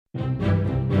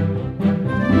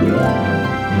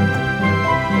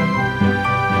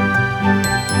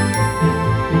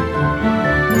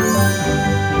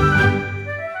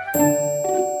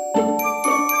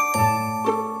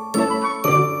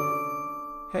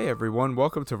Hey everyone,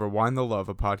 welcome to Rewind the Love,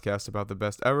 a podcast about the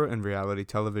best era in reality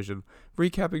television,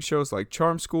 recapping shows like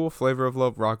Charm School, Flavor of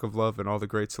Love, Rock of Love, and all the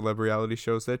great celebrity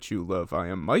shows that you love. I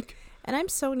am Mike. And I'm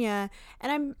Sonia,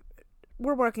 and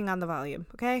we're working on the volume,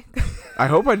 okay? I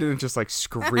hope I didn't just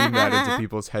scream that into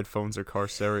people's headphones or car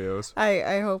stereos.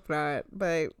 I hope not,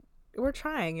 but we're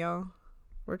trying, yo.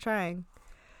 We're trying.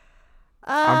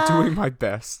 I'm doing my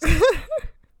best.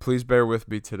 Please bear with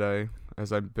me today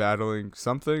as I'm battling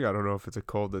something. I don't know if it's a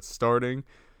cold that's starting.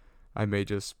 I may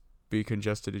just be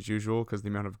congested as usual because the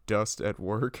amount of dust at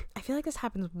work. I feel like this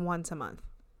happens once a month.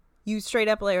 You straight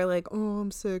up are like, oh,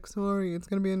 I'm sick, sorry. It's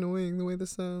going to be annoying the way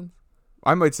this sounds.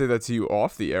 I might say that to you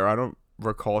off the air. I don't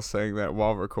recall saying that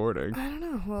while recording. I don't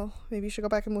know. Well, maybe you should go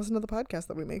back and listen to the podcast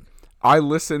that we make. I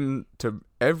listen to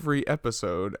every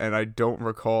episode and I don't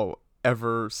recall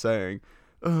ever saying,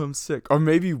 oh, I'm sick. Or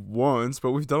maybe once,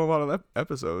 but we've done a lot of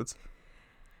episodes.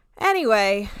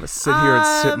 Anyway. I sit here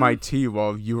and sip my tea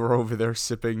while you were over there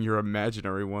sipping your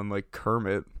imaginary one like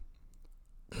Kermit.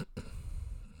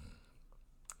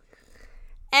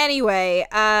 Anyway,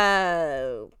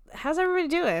 how's everybody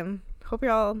doing? Hope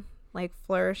you're all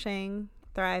flourishing,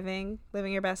 thriving,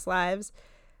 living your best lives.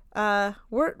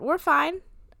 We're fine.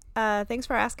 Thanks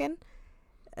for asking.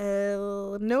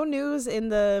 No news in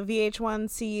the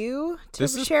VH1 CU to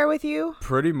share with you.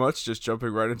 Pretty much just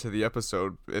jumping right into the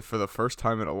episode for the first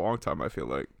time in a long time, I feel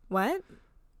like. What?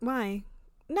 Why?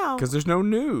 No. Because there's no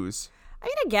news. I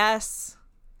mean, I guess.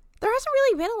 There hasn't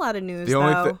really been a lot of news,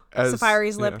 though.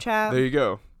 Safari's Lip Chat. There you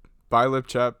go. Buy Lip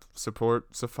Chat,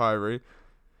 support Safari.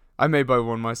 I may buy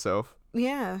one myself.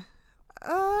 Yeah.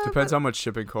 Depends how much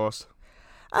shipping costs.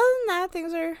 Other than that,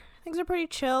 things are pretty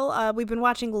chill. We've been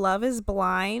watching Love is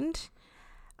Blind.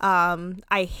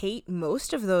 I hate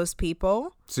most of those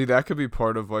people. See, that could be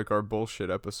part of our bullshit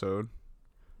episode.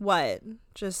 What?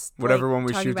 Just whatever one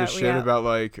we shoot the shit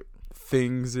about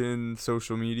things in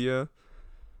social media.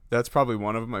 That's probably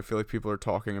one of them. I feel like people are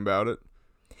talking about it.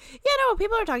 Yeah, no,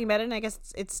 people are talking about it, and I guess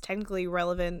it's technically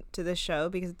relevant to this show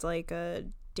because it's like a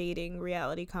dating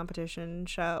reality competition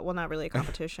show. Well, not really a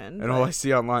competition. And all I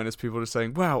see online is people just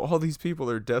saying, wow, all these people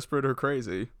are desperate or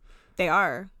crazy. They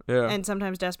are. Yeah. And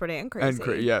sometimes desperate and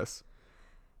crazy. Yes.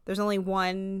 There's only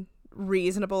one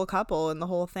reasonable couple in the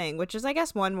whole thing, which is, I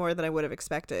guess, one more than I would have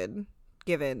expected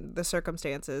given the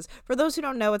circumstances. For those who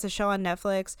don't know, it's a show on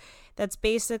Netflix that's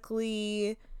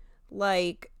basically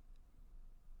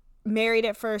Married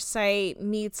at First Sight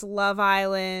meets Love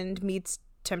Island meets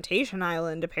Temptation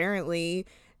Island, apparently,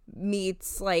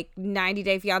 meets 90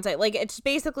 Day Fiance. It's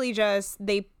basically just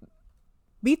they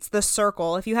beats The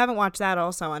Circle. If you haven't watched that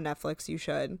also on Netflix, you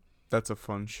should. That's a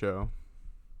fun show.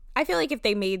 I feel like if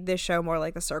they made this show more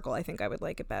like The Circle, I think I would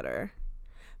like it better.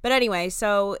 But anyway,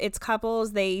 so it's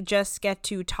couples. They just get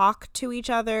to talk to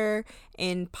each other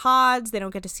in pods. They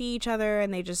don't get to see each other,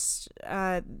 and they just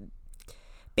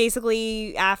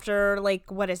basically after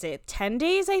 10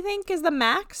 days, I think, is the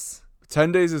max.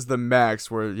 10 days is the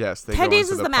max where, yes, they 10 go days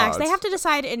into is the the max. pods. They have to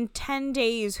decide in 10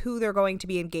 days who they're going to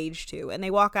be engaged to, and they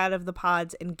walk out of the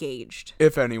pods engaged.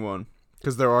 If anyone.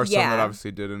 Because there are some that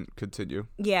obviously didn't continue.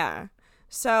 Yeah.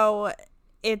 So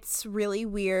it's really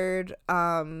weird.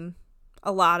 A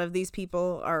lot of these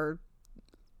people are,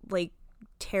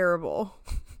 terrible.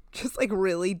 Just,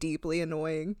 really deeply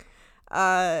annoying.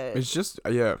 It's just,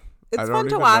 yeah. It's fun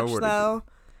to watch, though.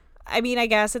 I mean, I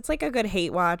guess it's a good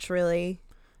hate watch, really.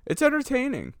 It's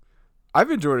entertaining. I've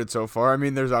enjoyed it so far. I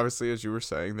mean, there's obviously, as you were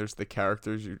saying, there's the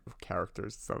characters. It's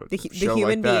not a show the human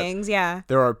like that. beings, yeah.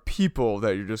 There are people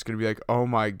that you're just going to be like, oh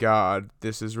my God,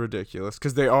 this is ridiculous.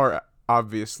 Because they are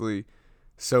obviously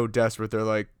so desperate. They're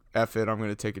like, F it, I'm going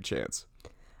to take a chance.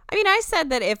 I mean, I said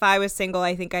that if I was single,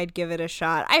 I think I'd give it a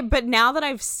shot. But now that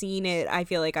I've seen it, I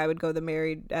feel like I would go the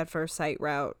Married at First Sight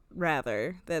route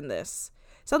rather than this.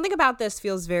 Something about this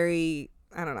feels very,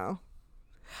 I don't know.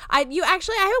 I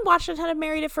haven't watched a ton of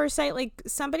Married at First Sight.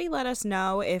 Somebody let us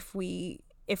know if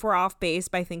we're off base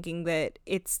by thinking that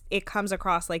it comes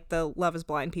across like the Love is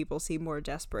Blind people seem more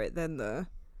desperate than the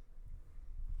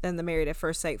Married at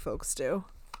First Sight folks do.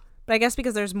 But I guess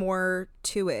because there's more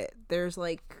to it. There's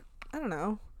I don't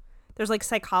know. There's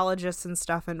psychologists and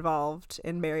stuff involved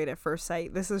in Married at First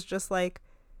Sight. This is just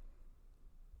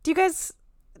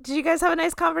did you guys have a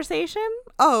nice conversation?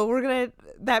 Oh,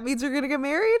 that means we're gonna get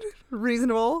married?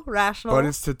 Reasonable, rational. But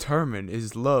it's determined,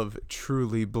 is love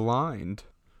truly blind?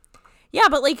 Yeah,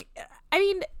 but I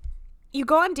mean, you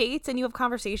go on dates and you have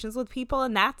conversations with people,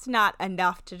 and that's not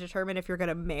enough to determine if you're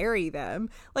gonna marry them.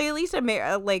 At least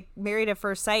Married at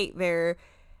First Sight, they're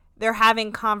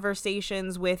having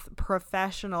conversations with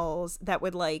professionals that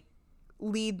would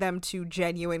lead them to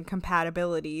genuine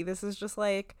compatibility. This is just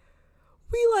like,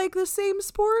 we like the same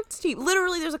sports team.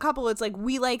 Literally, there's a couple. It's like,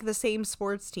 we like the same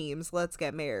sports teams. Let's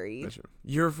get married.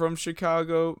 You're from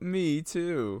Chicago. Me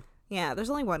too. Yeah, there's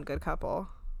only one good couple.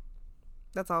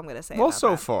 That's all I'm going to say. Well, about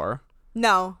so that. far.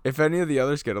 No. If any of the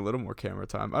others get a little more camera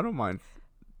time, I don't mind.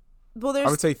 Well, I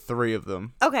would say 3 of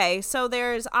them. Okay, so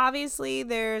there's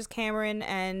Cameron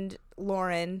and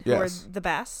Lauren, who are the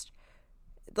best.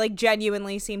 Like,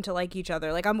 genuinely seem to like each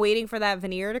other. Like, I'm waiting for that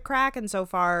veneer to crack, and so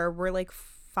far we're like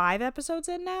 5 episodes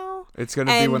in now. It's going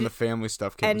to be when the family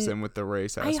stuff comes in with the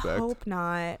race aspect. I hope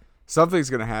not. Something's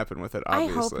going to happen with it,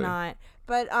 obviously. I hope not.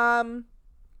 But,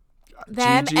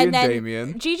 Gigi and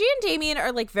Damien. Gigi and Damien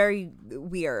are like very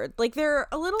weird. Like, they're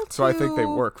a little too So I think they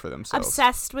work for themselves.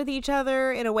 Obsessed with each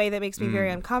other in a way that makes me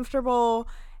very uncomfortable.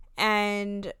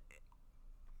 And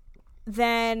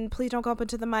then please don't go up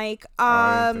into the mic.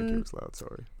 I didn't think it was loud,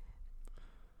 sorry.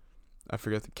 I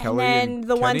forget the Kelly and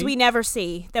the Kenny? ones we never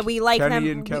see that we like Kenny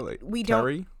them. and Kelly. We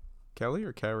Kerry? don't. Kelly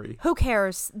or Carrie? Who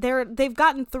cares? They've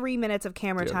gotten 3 minutes of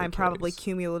camera The other time, probably Kellys.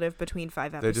 cumulative between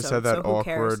 5 episodes. They just had that so who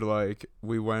cares? awkward, like,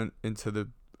 we went into the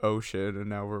ocean and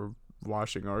now we're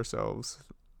washing ourselves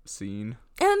scene.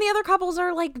 And then the other couples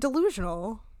are like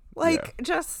delusional, like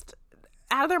just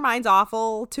out of their minds,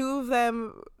 awful. 2 of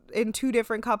them in 2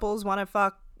 different couples want to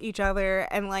fuck each other,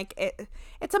 and like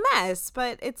it's a mess,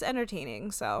 but it's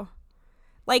entertaining. So,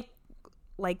 like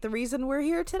the reason we're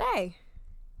here today.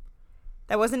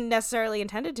 That wasn't necessarily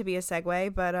intended to be a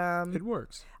segue, but it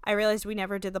works. I realized we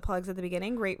never did the plugs at the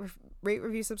beginning. Rate,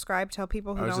 review, subscribe. Tell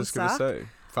people who don't suck. I was just gonna say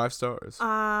 5 stars.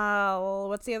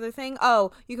 What's the other thing?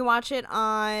 Oh, you can watch it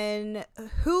on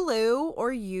Hulu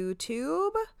or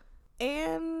YouTube.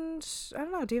 And I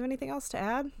don't know. Do you have anything else to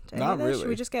add? To Not really. Should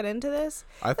we just get into this?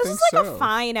 I this think is like so. a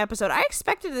fine episode. I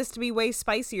expected this to be way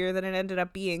spicier than it ended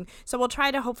up being. So we'll try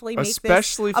to hopefully make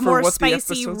Especially this a for more what the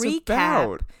spicy episode's recap.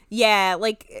 about. Yeah,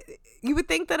 like you would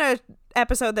think that a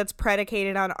episode that's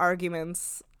predicated on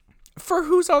arguments. For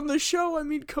who's on the show? I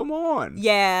mean, come on.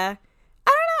 Yeah.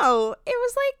 I don't know. It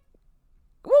was like,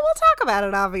 well, we'll talk about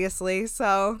it, obviously.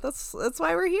 So that's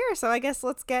why we're here. So I guess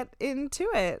let's get into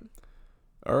it.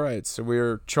 All right, so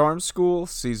we're Charm School,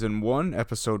 Season 1,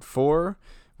 Episode 4,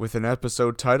 with an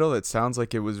episode title that sounds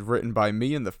like it was written by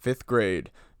me in the 5th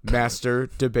grade, Master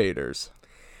Debaters.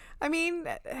 I mean,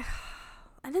 and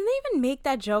then they even make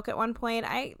that joke at one point.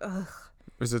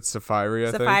 Is it Safari,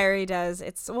 I think? Safari does.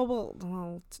 It's,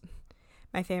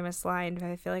 my famous line,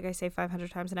 I feel like I say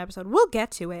 500 times an episode. We'll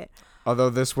get to it. Although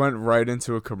this went right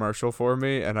into a commercial for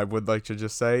me, and I would like to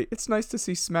just say, it's nice to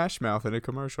see Smash Mouth in a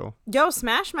commercial. Yo,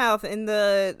 Smash Mouth in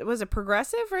was it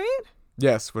Progressive, right?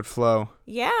 Yes, with Flo.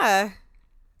 Yeah.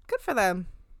 Good for them.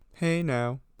 Hey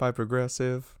now, by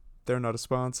Progressive. They're not a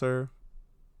sponsor.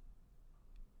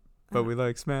 But we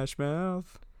like Smash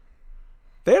Mouth.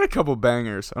 They had a couple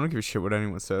bangers. I don't give a shit what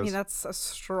anyone says. I mean, that's a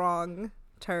strong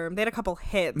term. They had a couple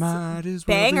hits. Might as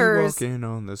well bangers. Be walking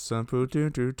on the sun.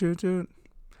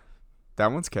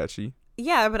 That one's catchy.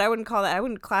 Yeah, but I wouldn't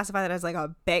classify that as like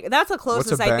a bang. That's the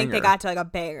closest I think they got to like a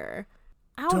banger.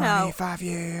 I don't know. 25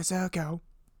 years ago.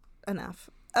 Enough.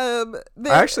 I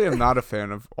actually am not a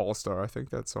fan of All Star. I think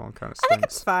that song kind of stinks. I think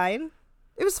it's fine.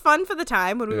 It was fun for the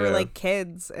time when we were like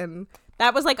kids, and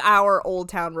that was like our Old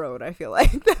Town Road, I feel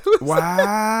like.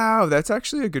 Wow, that's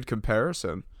actually a good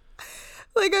comparison.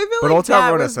 Like, I feel but like Old Town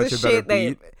that Road was has such a better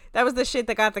beat. That was the shit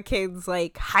that got the kids,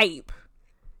 like, hype.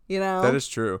 You know? That is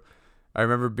true. I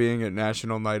remember being at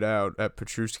National Night Out at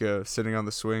Petrushka, sitting on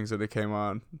the swings, and it came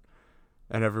on.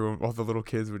 And all the little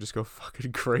kids would just go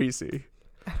fucking crazy.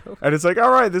 And it's like,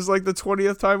 all right, this is like the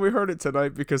 20th time we heard it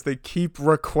tonight because they keep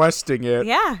requesting it.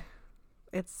 Yeah.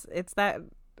 It's that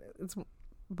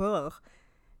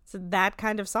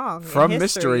kind of song. From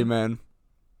Mystery Men.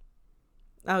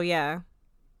 Oh, yeah.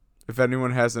 If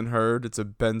anyone hasn't heard, it's a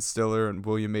Ben Stiller and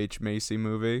William H. Macy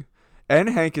movie. And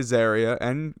Hank Azaria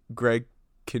and Greg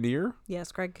Kinnear.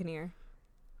 Yes, Greg Kinnear.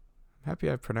 I'm happy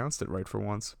I pronounced it right for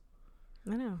once.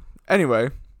 I know. Anyway,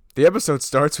 the episode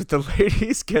starts with the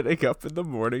ladies getting up in the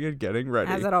morning and getting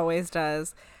ready. As it always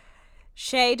does.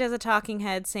 Shay does a talking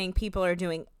head saying people are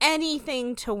doing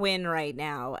anything to win right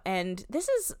now. And this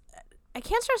is, I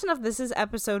can't stress enough, this is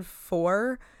episode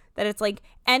 4. That it's like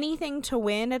anything to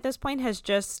win at this point has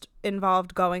just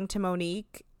involved going to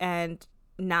Monique and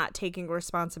not taking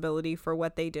responsibility for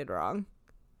what they did wrong.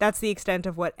 That's the extent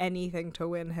of what anything to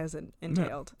win has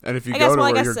entailed. Yeah. And if you go to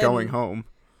where you're going home.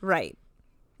 Right.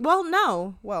 Well,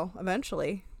 no. Well,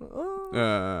 eventually.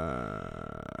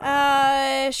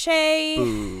 Shay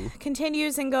Boo.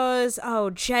 continues and goes, oh,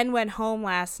 Jen went home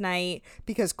last night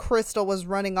because Crystal was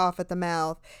running off at the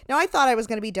mouth. Now, I thought I was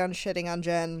going to be done shitting on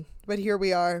Jen, but here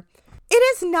we are. It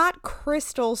is not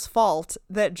Crystal's fault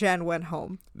that Jen went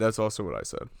home. That's also what I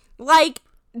said. Like,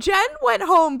 Jen went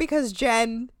home because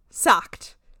Jen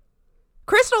sucked.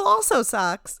 Crystal also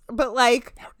sucks, but,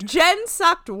 like, Jen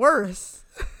sucked worse.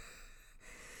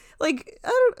 Like,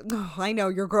 I know,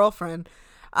 your girlfriend.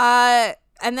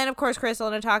 And then, of course, Crystal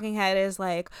in a talking head is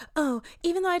like, oh,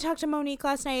 even though I talked to Monique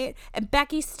last night and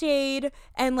Becky stayed,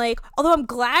 and, like, although I'm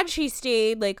glad she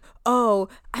stayed, like, oh,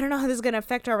 I don't know how this is going to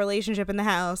affect our relationship in the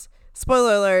house.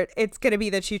 Spoiler alert, it's going to be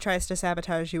that she tries to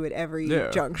sabotage you at every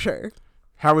juncture.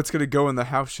 How it's going to go in the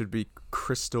house should be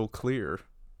crystal clear.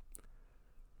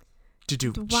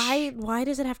 Why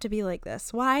does it have to be like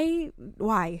this? Why?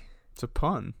 It's a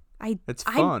pun. It's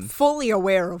fun. I'm fully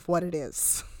aware of what it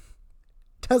is.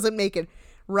 Doesn't make it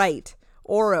right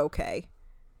or okay.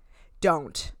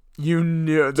 Don't. You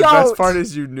knew. The best part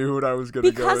is you knew what I was going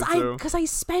to go into. Because I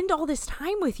spend all this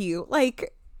time with you.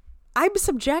 Like, I'm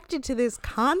subjected to this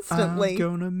constantly. I'm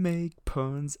gonna make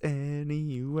puns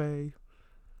anyway.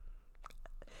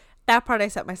 That part I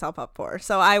set myself up for.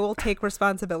 So I will take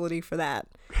responsibility for that.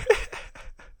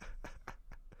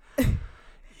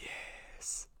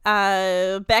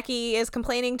 Becky is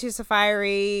complaining to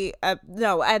Safari.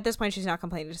 No, at this point she's not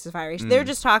complaining to Safari. They're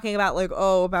just talking about, like,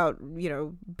 about, you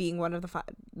know, being one of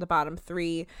the bottom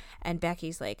three. And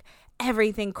Becky's like,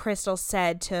 everything Crystal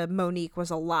said to Monique was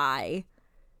a lie.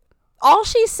 All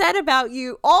she said about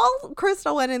you, all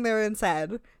Crystal went in there and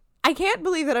said. I can't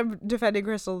believe that I'm defending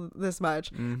Crystal this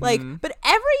much. Mm-hmm. Like, but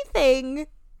everything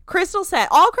Crystal said,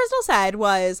 all Crystal said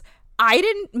was, I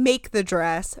didn't make the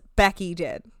dress, Becky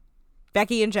did.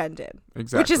 Becky and Jen did.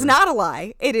 Exactly. Which is not a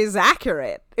lie. It is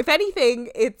accurate. If anything,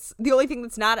 it's the only thing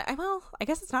that's not... Well, I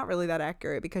guess it's not really that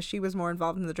accurate because she was more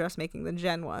involved in the dressmaking than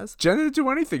Jen was. Jen didn't do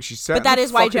anything. She sat But that in the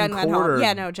is why Jen fucking went home. corner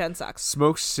Yeah, no, Jen sucks.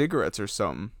 Smoked cigarettes or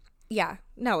something. Yeah.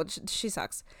 No, she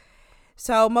sucks.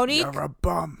 So Monique... You're a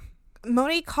bum.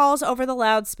 Monique calls over the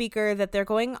loudspeaker that they're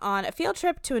going on a field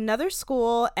trip to another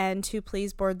school and to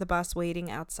please board the bus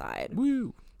waiting outside.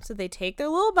 Woo. So they take their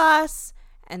little bus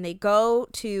and they go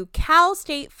to Cal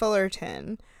State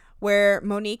Fullerton, where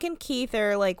Monique and Keith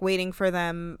are, like, waiting for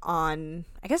them on,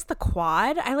 I guess, the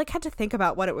quad. I, like, had to think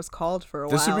about what it was called for a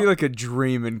while. This would be like a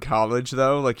dream in college,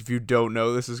 though. Like, if you don't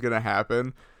know this is going to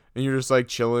happen, and you're just, like,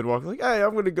 chilling, walking, like, hey,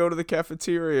 I'm going to go to the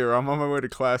cafeteria, or I'm on my way to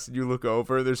class, and you look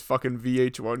over, there's fucking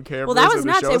VH1 cameras. Well, that was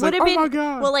nuts. It would have been, oh my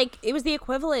God. Well, like, it was the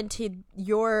equivalent to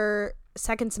your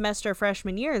second semester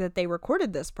freshman year that they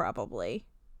recorded this, probably.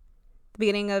 The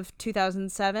beginning of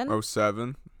 2007.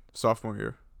 07, sophomore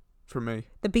year, for me.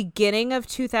 The beginning of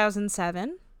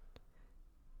 2007.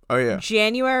 Oh yeah,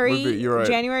 January. You're right.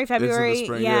 January, February. It's in the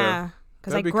spring, yeah,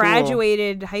 because I That'd be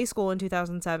graduated high school in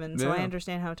 2007, so I Yeah.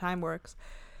 understand how time works.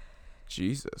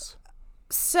 Jesus.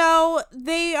 So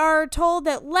they are told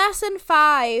that lesson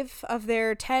 5 of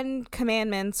their 10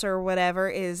 commandments or whatever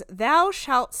is, thou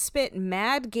shalt spit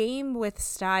mad game with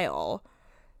style.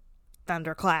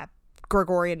 Thunderclap.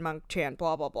 Gregorian monk chant,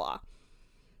 blah, blah, blah.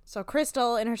 So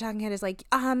Crystal in her talking head is like,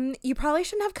 you probably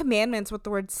shouldn't have commandments with the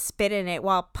word spit in it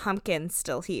while Pumpkin's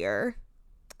still here.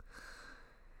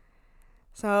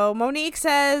 So Monique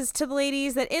says to the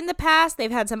ladies that in the past they've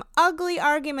had some ugly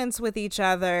arguments with each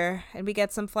other. And we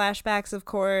get some flashbacks, of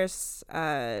course,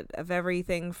 of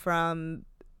everything from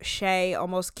Shay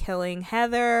almost killing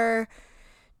Heather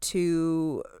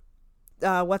to,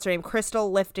 what's her name,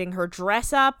 Crystal lifting her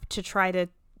dress up to try to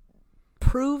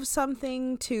prove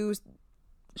something to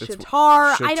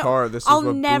Shatar. I'll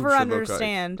never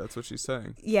understand. That's what she's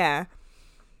saying. Yeah.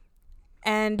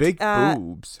 And big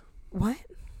boobs. What?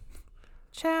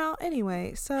 Chow.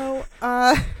 Anyway, so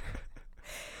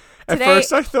At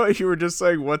first I thought you were just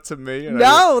saying what to me. And that's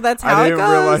how it goes. I didn't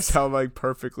realize how, like,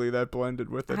 perfectly that blended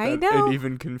with it. I know. It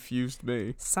even confused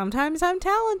me. Sometimes I'm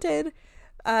talented.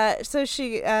 So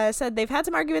she said they've had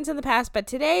some arguments in the past, but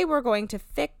today we're going to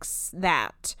fix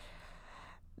that.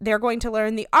 They're going to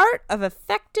learn the art of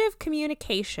effective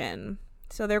communication.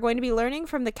 So they're going to be learning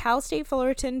from the Cal State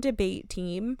Fullerton debate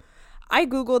team. I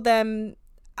Googled them.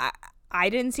 I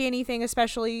didn't see anything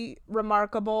especially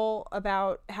remarkable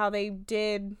about how they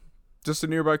did. Just a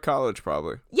nearby college,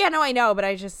 probably. Yeah, no, I know, but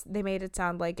they made it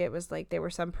sound like it was like they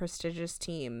were some prestigious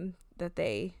team that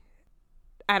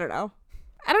I don't know.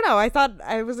 I thought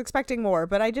I was expecting more,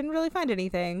 but I didn't really find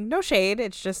anything. No shade.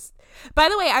 It's just, by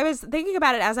the way, I was thinking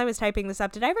about it as I was typing this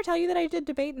up. Did I ever tell you that I did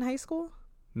debate in high school?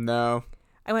 No.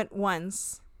 I went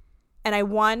once and I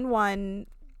won one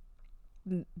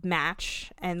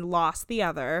match and lost the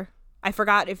other. I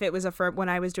forgot if it was when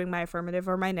I was doing my affirmative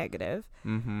or my negative.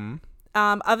 Mm-hmm.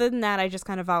 Other than that, I just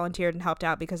kind of volunteered and helped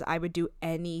out because I would do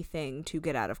anything to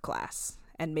get out of class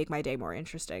and make my day more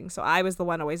interesting. So I was the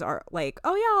one always like,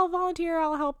 oh yeah, I'll volunteer,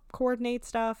 I'll help coordinate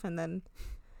stuff, and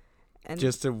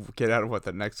just to get out of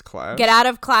the next class? Get out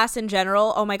of class in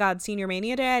general. Oh my God, Senior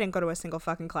Mania Day, I didn't go to a single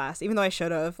fucking class, even though I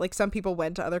should have. Like, some people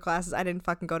went to other classes. I didn't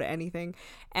fucking go to anything.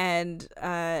 And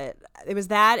it was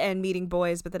that and meeting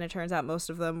boys, but then it turns out most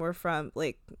of them were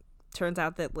turns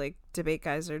out that, like, debate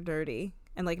guys are nerdy.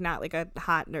 And, like, not, like, a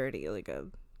hot nerdy, like a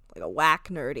whack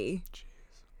nerdy. Jeez.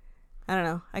 I don't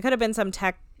know. I could have been some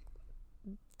tech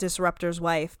disruptor's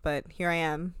wife, but here I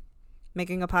am,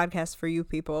 making a podcast for you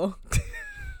people.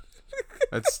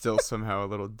 That's still somehow a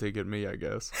little dig at me, I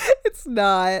guess. It's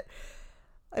not.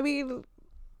 I mean,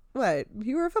 what?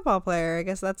 You were a football player. I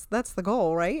guess that's the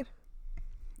goal, right?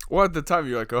 Well, at the time,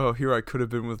 you're like, oh, here I could have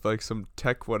been with, like, some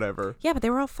tech whatever. Yeah, but they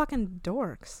were all fucking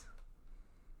dorks.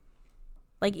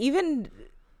 Like, even...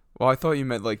 Well, I thought you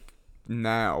meant, like,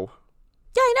 now.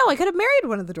 Yeah, I know. I could have married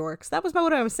one of the dorks. That was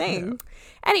what I was saying.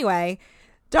 Yeah. Anyway...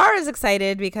 Dara's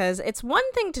excited because it's one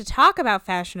thing to talk about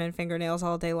fashion and fingernails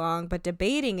all day long, but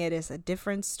debating it is a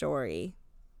different story.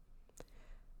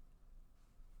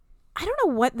 I don't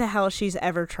know what the hell she's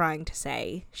ever trying to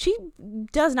say. She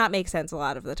does not make sense a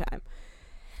lot of the time.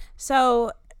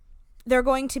 So they're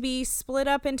going to be split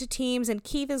up into teams, and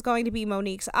Keith is going to be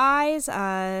Monique's eyes.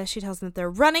 She tells them that they're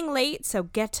running late, so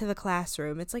get to the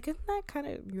classroom. It's like, isn't that kind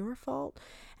of your fault?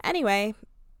 Anyway...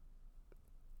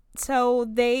 So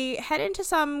they head into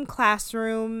some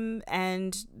classroom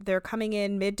and they're coming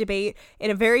in mid-debate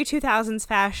in a very 2000s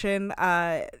fashion.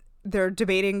 They're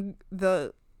debating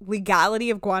the legality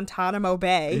of Guantanamo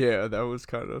Bay. Yeah, that was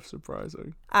kind of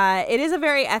surprising. It is a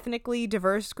very ethnically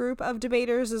diverse group of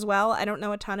debaters as well. I don't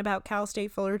know a ton about Cal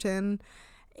State Fullerton.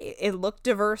 It looked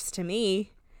diverse to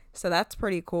me, so that's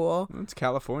pretty cool. It's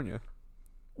California.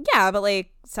 Yeah, but,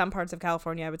 like, some parts of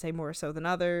California, I would say more so than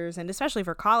others, and especially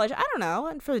for college, I don't know,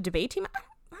 and for the debate team,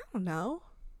 I don't know.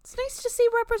 It's nice to see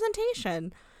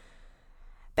representation.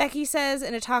 Becky says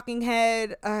in a talking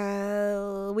head,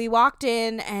 we walked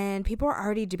in, and people were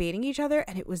already debating each other,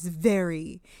 and it was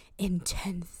very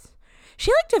intense.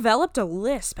 She, like, developed a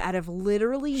lisp out of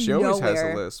literally nowhere. She always has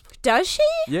a lisp. Does she?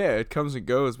 Yeah, it comes and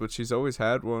goes, but she's always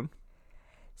had one.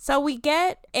 So we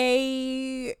get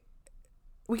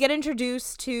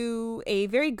introduced to a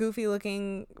very goofy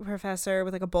looking professor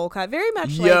with like a bowl cut, very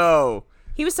much like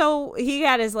he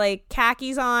had his like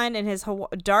khakis on and his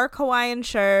dark Hawaiian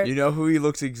shirt. You know who he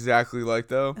looks exactly like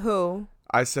though? Who?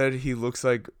 I said he looks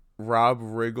like Rob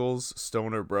Riggle's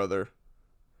stoner brother.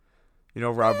 You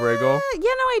know Rob Riggle? Yeah, no,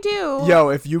 I do. Yo,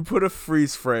 if you put a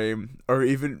freeze frame, or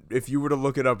even if you were to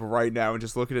look it up right now and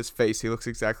just look at his face, he looks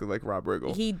exactly like Rob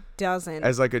Riggle. He doesn't.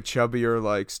 As like a chubbier,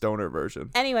 like, stoner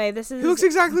version. Anyway, this is... He looks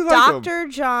exactly like him. Dr.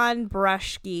 John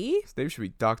Brushke. His name should be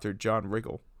Dr. John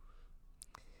Riggle.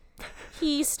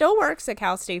 He still works at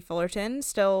Cal State Fullerton,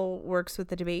 still works with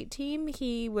the debate team.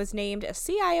 He was named a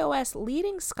CIOS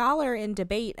leading scholar in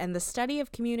debate and the study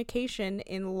of communication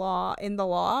in the law in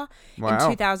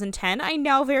 2010. I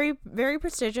know, very, very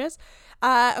prestigious.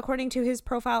 According to his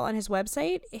profile on his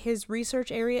website, his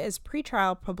research area is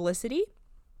pretrial publicity.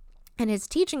 And his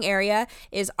teaching area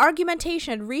is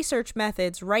argumentation, research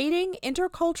methods, writing,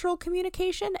 intercultural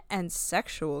communication, and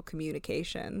sexual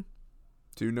communication.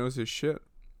 Dude knows his shit.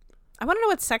 I want to know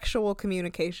what sexual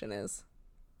communication is.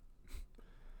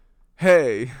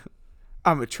 Hey,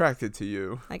 I'm attracted to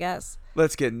you. I guess.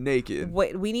 Let's get naked.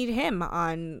 Wait, we need him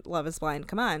on Love is Blind.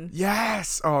 Come on.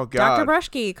 Yes. Oh, God. Dr.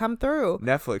 Brushke, come through.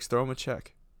 Netflix, throw him a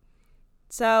check.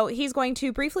 So he's going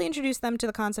to briefly introduce them to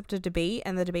the concept of debate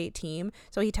and the debate team.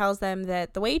 So he tells them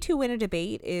that the way to win a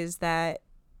debate is that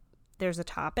there's a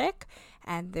topic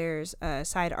and there's a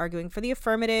side arguing for the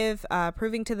affirmative,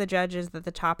 proving to the judges that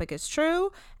the topic is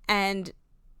true, and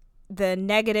the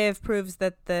negative proves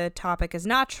that the topic is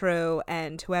not true,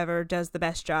 and whoever does the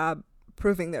best job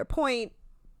proving their point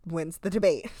wins the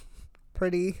debate.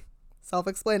 Pretty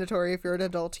self-explanatory if you're an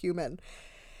adult human.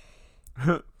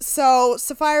 So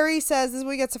Safari says, this is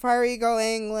we get Safari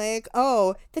going like,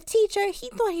 oh, the teacher, he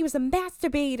thought he was a master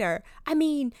debater,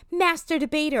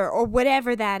 or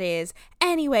whatever that is.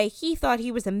 Anyway, he thought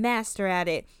he was a master at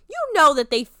it. You know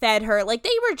that they fed her, like they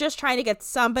were just trying to get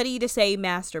somebody to say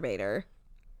masturbator,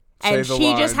 and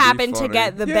she just happened to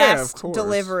get the best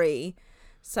delivery.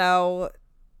 So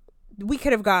we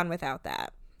could have gone without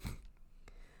that.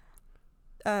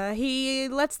 He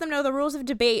lets them know the rules of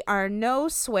debate are no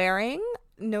swearing,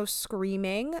 no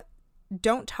screaming,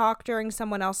 don't talk during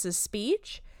someone else's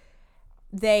speech,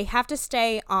 They have to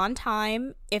stay on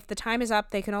time. If the time is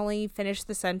up, they can only finish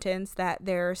the sentence that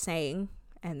they're saying,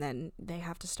 and then they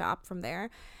have to stop from there.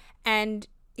 And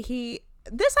this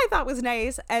I thought was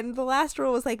nice. And the last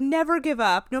rule was like, never give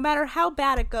up. No matter how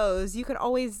bad it goes, you can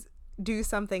always do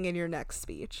something in your next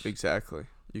speech. Exactly.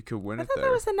 You could win I it thought there.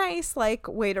 that was a nice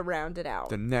way to round it out.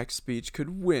 The next speech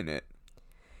could win it.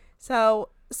 So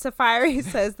Safari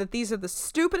says that these are the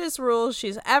stupidest rules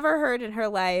she's ever heard in her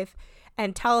life,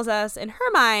 and tells us in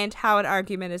her mind how an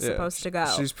argument is supposed to go.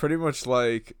 She's pretty much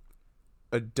like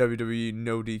a WWE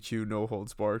no DQ, no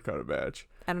holds barred kind of match.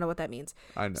 I don't know what that means.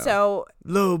 I know. So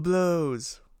low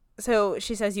blows. So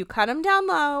she says you cut him down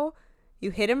low,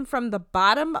 you hit him from the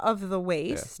bottom of the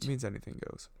waist. Yeah, it means anything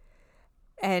goes.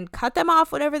 And cut them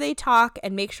off whenever they talk,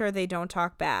 and make sure they don't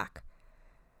talk back.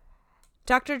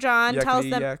 Dr. John tells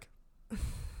them.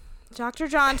 Dr.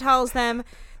 John tells them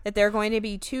that there are going to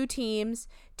be two teams.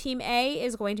 Team A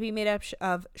is going to be made up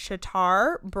of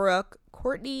Shatar, Brooke,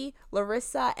 Courtney,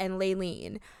 Larissa, and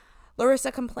Laylene.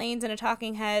 Larissa complains in a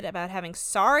talking head about having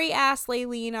sorry-ass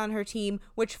Laylene on her team,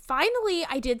 which finally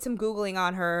I did some Googling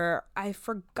on her. I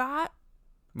forgot.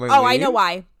 Laylene? Oh, I know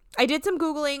why. I did some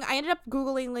Googling. I ended up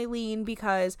Googling Laylene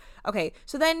because, okay,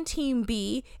 so then Team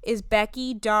B is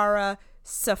Becky, Dara,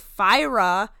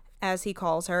 Sapphira, as he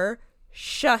calls her,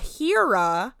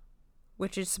 Shahira,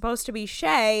 which is supposed to be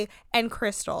Shay, and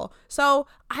Crystal. So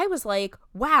I was like,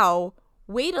 wow,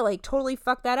 way to like totally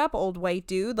fuck that up, old white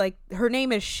dude. Like, her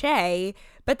name is Shay.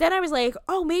 But then I was like,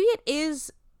 oh, maybe it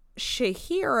is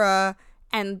Shahira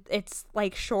and it's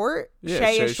like short. Yeah,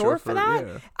 Shay is short for that.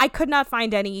 Yeah. I could not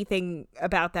find anything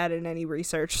about that in any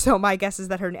research. So my guess is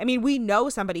that we know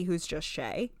somebody who's just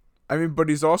Shay. I mean, but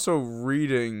he's also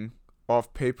reading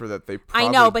off paper that they probably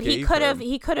I know, but he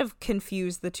could have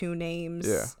confused the two names.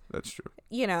 Yeah, that's true.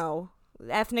 You know,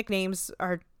 ethnic names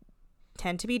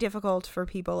tend to be difficult for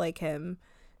people like him.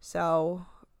 So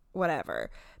whatever.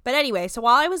 But anyway, so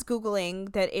while I was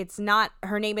Googling that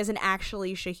her name isn't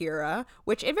actually Shahira,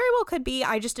 which it very well could be,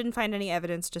 I just didn't find any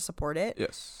evidence to support it.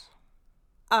 Yes.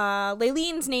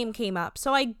 Laylene's name came up.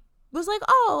 So I was like,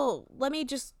 oh, let me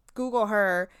just Google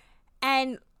her.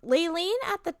 And Laylene,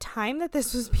 at the time that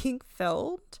this was being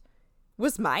filmed,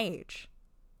 was my age.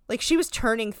 Like, she was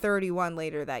turning 31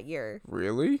 later that year.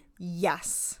 Really?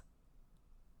 Yes.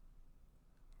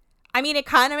 I mean, it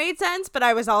kind of made sense, but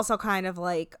I was also kind of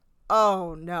like,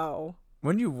 oh, no.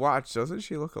 When you watch, doesn't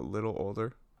she look a little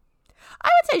older? I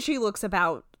would say she looks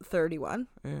about 31.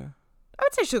 Yeah. I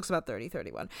would say she looks about 30,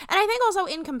 31. And I think also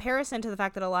in comparison to the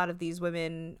fact that a lot of these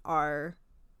women are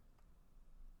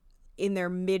in their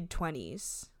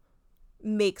mid-20s,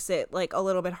 makes it like a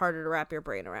little bit harder to wrap your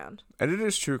brain around. And it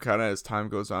is true, kind of as time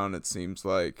goes on, it seems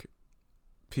like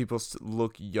people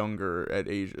look younger at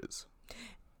ages.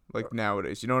 Like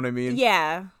nowadays, you know what I mean?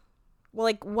 Yeah. Well,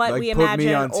 like what like we put imagine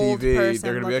me on an old TV, person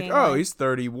they're gonna be like, looking oh, he's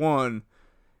 31.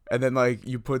 And then like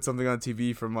you put something on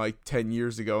TV from like 10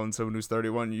 years ago and someone who's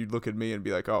 31, you'd look at me and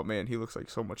be like, oh man, he looks like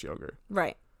so much younger.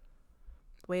 Right.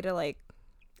 Way to like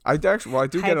I do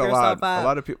get a lot. Up. A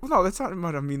lot of people. No, that's not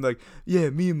what I mean. Like, yeah,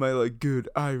 me and my like good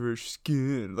Irish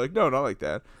skin. Like, no, not like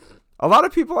that. A lot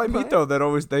of people I meet though that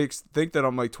always they think that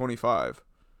I'm like 25.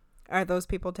 Are those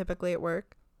people typically at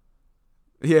work?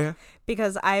 Yeah.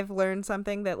 Because I've learned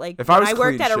something that like if when I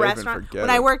worked at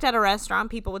a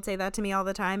restaurant, people would say that to me all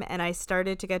the time, and I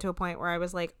started to get to a point where I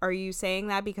was like, are you saying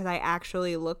that because I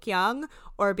actually look young,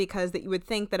 or because that you would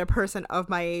think that a person of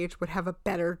my age would have a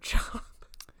better job?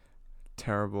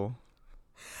 Terrible.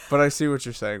 But I see what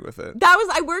you're saying with it.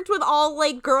 I worked with all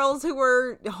like girls who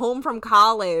were home from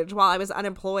college while I was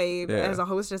unemployed as a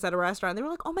hostess at a restaurant. They were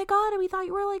like, oh my God, we thought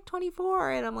you were like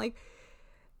 24. And I'm like,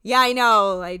 yeah, I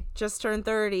know. I just turned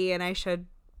 30 and I should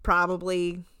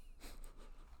probably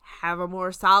have a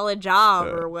more solid job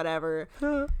or whatever.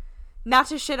 Not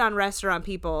to shit on restaurant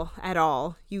people at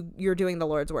all. You're doing the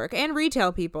Lord's work. And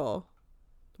retail people.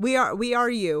 We are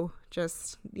you.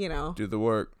 Just, you know. Do the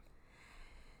work.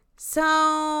 So,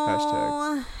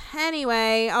 Hashtag.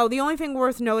 Anyway, the only thing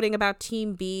worth noting about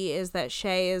Team B is that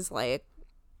Shay is like,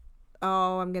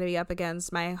 oh, I'm going to be up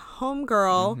against my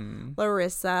homegirl,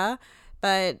 Larissa.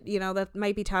 But, you know, that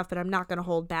might be tough, but I'm not going to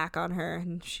hold back on her.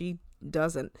 And she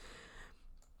doesn't.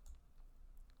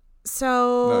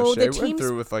 So, Shay went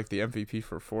through with like the MVP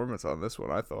performance on this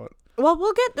one, I thought. Well,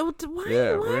 we'll get... we're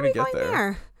going to get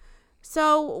there.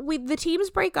 So, the teams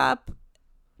break up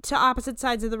to opposite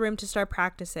sides of the room to start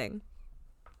practicing.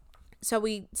 So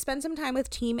we spend some time with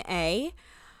Team A.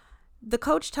 The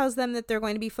coach tells them that they're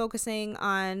going to be focusing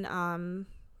on,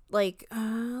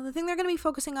 the thing they're going to be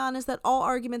focusing on is that all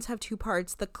arguments have two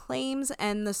parts, the claims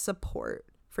and the support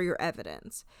for your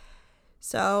evidence.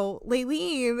 So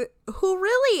Laylene, who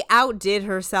really outdid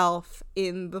herself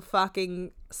in the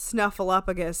fucking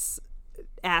snuffleupagus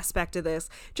aspect of this,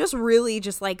 just really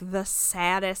just like the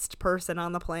saddest person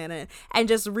on the planet, and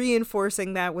just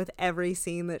reinforcing that with every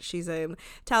scene that she's in,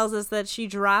 tells us that she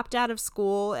dropped out of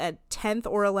school at 10th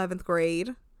or 11th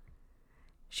grade.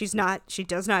 She does not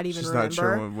even She's remember. not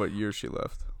sure what year she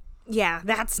left. Yeah,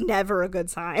 that's never a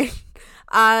good sign.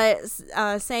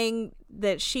 Saying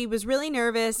that she was really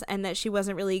nervous and that she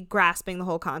wasn't really grasping the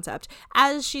whole concept.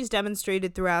 As she's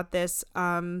demonstrated throughout this,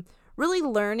 really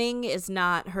learning is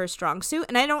not her strong suit.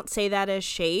 And I don't say that as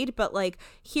shade, but like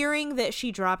hearing that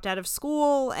she dropped out of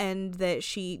school and that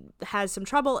she has some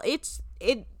trouble, it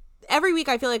every week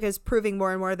I feel like is proving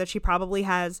more and more that she probably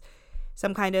has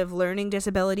some kind of learning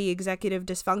disability, executive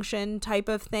dysfunction type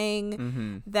of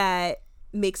thing that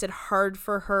makes it hard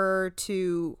for her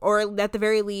to, or at the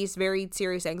very least, very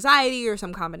serious anxiety or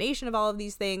some combination of all of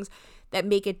these things that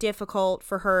make it difficult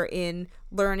for her in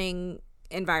learning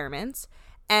environments,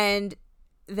 and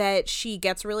that she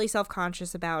gets really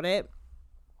self-conscious about it.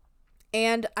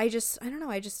 And I don't know,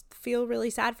 I just feel really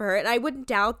sad for her. And I wouldn't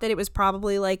doubt that it was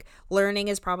probably like learning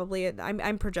is probably,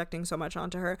 I'm projecting so much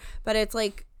onto her, but it's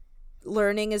like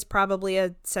learning is probably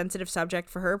a sensitive subject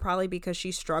for her, probably because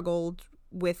she struggled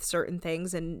with certain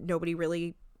things and nobody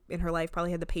really in her life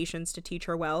probably had the patience to teach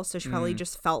her well, so she probably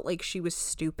just felt like she was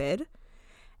stupid.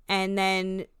 And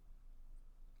then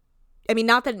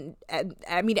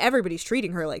everybody's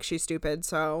treating her like she's stupid,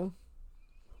 so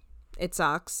it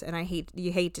sucks, and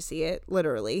you hate to see it,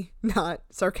 literally, not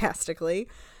sarcastically.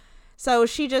 So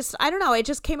she just, I don't know, it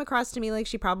just came across to me like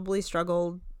she probably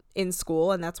struggled in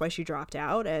school and that's why she dropped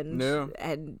out,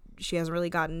 and she hasn't really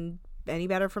gotten any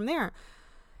better from there.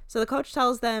 So the coach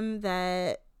tells them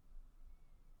that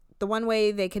the one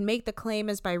way they can make the claim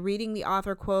is by reading the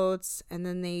author quotes, and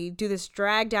then they do this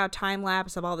dragged out time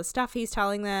lapse of all the stuff he's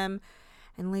telling them.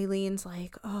 And Laylene's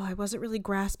like, oh, I wasn't really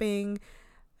grasping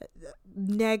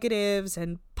negatives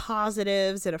and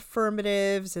positives and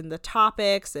affirmatives and the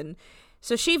topics. And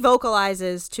so she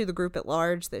vocalizes to the group at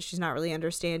large that she's not really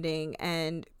understanding.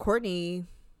 And Courtney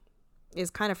is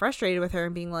kind of frustrated with her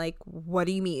and being like, what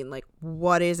do you mean? Like,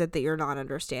 what is it that you're not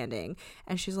understanding?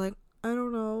 And she's like, I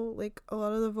don't know, like a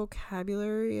lot of the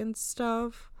vocabulary and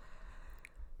stuff.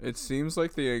 It seems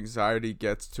like the anxiety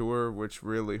gets to her, which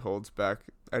really holds back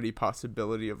any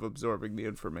possibility of absorbing the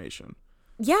information.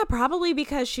 Yeah, probably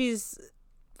because she's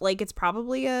like, it's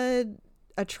probably a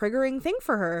triggering thing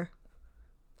for her.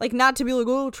 Like, not to be like,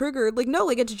 oh, triggered. Like, no,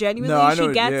 like, it's genuinely,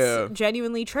 she gets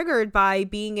genuinely triggered by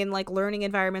being in, like, learning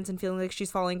environments and feeling like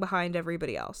she's falling behind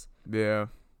everybody else. Yeah.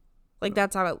 Like,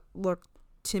 that's how it looked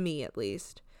to me, at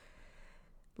least.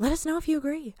 Let us know if you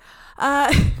agree.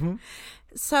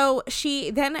 So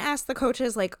she then asked the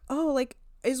coaches, like, oh, like,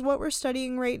 is what we're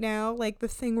studying right now, like, the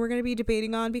thing we're going to be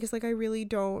debating on? Because, like, I really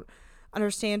don't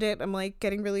understand it. I'm, like,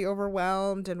 getting really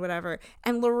overwhelmed and whatever.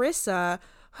 And Larissa,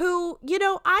 who, you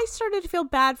know, I started to feel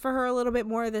bad for her a little bit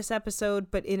more this episode,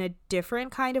 but in a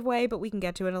different kind of way, but we can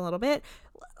get to it in a little bit.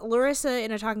 Larissa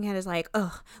in a talking head is like,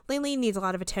 ugh, Laylene needs a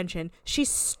lot of attention. She's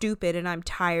stupid and I'm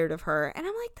tired of her. And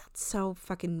I'm like, that's so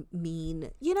fucking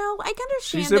mean. You know, I can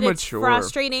understand that it's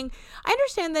frustrating. I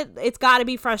understand that it's got to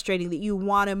be frustrating that you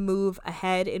want to move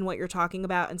ahead in what you're talking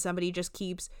about and somebody just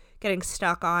keeps getting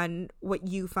stuck on what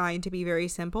you find to be very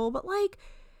simple. But like,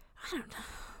 I don't know.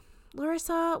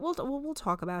 Larissa, we'll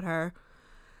talk about her.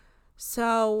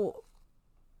 So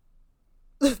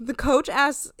the coach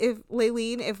asks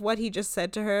Laylene if what he just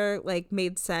said to her like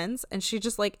made sense, and she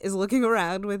just like is looking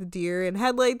around with deer in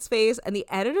headlights face, and the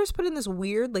editors put in this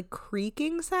weird like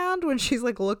creaking sound when she's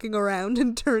like looking around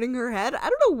and turning her head. I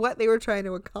don't know what they were trying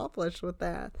to accomplish with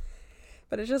that,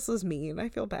 but it just was mean. I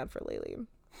feel bad for Laylene.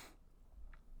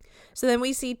 So then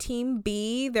we see Team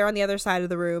B. They're on the other side of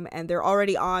the room, and they're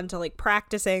already on to, like,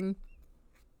 practicing.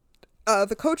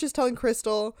 The coach is telling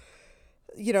Crystal,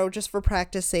 you know, just for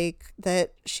practice sake,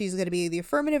 that she's going to be the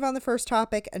affirmative on the first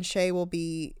topic, and Shay will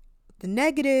be the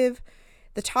negative.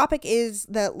 The topic is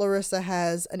that Larissa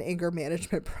has an anger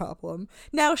management problem.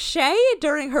 Now, Shay,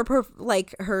 during her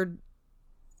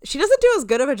she doesn't do as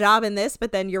good of a job in this,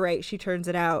 but then you're right, she turns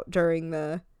it out during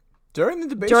the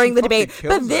debate.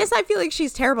 But this, I feel like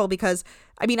she's terrible because,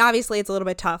 I mean, obviously it's a little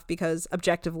bit tough because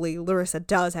objectively Larissa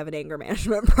does have an anger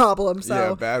management problem. So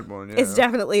yeah, bad one. Yeah. It's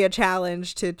definitely a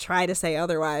challenge to try to say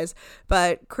otherwise.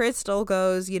 But Crystal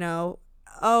goes, you know,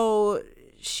 oh,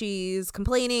 she's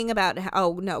complaining about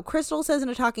Crystal says in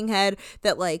a talking head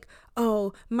that like,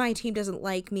 oh, my team doesn't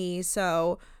like me.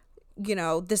 So, you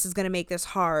know, this is going to make this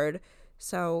hard.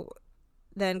 So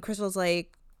then Crystal's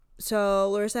like, So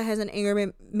Larissa has an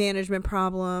anger management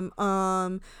problem.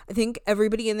 I think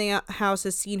everybody in the house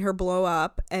has seen her blow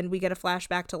up, and we get a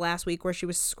flashback to last week where she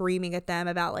was screaming at them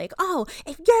about like, oh,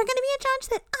 if you're gonna be a judge,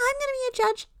 then I'm gonna be a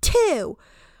judge too.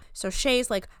 So Shay's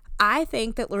like, I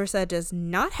think that Larissa does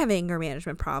not have anger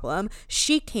management problem.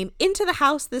 She came into the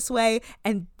house this way,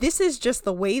 and this is just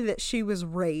the way that she was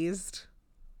raised.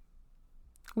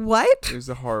 What? It was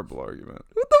a horrible argument.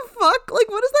 What the fuck? Like,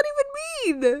 what does that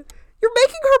even mean? You're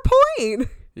making her point.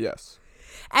 Yes.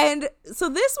 And so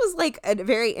this was like a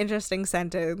very interesting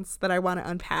sentence that I want to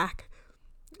unpack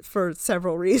for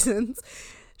several reasons.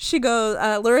 She goes,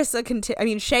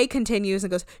 Shay continues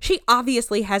and goes, she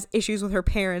obviously has issues with her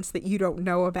parents that you don't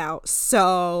know about.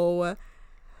 So,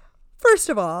 first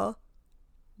of all,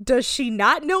 does she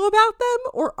not know about them,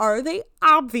 or are they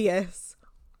obvious?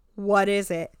 What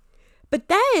is it? But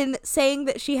then saying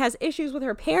that she has issues with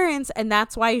her parents and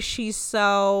that's why she's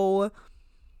so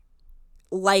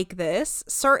like this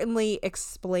certainly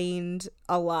explained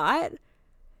a lot.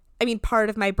 I mean, part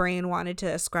of my brain wanted to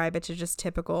ascribe it to just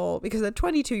typical, because at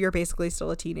 22, you're basically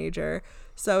still a teenager.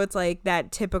 So it's like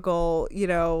that typical, you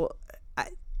know,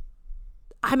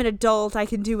 I'm an adult, I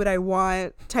can do what I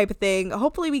want type of thing.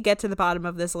 Hopefully we get to the bottom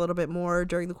of this a little bit more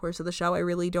during the course of the show. I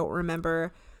really don't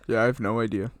remember. Yeah, I have no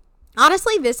idea.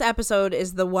 Honestly, this episode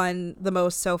is the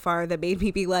most so far that made me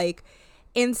be like,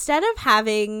 instead of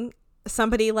having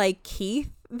somebody like Keith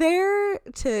there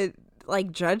to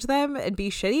like judge them and be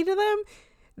shitty to them,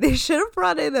 they should have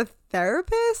brought in a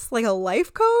therapist, like a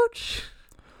life coach.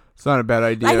 It's not a bad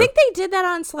idea. I think they did that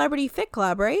on Celebrity Fit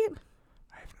Club, right?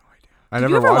 I have no idea. I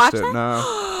never watched it. No.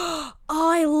 Oh,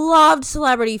 I loved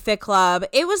Celebrity Fit Club.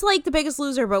 It was like The Biggest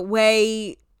Loser, but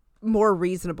way more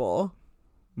reasonable.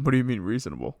 What do you mean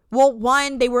reasonable? Well,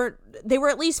 one, they were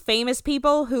at least famous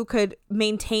people who could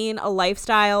maintain a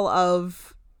lifestyle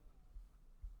of,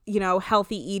 you know,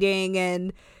 healthy eating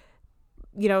and,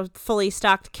 you know, fully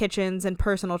stocked kitchens and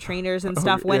personal trainers and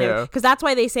stuff. Because that's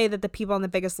why they say that the people on The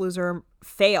Biggest Loser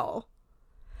fail.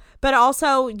 But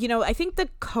also, you know, I think the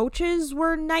coaches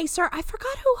were nicer. I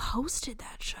forgot who hosted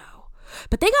that show.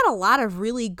 But they got a lot of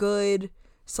really good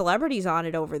celebrities on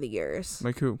it over the years.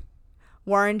 Like who?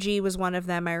 Warren G was one of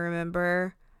them, I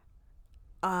remember.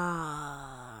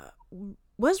 Was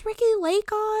Ricky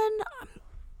Lake on?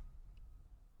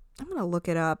 I'm going to look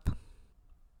it up.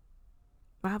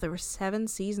 Wow, there were 7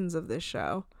 seasons of this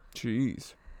show.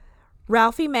 Jeez.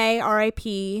 Ralphie May,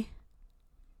 R.I.P.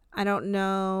 I don't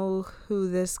know who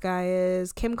this guy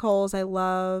is. Kim Coles, I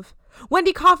love.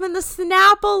 Wendy Kaufman, the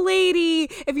Snapple lady.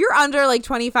 If you're under like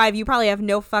 25, you probably have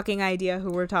no fucking idea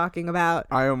who we're talking about.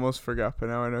 I almost forgot, but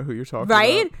now I know who you're talking about.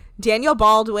 Right? Daniel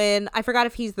Baldwin. I forgot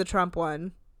if he's the Trump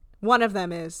one. One of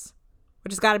them is,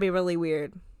 which has got to be really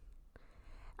weird.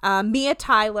 Mia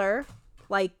Tyler,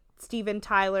 like Steven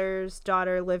Tyler's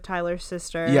daughter, Liv Tyler's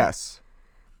sister. Yes.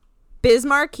 Biz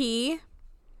Marquis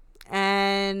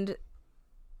and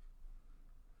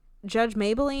Judge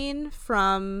Maybelline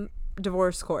from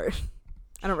Divorce Court.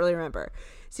 I don't really remember.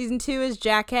 Season 2 is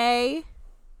Jackie.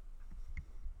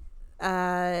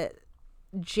 Janny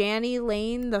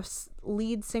Lane, the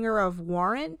lead singer of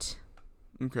Warrant.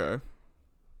 Okay.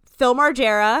 Phil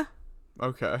Margera.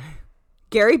 Okay.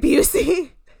 Gary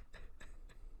Busey.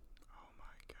 Oh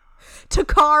my god.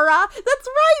 Takara. That's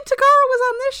right. Takara was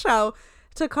on this show.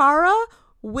 Takara,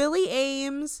 Willie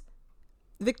Ames,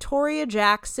 Victoria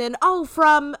Jackson. Oh,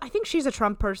 I think she's a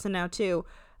Trump person now too.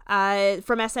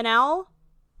 From SNL,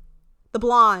 the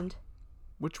blonde.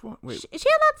 Which one? Wait. She had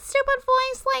that stupid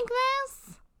voice like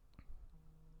this.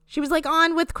 She was like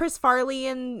on with Chris Farley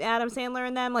and Adam Sandler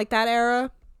and them, like that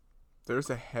era. There's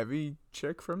a heavy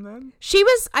chick from then? She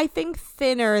was, I think,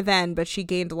 thinner then, but she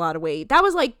gained a lot of weight. That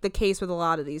was like the case with a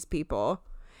lot of these people.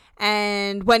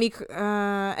 And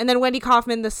then Wendy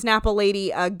Kaufman, the Snapple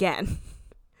lady again.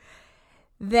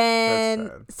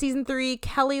 Then season 3,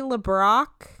 Kelly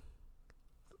LeBrock.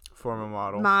 Former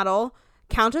model.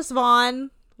 Countess Vaughn,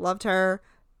 loved her.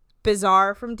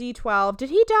 Bizarre from D12. Did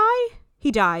he die?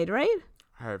 He died, right?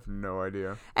 I have no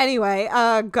idea. Anyway,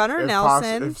 Gunnar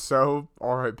Nelson. If so,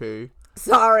 R.I.P.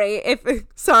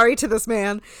 Sorry to this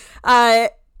man.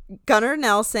 Gunnar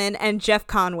Nelson and Jeff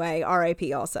Conway,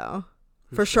 R.I.P. also.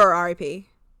 For sure, R.I.P.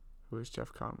 Who is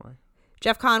Jeff Conway?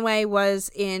 Jeff Conway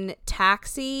was in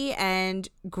Taxi and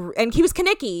he was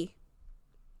Kaneki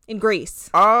in Grease.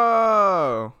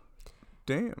 Oh,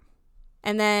 damn.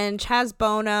 And then Chaz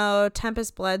Bono,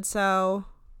 Tempest Bledsoe,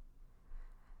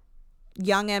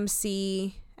 Young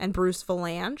MC, and Bruce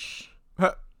Valanche.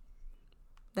 Huh.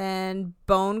 Then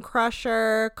Bone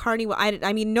Crusher, Carney.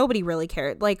 I mean, nobody really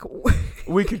cared. Like,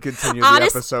 We could continue the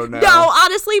episode now. No,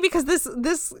 honestly, because this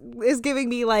is giving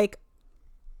me like,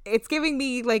 it's giving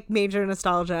me like major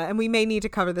nostalgia, and we may need to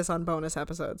cover this on bonus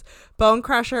episodes. Bone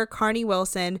Crusher, Carney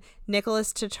Wilson,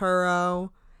 Nicholas Turturro,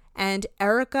 and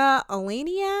Erica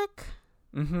Eleniak.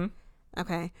 Mm-hmm.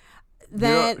 Okay.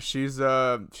 Then she was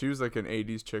like an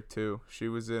 80s chick too. She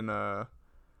was in God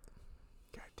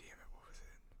damn it, what was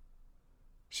it?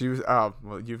 She was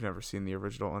well, you've never seen the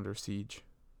original Under Siege.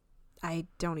 I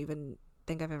don't even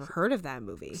think I've ever heard of that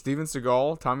movie. Steven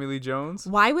Seagal, Tommy Lee Jones.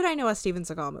 Why would I know a Steven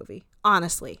Seagal movie?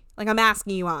 Honestly. Like, I'm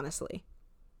asking you honestly.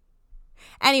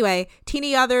 Anyway,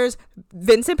 teeny others,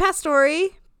 Vincent Pastore,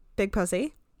 Big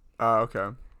Pussy. Okay.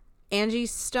 Angie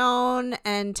Stone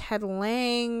and Ted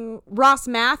Lang, Ross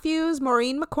Matthews,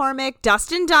 Maureen McCormick,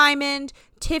 Dustin Diamond,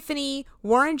 Tiffany,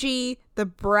 Warren G, The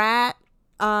Brat,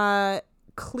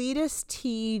 Cletus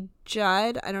T.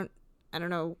 Judd. I don't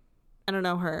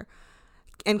know her.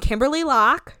 And Kimberly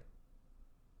Locke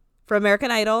for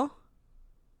American Idol.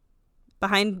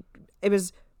 Behind it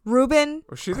was Ruben,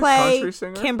 Was she the Clay, country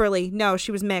singer? Kimberly. No,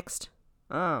 she was mixed.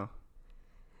 Oh.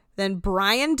 Then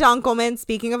Brian Dunkelman,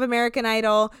 speaking of American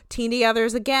Idol, Teeny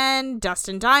Others again,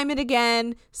 Dustin Diamond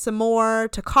again, some more,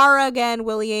 Takara again,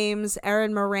 Willie Ames,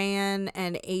 Erin Moran,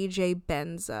 and AJ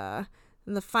Benza.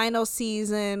 And the final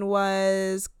season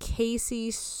was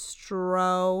Casey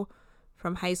Stroh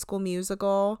from High School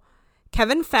Musical,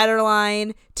 Kevin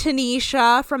Federline,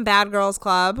 Tanisha from Bad Girls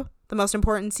Club, the most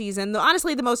important season.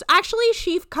 Honestly,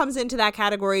 she comes into that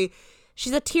category.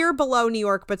 She's a tier below New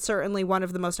York, but certainly one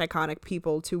of the most iconic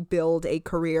people to build a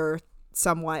career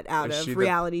somewhat out of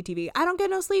reality TV. I don't get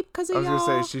no sleep because of y'all. I was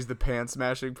going to say, she's the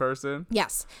pants-smashing person?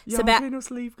 Yes. Y'all get no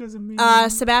sleep because of me.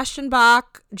 Sebastian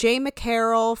Bach, Jay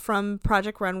McCarroll from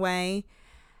Project Runway,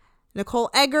 Nicole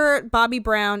Eggert, Bobby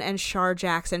Brown, and Shar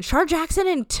Jackson. Shar Jackson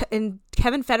and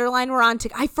Kevin Federline were on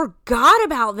I forgot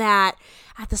about that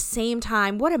at the same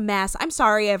time. What a mess. I'm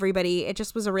sorry, everybody. It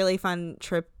just was a really fun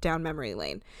trip down memory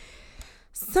lane.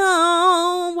 So,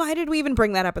 why did we even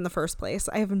bring that up in the first place?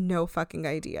 I have no fucking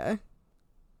idea.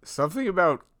 Something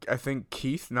about, I think,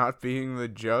 Keith not being the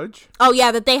judge. Oh,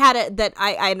 yeah, that they had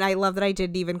I love that I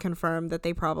didn't even confirm that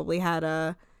they probably had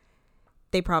a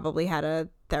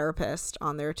therapist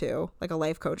on there too, like a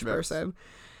life coach person.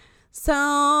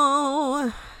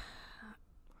 So...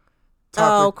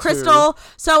 Crystal.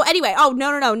 So anyway,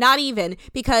 no, not even,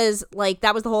 because like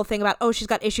that was the whole thing about, she's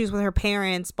got issues with her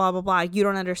parents, blah, blah, blah. You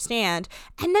don't understand.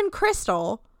 And then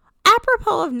Crystal,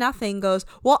 apropos of nothing, goes,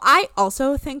 well, I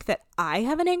also think that I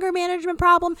have an anger management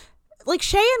problem. Like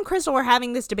Shay and Crystal were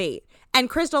having this debate, and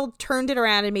Crystal turned it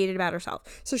around and made it about herself.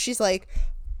 So she's like,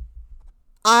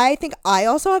 I think I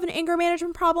also have an anger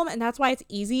management problem, and that's why it's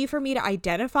easy for me to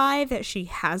identify that she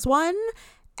has one.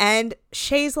 And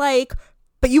Shay's like,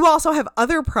 but you also have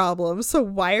other problems, so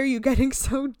why are you getting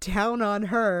so down on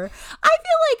her? I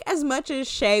feel like as much as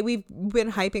Shay, we've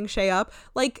been hyping Shay up,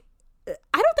 like, I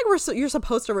don't think you're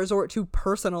supposed to resort to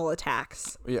personal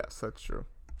attacks. Yes, that's true.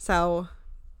 So,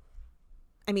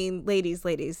 I mean, ladies,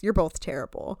 you're both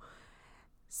terrible.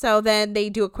 So then they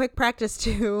do a quick practice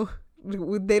too.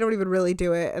 They don't even really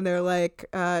do it, and they're like,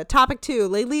 topic 2,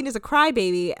 Laylene is a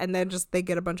crybaby, and then just they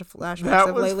get a bunch of flashbacks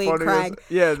of Laylene crying.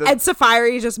 And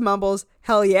Safari just mumbles,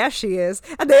 hell yeah, she is,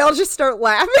 and they all just start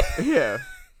laughing. Yeah.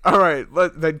 All right,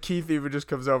 then Keith even just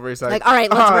comes over, he's like, all right,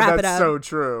 let's wrap it up. That's so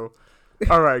true.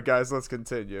 All right, guys, let's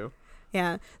continue.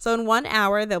 Yeah, so in 1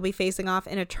 hour, they'll be facing off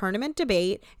in a tournament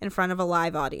debate in front of a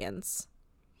live audience.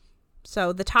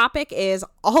 So the topic is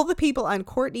all the people on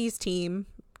Courtney's team,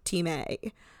 Team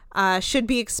A, should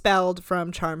be expelled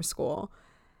from Charm School.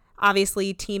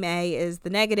 Obviously, Team A is the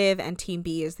negative and Team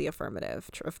B is the affirmative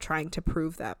of trying to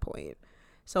prove that point.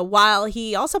 So while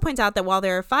he also points out that while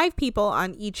there are 5 people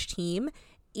on each team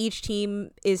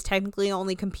is technically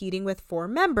only competing with 4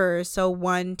 members, so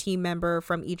 1 team member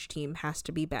from each team has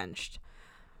to be benched.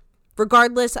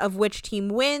 Regardless of which team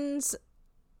wins,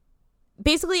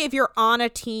 basically if you're on a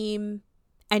team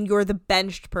and you're the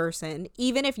benched person,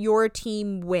 even if your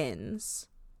team wins,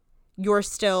 you're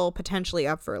still potentially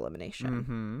up for elimination.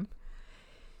 Mm-hmm.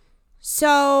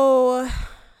 So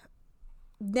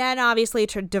then obviously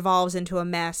it devolves into a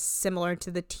mess similar to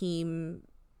the team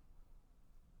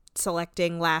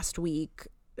selecting last week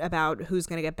about who's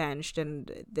going to get benched, and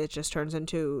it just turns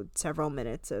into several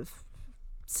minutes of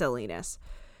silliness.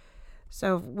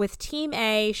 So with Team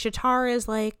A, Shatara is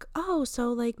like,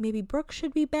 so like maybe Brooke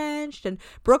should be benched, and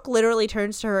Brooke literally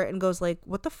turns to her and goes like,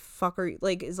 what the fuck are you,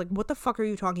 like, is like, what the fuck are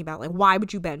you talking about? Like, why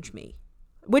would you bench me?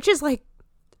 Which is like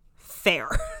fair.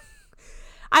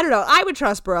 I don't know. I would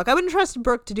trust Brooke. I wouldn't trust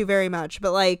Brooke to do very much,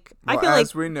 but like Well, I feel like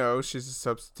as we know, she's a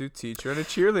substitute teacher and a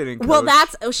cheerleading coach.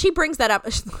 well, she brings that up.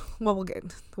 Well, we'll get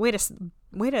way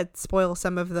to spoil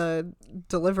some of the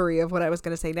delivery of what I was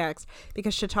going to say next,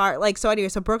 because Shatar, like, so anyway,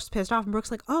 so Brooke's pissed off and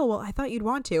Brooke's like, oh, well, I thought you'd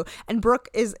want to. And Brooke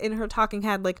is in her talking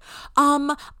head like,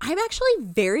 I'm actually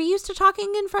very used to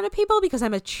talking in front of people because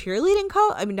I'm a cheerleading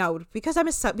coach. I mean, no, because I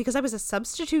was a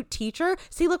substitute teacher.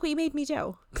 See, look what you made me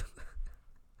do.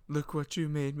 Look what you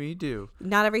made me do.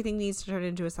 Not everything needs to turn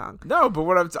into a song. No,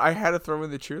 but I had to throw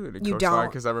in the cheerleading You coach don't. line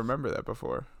because I remember that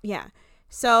before. Yeah.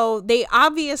 So they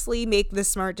obviously make the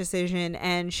smart decision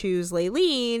and choose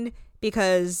Laylene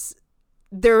because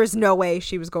there is no way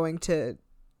she was going to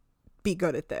be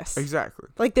good at this. Exactly.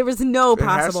 Like, there was no It has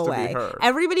possible to be way. her.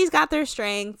 Everybody's got their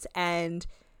strengths, and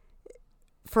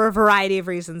for a variety of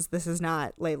reasons, this is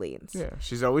not Laylene's. Yeah,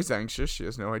 she's always anxious. She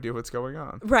has no idea what's going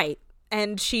on. Right.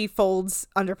 And she folds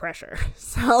under pressure.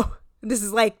 So this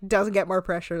is like, doesn't get more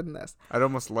pressure than this. I'd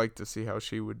almost like to see how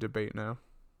she would debate now.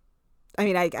 I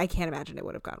mean, I can't imagine it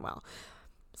would have gone well.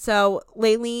 So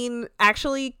Laylene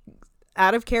actually,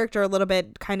 out of character a little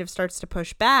bit, kind of starts to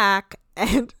push back.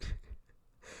 And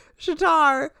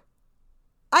Shatar,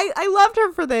 I loved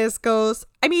her for this, goes,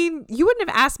 I mean, you wouldn't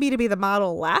have asked me to be the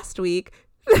model last week.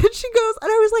 And she goes,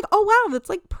 and I was like, oh, wow, that's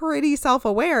like pretty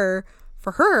self-aware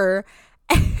for her.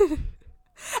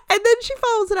 And then she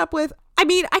follows it up with, I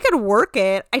mean, I could work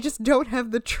it. I just don't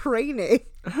have the training.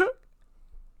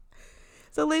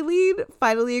 So Laylene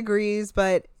finally agrees,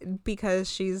 but because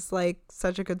she's like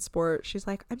such a good sport, she's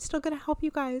like, I'm still going to help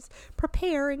you guys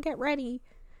prepare and get ready.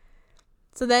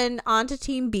 So then on to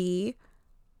Team B.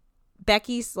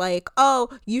 Becky's like, oh,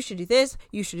 you should do this,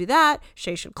 you should do that,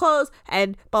 Shay should close,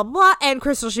 and blah, blah, blah, and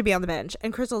Crystal should be on the bench.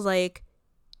 And Crystal's like,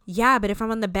 yeah, but if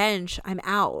I'm on the bench, I'm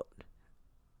out.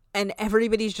 And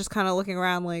everybody's just kind of looking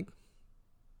around like,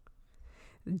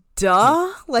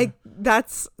 duh, like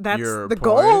that's Your the point.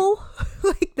 goal.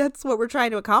 Like, that's what we're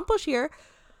trying to accomplish here.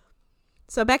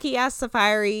 So Becky asks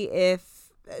Safari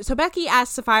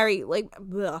like,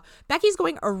 ugh. Becky's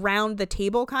going around the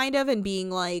table kind of and being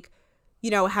like,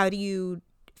 you know, how do you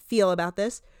feel about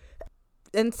this?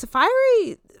 And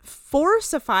Safari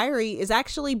is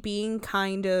actually being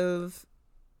kind of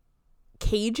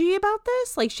cagey about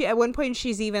this. Like, she, at one point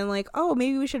she's even like, oh,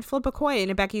 maybe we should flip a coin.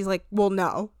 And Becky's like, well,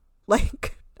 no,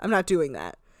 like, I'm not doing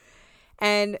that.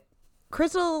 And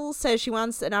Crystal says she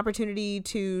wants an opportunity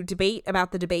to debate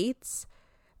about the debates.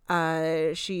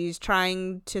 She's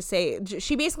trying to say,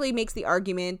 she basically makes the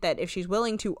argument that if she's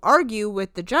willing to argue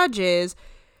with the judges,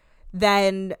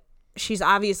 then she's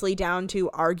obviously down to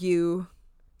argue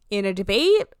in a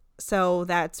debate. So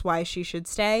that's why she should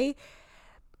stay.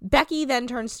 Becky then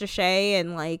turns to Shay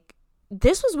and like,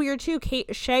 this was weird too.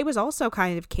 Shay was also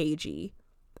kind of cagey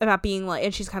about being like,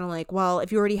 and she's kind of like, well,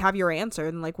 if you already have your answer,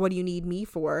 then like, what do you need me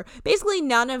for? Basically,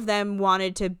 none of them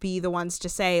wanted to be the ones to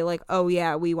say like, oh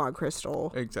yeah, we want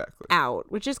Crystal Exactly.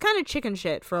 out, which is kind of chicken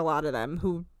shit for a lot of them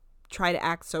who try to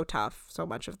act so tough so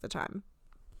much of the time.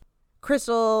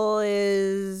 Crystal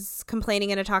is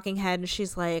complaining in a talking head, and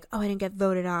she's like, oh, I didn't get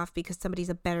voted off because somebody's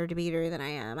a better debater than I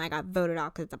am. I got voted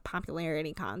off because it's a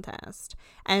popularity contest.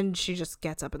 And she just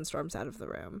gets up and storms out of the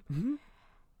room. Mm-hmm.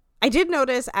 I did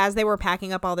notice as they were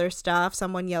packing up all their stuff,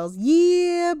 someone yells,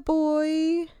 yeah,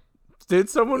 boy. Did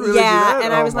someone really do Yeah, that?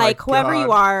 and I Oh was my like, whoever God.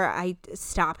 you are,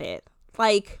 stop it.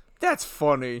 Like, That's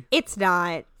funny. it's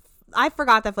not. I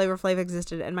forgot that Flavor Flav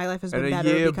existed, and my life has been And a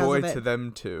better yeah because boy of it. to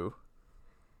them too.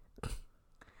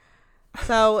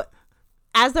 So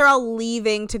as they're all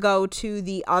leaving to go to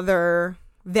the other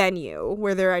venue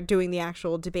where they're doing the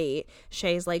actual debate,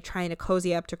 Shay's like trying to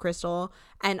cozy up to Crystal.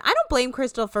 And I don't blame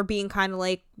Crystal for being kind of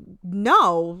like,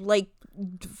 no, like,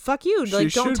 fuck you. She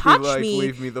Like, don't should touch be like, me.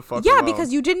 leave me the fuck Yeah, alone.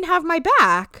 because you didn't have my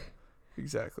back.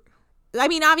 Exactly. I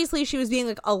mean, obviously she was being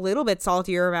like a little bit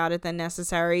saltier about it than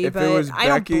necessary, If it but was I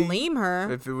don't Becky- blame her.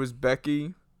 If it was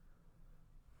Becky,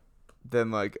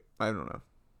 then like, I don't know.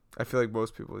 I feel like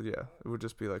most people, yeah, it would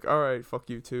just be like, all right, fuck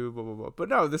you too, blah, blah, blah. But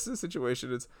no, this is a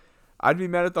situation. I'd be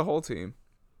mad at the whole team.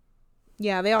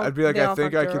 Yeah, they all. I'd be like, they I all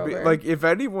think I fucked her could be over. like, if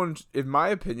anyone, in my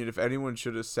opinion, if anyone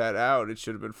should have sat out, it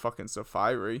should have been fucking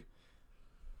Safari.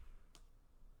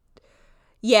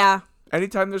 Yeah.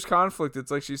 Anytime there's conflict, it's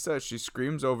like she says, she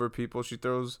screams over people, she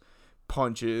throws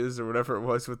punches or whatever it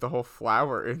was with the whole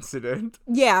flower incident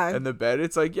Yeah. and the bed.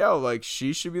 It's like, yo, like,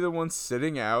 she should be the one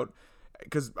sitting out.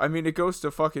 Because, I mean, it goes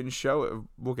to fucking show.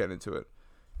 We'll get into it.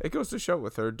 It goes to show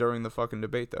with her during the fucking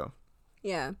debate, though.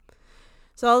 Yeah.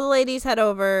 So all the ladies head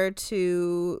over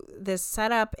to this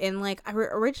setup in, like,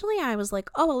 originally I was like,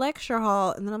 oh, a lecture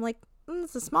hall. And then I'm like,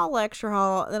 it's a small lecture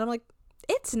hall. And then I'm like,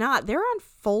 It's not. They're on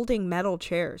folding metal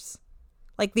chairs.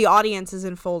 Like, the audience is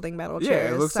in folding metal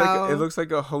chairs. Yeah, it looks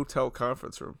like a hotel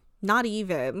conference room. Not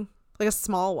even. Like a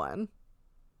small one.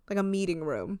 Like a meeting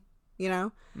room, you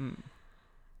know?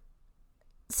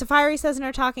 Safari says in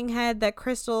her talking head that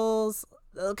Crystal's...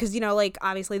 Because, you know, like,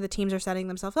 obviously the teams are setting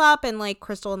themselves up, and, like,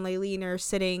 Crystal and Layleen are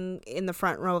sitting in the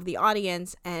front row of the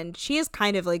audience, and she is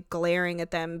kind of, like, glaring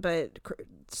at them, but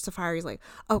Safari's like,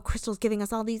 oh, Crystal's giving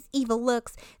us all these evil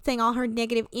looks, saying all her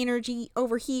negative energy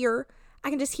over here.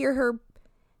 I can just hear her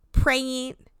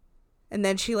praying. And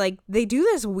then she, like, they do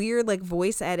this weird, like,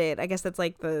 voice edit. I guess that's,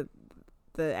 like, the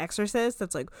Exorcist.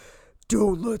 That's like,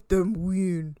 don't let them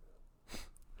win.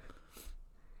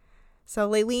 So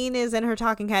Layleen is in her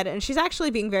talking head, and she's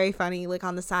actually being very funny, like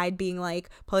on the side, being like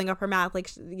pulling up her mouth,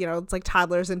 like, you know, it's like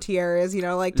toddlers and tiaras, you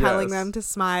know, like telling them to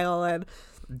smile. And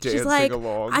Dancing she's like,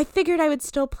 along. I figured I would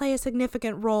still play a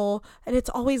significant role, and it's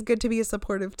always good to be a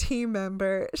supportive team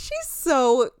member. She's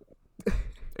so...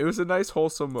 It was a nice,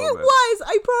 wholesome moment. It was.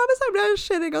 I promise I'm not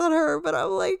shitting on her, but I'm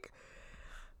like,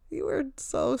 you were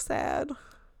so sad.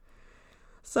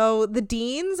 So the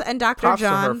Deans and Dr. Props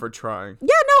John. to her for trying. Yeah,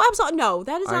 no, absolutely. No,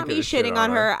 that is I not ain't me gonna shit shitting on on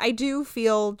her. her. I do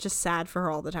feel just sad for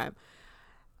her all the time.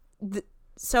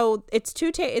 So it's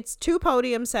two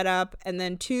podiums set up, and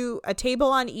then a table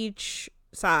on each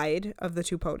side of the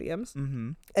two podiums.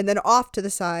 Mm-hmm. And then off to the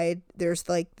side, there's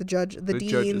like the judges'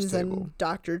 Deans table. and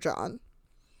Dr. John.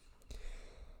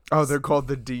 Oh, they're called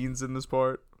the Deans in this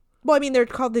part? Well, I mean, they're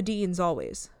called the Deans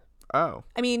always. Oh.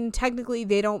 I mean, technically,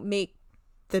 they don't make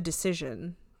the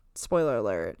decision. Spoiler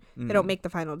alert. They don't make the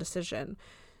final decision.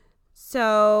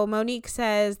 So Monique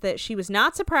says that she was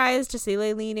not surprised to see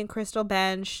Layleen and Crystal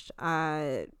benched.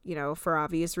 You know, for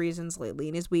obvious reasons.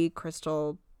 Layleen is weak.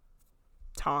 Crystal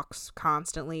talks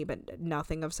constantly, but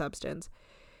nothing of substance.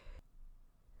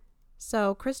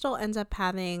 So Crystal ends up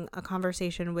having a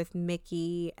conversation with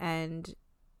Mickey and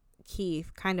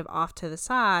Keith kind of off to the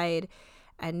side,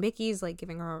 and Mickey's like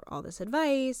giving her all this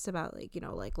advice about, like, you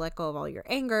know, like, let go of all your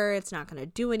anger, it's not going to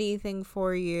do anything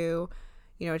for you,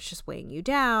 you know, it's just weighing you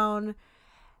down.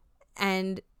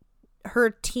 And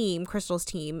her team, Crystal's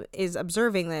team, is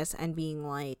observing this and being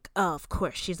like, oh, of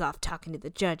course she's off talking to the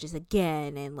judges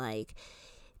again, and like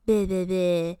blah, blah,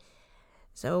 blah.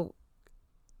 So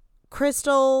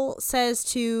Crystal says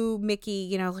to Mickey,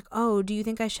 you know, like, oh, do you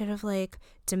think I should have, like,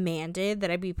 demanded that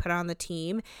I be put on the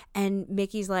team? And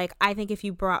Mickey's like, I think if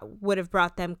you would have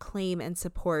brought them claim and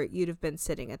support, you'd have been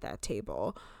sitting at that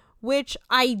table. Which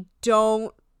I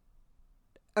don't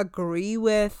agree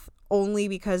with, only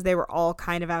because they were all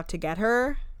kind of out to get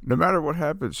her. No matter what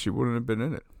happens, she wouldn't have been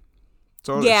in it.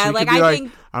 So yeah, she like, could be I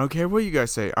think... I don't care what you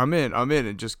guys say. I'm in,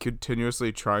 and just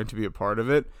continuously trying to be a part of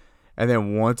it. And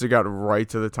then once it got right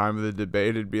to the time of the debate,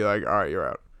 it'd be like, all right, you're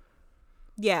out.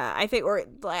 Yeah, I think, or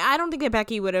like, I don't think that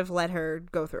Becky would have let her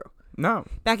go through. No.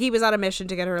 Becky was on a mission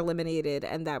to get her eliminated,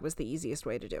 and that was the easiest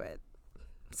way to do it.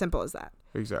 Simple as that.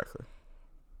 Exactly.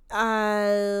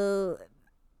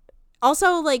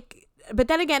 Also, like, but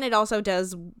then again, it also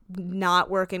does not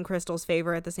work in Crystal's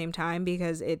favor at the same time,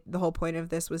 because the whole point of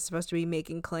this was supposed to be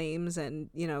making claims and,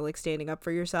 you know, like, standing up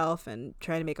for yourself and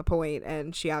trying to make a point,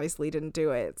 and she obviously didn't do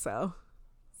it, so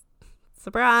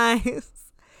surprise.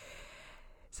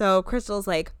 So Crystal's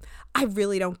like, I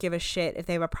really don't give a shit if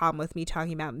they have a problem with me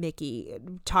talking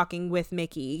with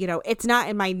Mickey. You know, it's not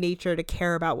in my nature to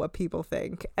care about what people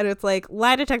think. And it's like,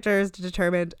 lie detectors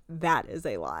determined that is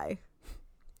a lie.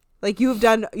 Like, you've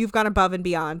gone above and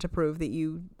beyond to prove that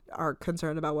you are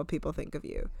concerned about what people think of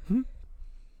you.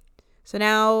 So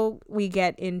now we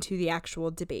get into the actual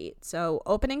debate. So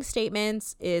opening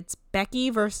statements, it's Becky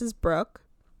versus Brooke.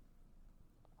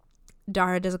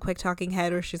 Dara does a quick talking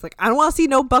head where she's like, I don't want to see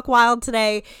no Buck Wild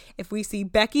today. If we see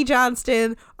Becky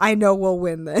Johnston, I know we'll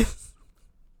win this.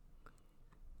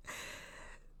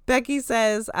 Becky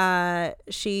says her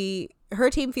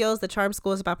team feels that Charm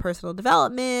School is about personal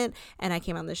development, and I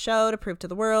came on the show to prove to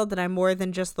the world that I'm more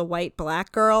than just the white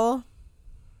black girl.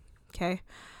 Okay.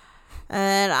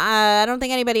 And I don't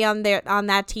think anybody on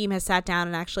that team has sat down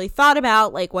and actually thought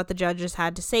about, like, what the judges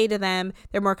had to say to them.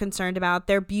 They're more concerned about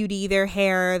their beauty, their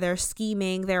hair, their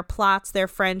scheming, their plots, their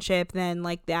friendship than,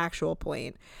 like, the actual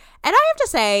point. And I have to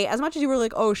say, as much as you were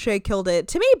like, oh, Shay killed it,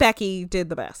 to me, Becky did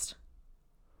the best.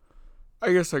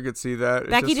 I guess I could see that.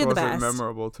 Becky did the wasn't best.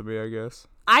 memorable to me, I guess.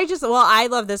 I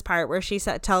love this part where she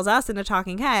tells us in the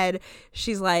talking head,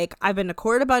 she's like, I've been to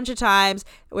court a bunch of times,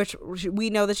 which we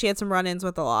know that she had some run-ins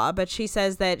with the law, but she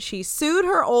says that she sued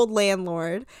her old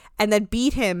landlord and then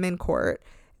beat him in court.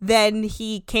 Then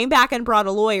he came back and brought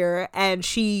a lawyer, and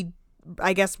she,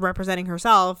 I guess representing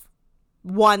herself,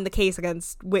 won the case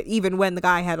against even when the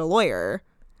guy had a lawyer.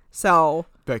 So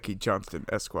Becky Johnston,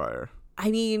 Esquire. I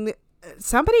mean,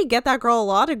 somebody get that girl a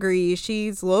law degree.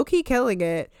 She's low-key killing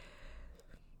it.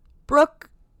 Brooke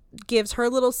gives her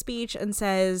little speech and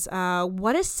says,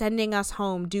 what does sending us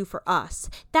home do for us?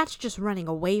 That's just running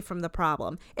away from the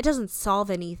problem. It doesn't solve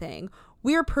anything.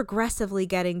 We're progressively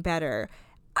getting better.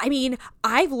 I mean,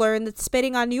 I've learned that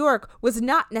spitting on New York was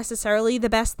not necessarily the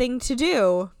best thing to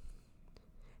do.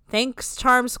 Thanks,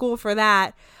 Charm School, for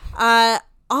that.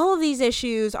 All of these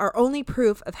issues are only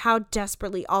proof of how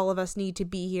desperately all of us need to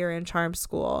be here in Charm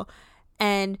School.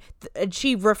 And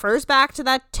she refers back to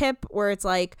that tip where it's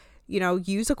like, you know,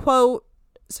 use a quote.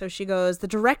 So she goes, the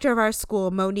director of our school,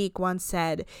 Monique, once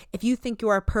said, if you think you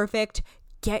are perfect,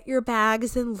 get your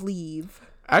bags and leave.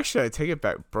 Actually, I take it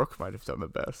back. Brooke might have done the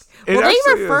best. Well, they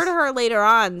refer to her later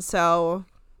on, so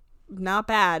not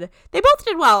bad. They both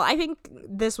did well. I think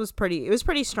it was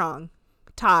pretty strong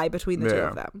tie between the two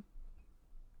of them.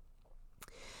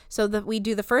 So we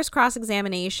do the first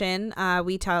cross-examination.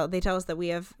 They tell us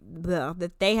that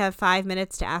that they have 5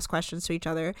 minutes to ask questions to each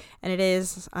other, and it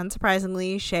is,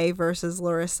 unsurprisingly, Shay versus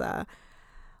Larissa.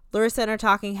 Larissa in her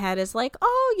talking head is like,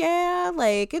 oh yeah,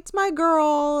 like, it's my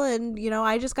girl, and, you know,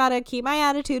 I just gotta keep my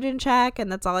attitude in check,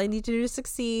 and that's all I need to do to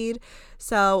succeed.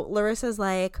 So Larissa's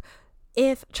like,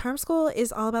 if Charm School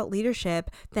is all about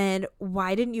leadership, then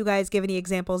why didn't you guys give any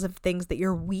examples of things that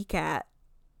you're weak at?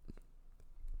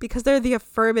 Because they're the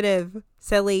affirmative,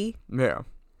 silly. Yeah.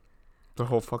 The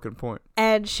whole fucking point.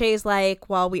 And Shay's like,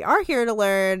 well, we are here to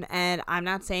learn, and I'm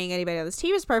not saying anybody on this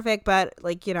team is perfect, but,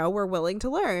 like, you know, we're willing to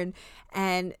learn.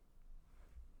 And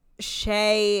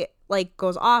Shay, like,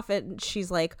 goes off, and she's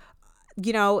like,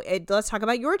 you know, let's talk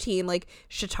about your team. Like,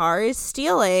 Shatar is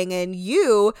stealing, and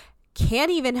you can't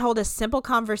even hold a simple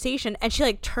conversation. And she,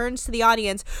 like, turns to the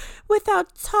audience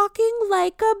without talking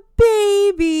like a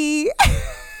baby.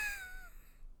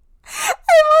 And,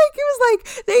 like, it was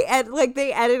like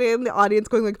they edited in the audience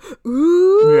going like,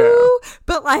 ooh, yeah.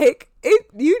 But, like,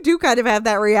 you do kind of have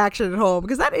that reaction at home,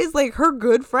 because that is, like, her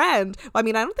good friend. Well, I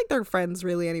mean, I don't think they're friends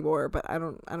really anymore, but I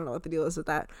don't know what the deal is with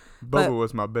that. Bubba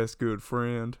was my best good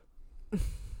friend.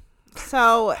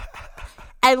 So,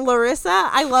 and Larissa,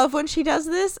 I love when she does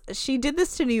this. She did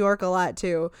this to New York a lot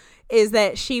too. Is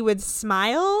that she would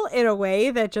smile in a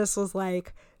way that just was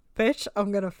like, bitch,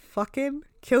 I'm gonna fucking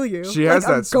kill you. She has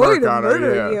that smirk on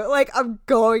her, yeah. You. Like, I'm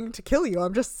going to kill you.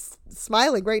 I'm just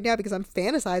smiling right now because I'm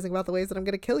fantasizing about the ways that I'm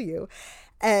gonna kill you.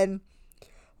 And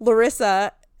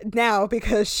Larissa, now,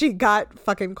 because she got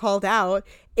fucking called out,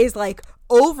 is like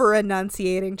over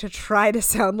enunciating to try to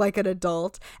sound like an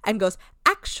adult, and goes,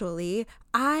 actually,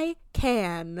 I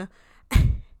can.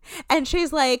 And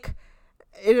she's like,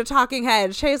 in a talking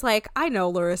head, she's like, I know,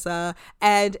 Larissa.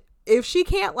 And if she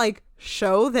can't, like,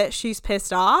 show that she's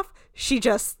pissed off, she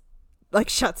just, like,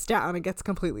 shuts down and gets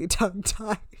completely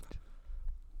tongue-tied.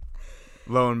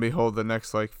 Lo and behold, the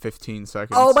next, like, 15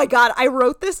 seconds. Oh my god, I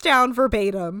wrote this down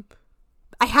verbatim.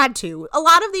 I had to. A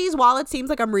lot of these, while it seems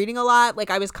like I'm reading a lot, like,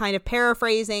 I was kind of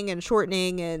paraphrasing and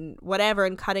shortening and whatever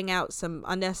and cutting out some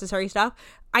unnecessary stuff.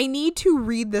 I need to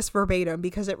read this verbatim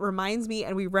because it reminds me,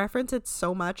 and we reference it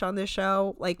so much on this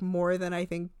show, like, more than I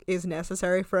think is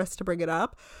necessary for us to bring it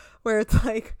up, where it's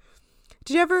like,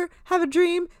 did you ever have a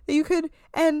dream that you could,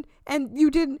 and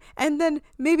you didn't, and then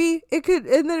maybe it could,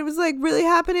 and then it was, like, really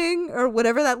happening, or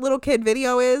whatever that little kid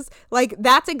video is? Like,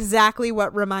 that's exactly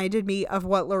what reminded me of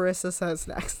what Larissa says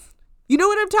next. You know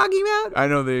what I'm talking about? I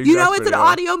know the exact You know it's video. an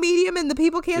audio medium and the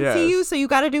people can't see you, so you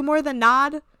got to do more than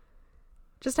nod.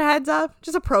 Just a heads up.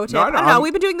 Just a pro tip. No, I don't know.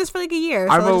 We've been doing this for like a year.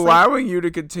 So I'm allowing you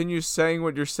to continue saying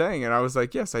what you're saying. And I was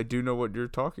like, yes, I do know what you're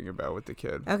talking about with the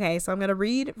kid. Okay, so I'm going to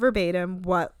read verbatim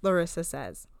what Larissa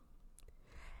says.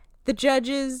 The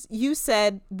judges, you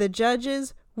said, the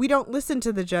judges, we don't listen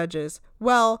to the judges.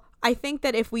 Well, I think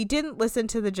that if we didn't listen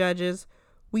to the judges,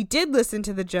 we did listen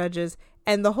to the judges.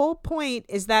 And the whole point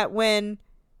is that when,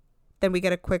 then we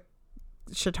get a quick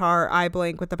Shatar eye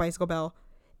blink with the bicycle bell.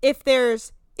 If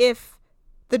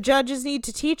the judges need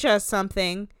to teach us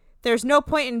something, there's no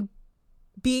point in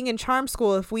being in Charm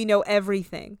School if we know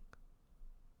everything.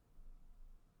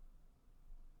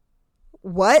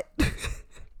 What?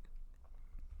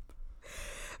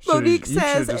 Monique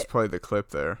says... You should just play the clip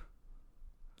there.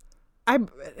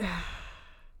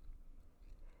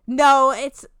 No,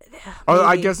 it's... Oh,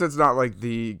 I guess it's not like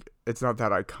it's not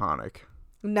that iconic.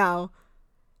 No.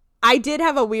 I do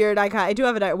have a weird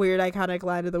iconic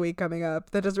line of the week coming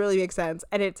up that doesn't really make sense.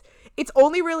 And it's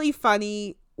only really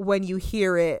funny when you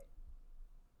hear it.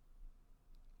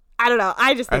 I don't know.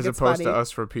 I just think it's funny. As opposed to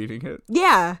us repeating it?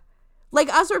 Yeah. Like,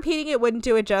 us repeating it wouldn't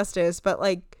do it justice, but,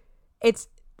 like,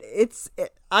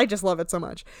 I just love it so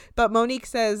much. But Monique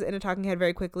says in a talking head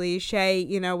very quickly, Shay,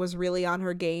 was really on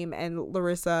her game, and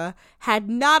Larissa had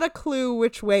not a clue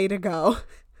which way to go.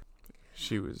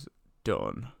 She was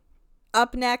done.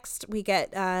 Up next, we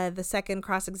get the second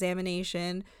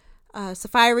cross-examination,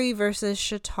 Safari versus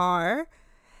Shatar.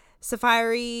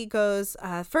 Safari goes,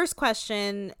 first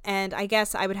question, and I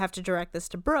guess I would have to direct this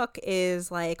to Brooke,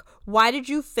 is like, why did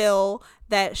you feel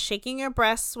that shaking your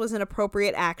breasts was an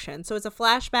appropriate action? So it's a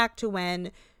flashback to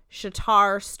when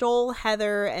Shatar stole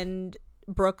Heather and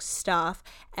Brooke's stuff,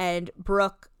 and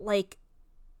Brooke,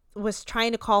 was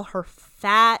trying to call her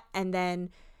fat, and then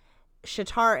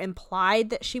Shatar implied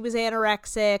that she was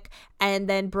anorexic, and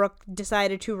then Brooke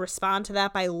decided to respond to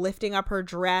that by lifting up her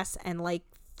dress and,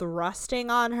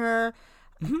 thrusting on her.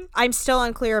 I'm still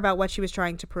unclear about what she was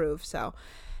trying to prove. So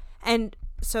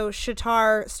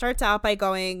Shatar starts out by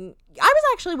going,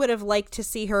 would have liked to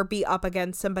see her be up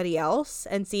against somebody else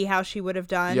and see how she would have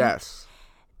done. Yes.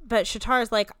 But Shatar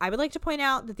is like, I would like to point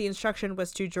out that the instruction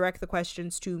was to direct the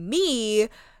questions to me,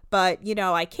 but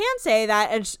I can say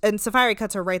that. And Safari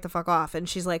cuts her right the fuck off, and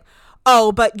she's like,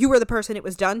 oh, but you were the person it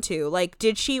was done to.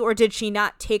 Did she or did she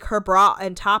not take her bra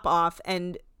and top off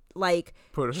and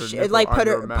put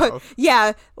her mouth.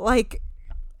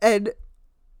 And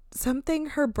something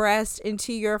her breast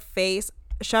into your face,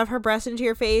 shove her breast into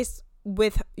your face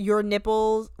with her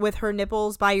nipples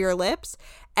by your lips.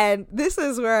 And this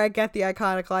is where I get the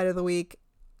iconic line of the week.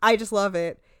 I just love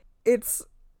it. It's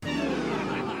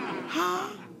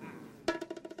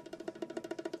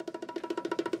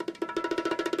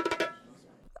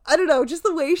I don't know, just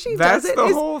the way she does it. That's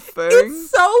the whole thing. It's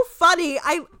so funny.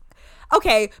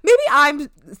 Okay, maybe I'm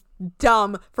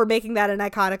dumb for making that an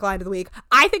iconic line of the week.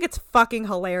 I think it's fucking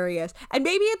hilarious. And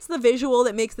maybe it's the visual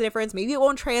that makes the difference. Maybe it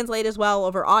won't translate as well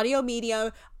over audio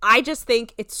media. I just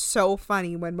think it's so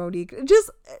funny when Monique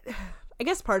I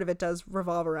guess part of it does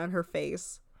revolve around her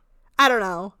face. I don't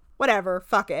know. Whatever.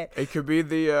 Fuck it. It could be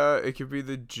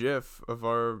the GIF of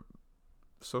our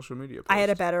social media post. I had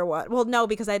a better one. Well, no,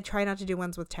 because I try not to do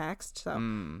ones with text.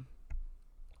 So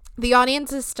the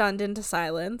audience is stunned into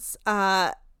silence.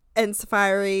 And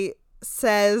Safari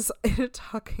says in a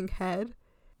talking head,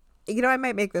 I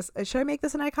might make this. Should I make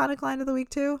this an iconic line of the week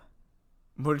too?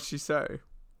 What did she say?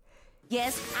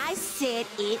 Yes, I said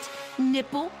it.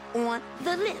 Nipple on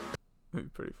the lip. That'd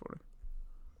be pretty funny.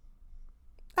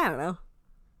 I don't know.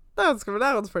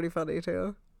 That one's pretty funny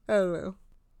too. I don't know.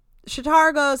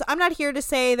 Shatar goes, I'm not here to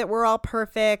say that we're all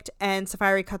perfect, and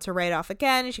Safari cuts her right off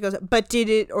again, and she goes, but did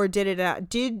it or did it not?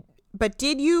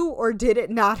 Did you or did it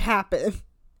not happen?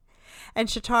 And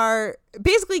Shatar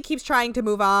basically keeps trying to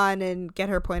move on and get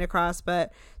her point across,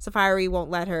 but Safari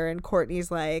won't let her, and Courtney's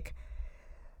like,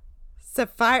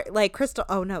 Crystal,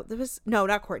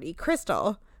 not Courtney.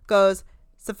 Crystal goes,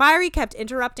 Safari kept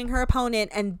interrupting her opponent,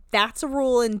 and that's a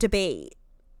rule in debate.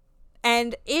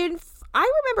 And if I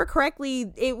remember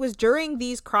correctly, it was during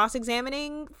these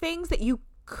cross-examining things that you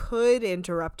could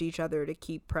interrupt each other to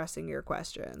keep pressing your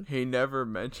question. He never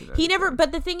mentioned it.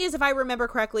 But the thing is, if I remember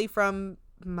correctly from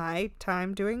my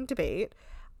time doing debate,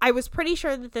 I was pretty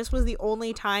sure that this was the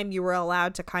only time you were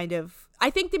allowed to kind of, I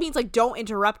think that means don't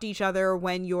interrupt each other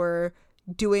when you're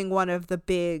doing one of the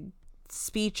big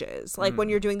speeches, when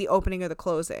you're doing the opening or the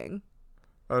closing.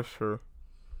 That's true.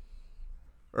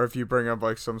 Or if you bring up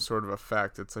some sort of a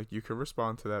fact, it's you can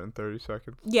respond to that in 30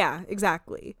 seconds. Yeah,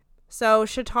 exactly. So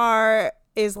Shatar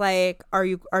is like, are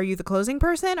you the closing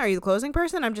person? Are you the closing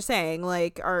person? I'm just saying,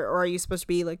 or are you supposed to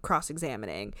be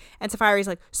cross-examining? And Safari's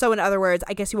like, so in other words,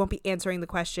 I guess you won't be answering the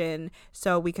question,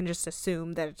 so we can just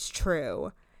assume that it's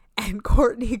true. And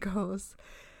Courtney goes,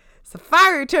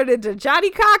 Safari turned into Johnny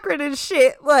Cochran and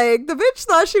shit. The bitch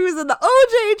thought she was in the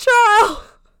OJ trial.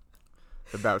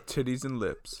 About titties and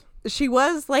lips. She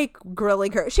was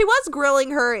grilling her. She was grilling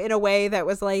her in a way that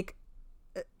was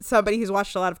somebody who's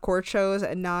watched a lot of court shows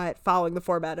and not following the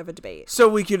format of a debate. So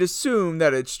we could assume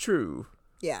that it's true.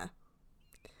 Yeah.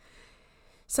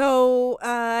 So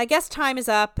I guess time is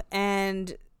up,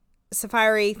 and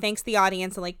Safari thanks the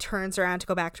audience and turns around to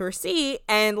go back to her seat,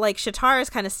 and Shatar is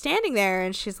kind of standing there,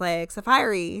 and she's like,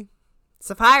 Safari,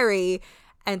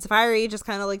 and Safari just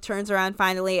kind of turns around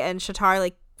finally, and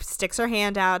Shatar sticks her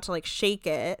hand out to shake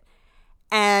it,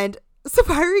 and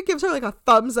Safari gives her a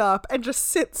thumbs up and just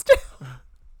sits down.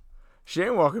 She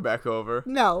ain't walking back over.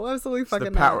 No, absolutely fucking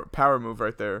it's the power move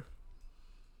right there.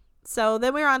 So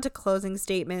then we're on to closing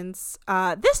statements.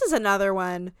 This is another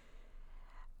one.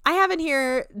 I have in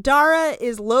here, Dara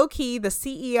is low-key the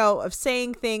CEO of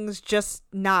saying things just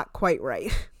not quite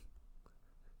right.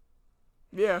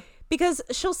 Yeah. Because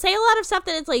she'll say a lot of stuff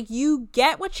that it's like, you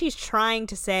get what she's trying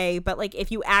to say, but like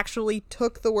if you actually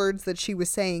took the words that she was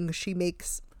saying, she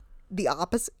makes the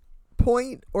opposite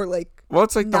point, or like, well,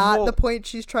 it's like not the point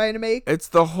she's trying to make. It's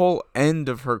the whole end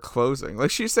of her closing.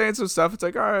 Like, she's saying some stuff. It's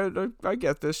like, all right, I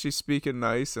get this. She's speaking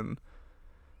nice, and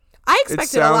I it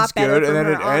expected a lot sounds better good. from And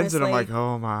then her, it ends, and I'm honestly. like,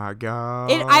 oh my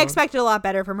god. I expected a lot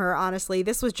better from her, honestly.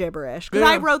 This was gibberish. Because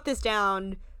I Yeah. wrote this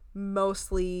down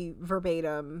mostly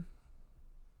verbatim.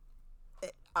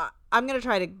 I'm going to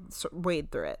try to wade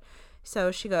through it.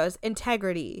 So she goes,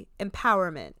 integrity,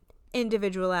 empowerment,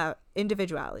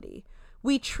 individuality.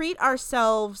 We treat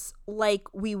ourselves like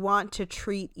we want to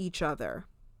treat each other.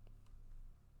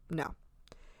 No.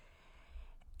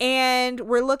 And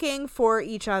we're looking for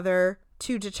each other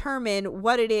to determine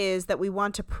what it is that we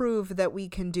want to prove that we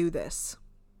can do this.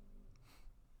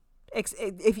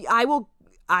 If I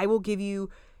will give you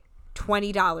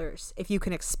 $20 if you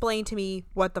can explain to me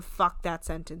what the fuck that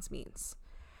sentence means.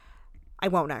 I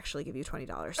won't actually give you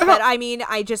 $20, but I mean,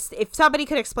 if somebody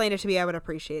could explain it to me, I would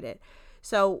appreciate it.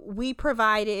 So we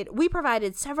provided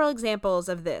several examples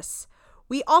of this.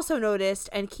 We also noticed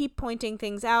and keep pointing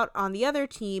things out on the other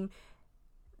team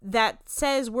that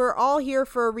says we're all here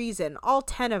for a reason, all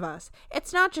 10 of us.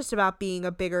 It's not just about being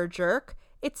a bigger jerk.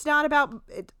 It's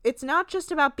not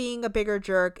just about being a bigger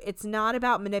jerk. It's not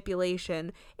about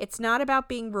manipulation. It's not about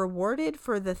being rewarded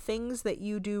for the things that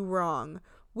you do wrong.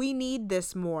 We need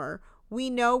this more. We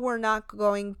know we're not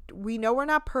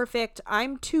perfect.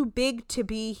 I'm too big to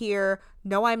be here.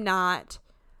 No, I'm not.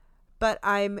 But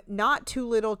I'm not too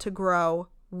little to grow.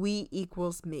 We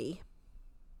equals me.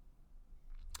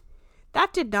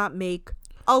 That did not make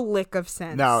a lick of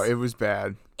sense. No, it was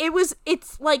bad.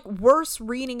 It's like worse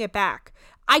reading it back.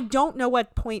 I don't know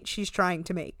what point she's trying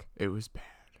to make. It was bad.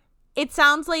 It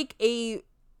sounds like an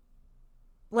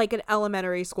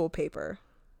elementary school paper.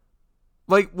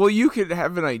 Like, well, you could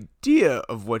have an idea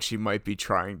of what she might be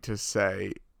trying to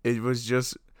say. It was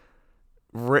just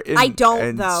written. I don't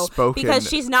and though, spoken because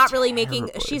she's not really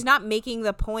terribly. she's not making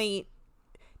the point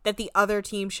that the other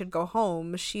team should go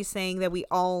home. She's saying that we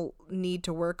all need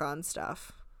to work on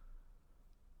stuff.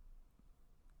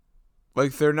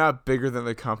 Like, they're not bigger than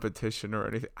the competition or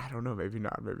anything. I don't know. Maybe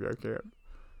not. Maybe I can't.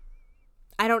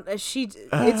 I don't. It's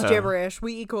gibberish.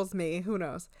 We equals me. Who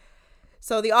knows?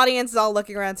 So the audience is all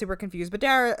looking around, super confused. But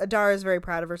Dara is very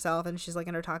proud of herself, and she's like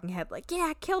in her talking head, like, "Yeah,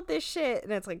 I killed this shit."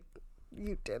 And it's like,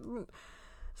 you didn't.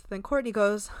 So then Courtney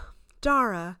goes,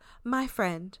 "Dara, my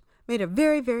friend, made a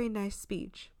very, very nice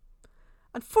speech.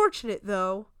 Unfortunate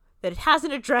though that it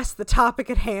hasn't addressed the topic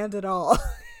at hand at all."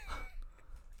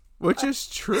 Which is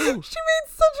true. She made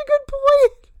such a good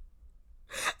point.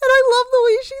 And I love the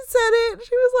way she said it.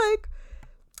 She was like,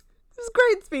 it was a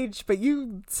great speech, but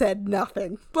you said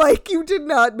nothing. Like, you did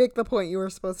not make the point you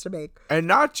were supposed to make. And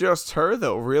not just her,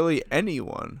 though. Really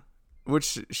anyone.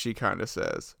 Which she kind of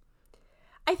says.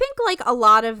 I think, like, a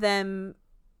lot of them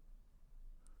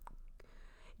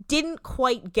didn't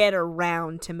quite get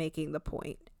around to making the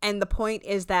point. And the point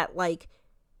is that, like,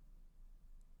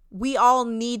 we all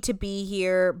need to be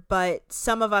here, but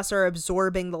some of us are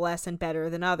absorbing the lesson better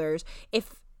than others.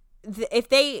 If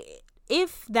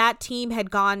that team had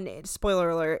gone, spoiler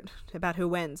alert about who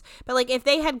wins, but like if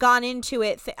they had gone into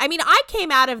it, I mean, I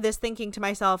came out of this thinking to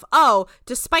myself, oh,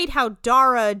 despite how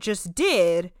Dara just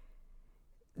did,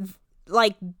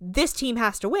 like this team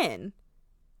has to win.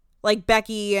 Like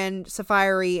Becky and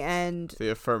Safari and The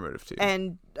affirmative team.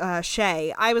 and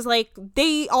Shay. I was like,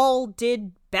 they all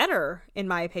did better, in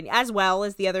my opinion, as well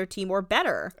as the other team, or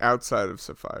better. Outside of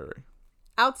Safari.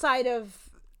 Outside of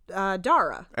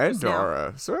Dara. And who's now-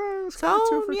 Dara. So it was kind of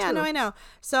So, 2 for yeah, 2. no, I know.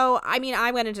 So, I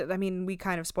mean, we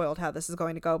kind of spoiled how this is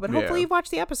going to go, but hopefully Yeah. you've watched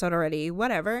the episode already.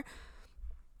 Whatever.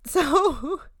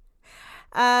 So,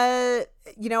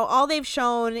 all they've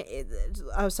shown,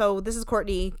 so this is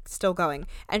Courtney still going,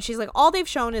 and she's like, all they've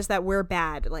shown is that we're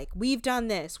bad. Like, we've done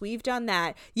this, we've done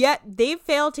that, yet they've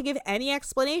failed to give any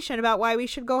explanation about why we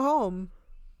should go home.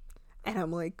 And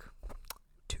I'm like,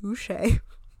 touche.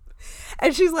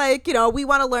 And she's like, we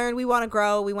want to learn, we want to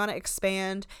grow, we want to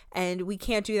expand, and we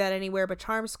can't do that anywhere but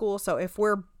charm school. So if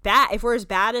we're as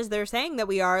bad as they're saying that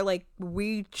we are, like,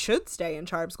 we should stay in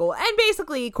charm school. And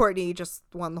basically Courtney just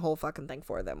won the whole fucking thing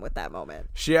for them with that moment.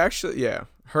 She actually, yeah,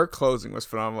 her closing was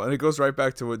phenomenal. And it goes right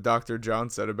back to what Dr. John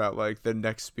said about, like, the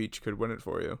next speech could win it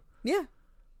for you. Yeah.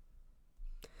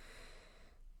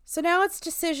 So now it's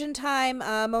decision time.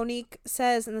 Monique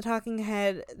says in the talking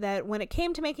head that when it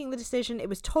came to making the decision, it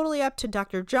was totally up to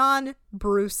Dr. John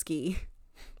Brewski.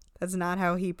 That's not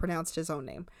how he pronounced his own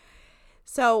name.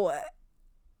 So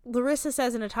Larissa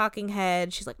says in a talking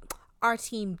head, she's like, our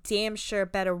team damn sure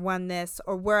better win this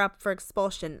or we're up for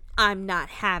expulsion. I'm not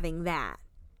having that.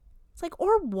 It's like,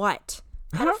 or what?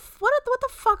 What the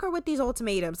fuck are with these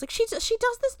ultimatums? Like, she does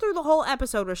this through the whole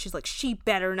episode where she's like, she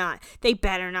better not. They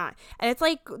better not. And it's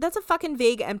like, that's a fucking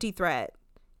vague, empty threat.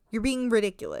 You're being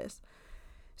ridiculous.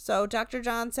 So Dr.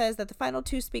 John says that the final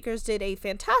 2 speakers did a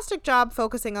fantastic job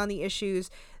focusing on the issues.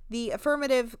 The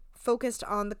affirmative focused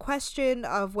on the question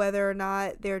of whether or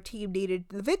not their team needed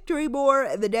the victory more,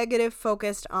 and the negative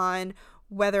focused on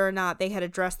whether or not they had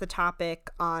addressed the topic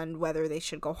on whether they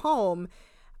should go home.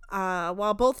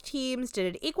 While both teams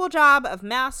did an equal job of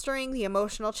mastering the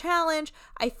emotional challenge,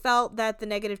 I felt that the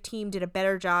negative team did a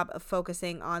better job of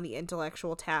focusing on the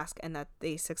intellectual task and that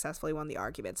they successfully won the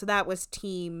argument. So that was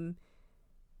team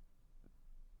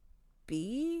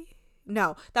B?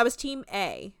 No, that was team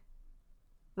A.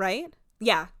 Right?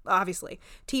 Yeah, obviously.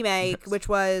 Team A, which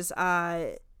was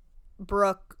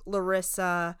Brooke,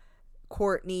 Larissa,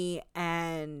 Courtney,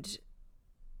 and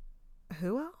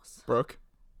who else? Brooke.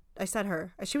 I said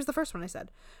her. She was the first one I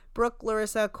said. Brooke,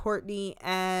 Larissa, Courtney,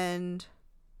 and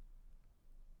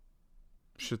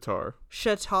Shatar.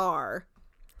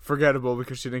 Forgettable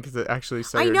because she didn't get to actually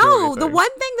say. I or know. do The one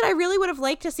thing that I really would have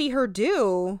liked to see her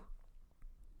do,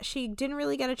 she didn't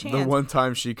really get a chance. The one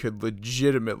time she could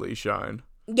legitimately shine.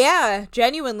 Yeah,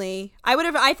 genuinely.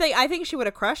 I think she would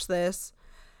have crushed this.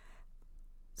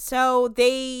 So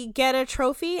they get a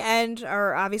trophy and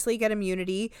are obviously get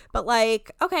immunity, but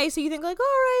like, okay, so you think like, all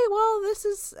right, well, this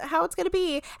is how it's going to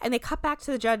be. And they cut back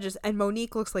to the judges and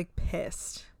Monique looks like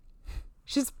pissed.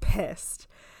 She's pissed.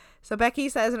 So Becky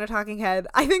says in a talking head,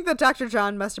 I think that Dr.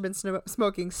 John must have been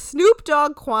smoking Snoop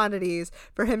Dogg quantities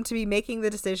for him to be making the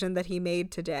decision that he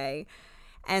made today.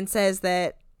 And says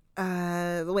that,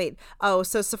 so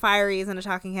Safari is in a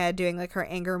talking head doing like her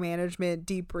anger management,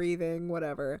 deep breathing,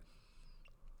 whatever.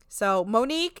 So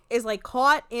Monique is like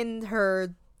caught in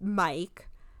her mic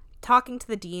talking to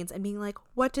the deans and being like,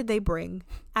 what did they bring?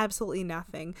 Absolutely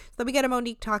nothing. So then we get a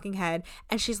Monique talking head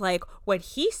and she's like, when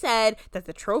he said that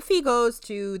the trophy goes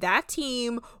to that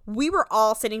team, we were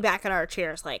all sitting back in our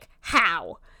chairs like,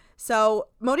 how? So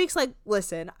Monique's like,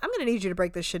 listen, I'm going to need you to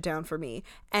break this shit down for me.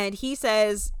 And he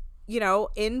says, you know,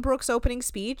 in Brooke's opening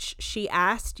speech, she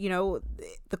asked, you know,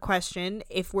 the question,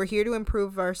 if we're here to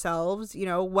improve ourselves, you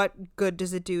know, what good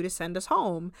does it do to send us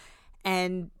home?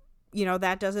 And, you know,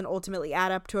 that doesn't ultimately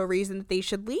add up to a reason that they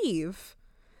should leave.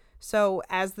 So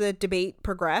as the debate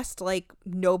progressed, like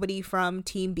nobody from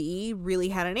Team B really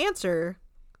had an answer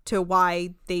to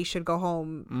why they should go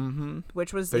home,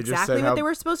 which was exactly what they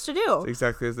were supposed to do.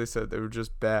 Exactly as they said. They were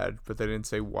just bad, but they didn't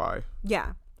say why.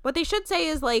 Yeah. What they should say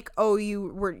is like, oh,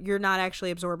 you're not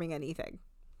actually absorbing anything,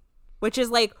 which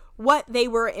is like what they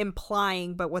were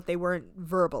implying, but what they weren't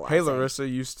verbalizing. Hey, Larissa,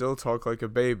 you still talk like a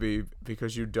baby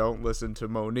because you don't listen to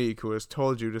Monique, who has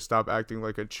told you to stop acting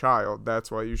like a child.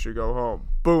 That's why you should go home.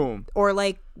 Boom. Or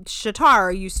like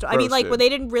Shatar used to. I mean, like, well, they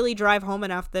didn't really drive home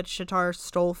enough that Shatar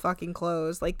stole fucking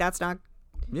clothes. Like, that's not.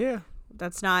 Yeah.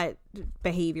 That's not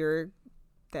behavior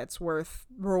that's worth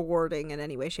rewarding in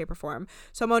any way, shape, or form.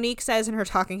 So Monique says in her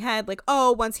talking head, like,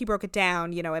 oh, once he broke it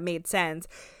down, you know, it made sense.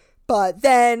 But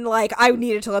then, like, I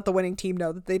needed to let the winning team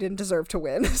know that they didn't deserve to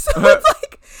win. So it's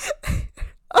like,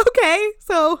 okay,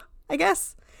 so I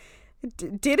guess,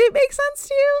 did it make sense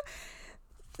to you?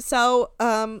 So,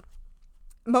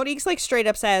 Monique's, like, straight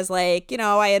up says, like, you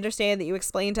know, I understand that you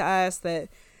explained to us that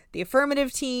the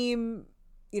affirmative team,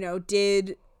 you know,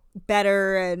 did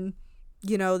better and,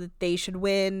 you know, that they should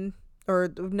win,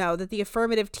 or no, that the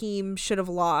affirmative team should have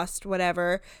lost,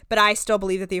 whatever. But I still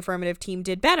believe that the affirmative team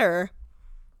did better.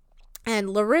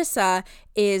 And Larissa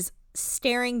is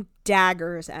staring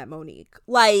daggers at Monique,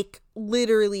 like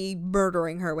literally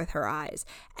murdering her with her eyes.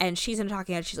 And she's in a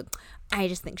talking head. She's like, I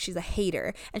just think she's a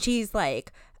hater. And she's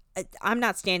like, I'm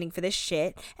not standing for this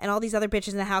shit. And all these other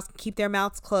bitches in the house can keep their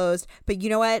mouths closed. But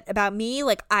you know what? About me,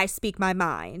 like, I speak my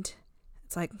mind.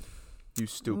 It's like, you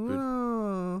stupid.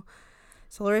 Oh.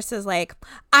 So Larissa's like,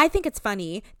 I think it's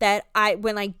funny that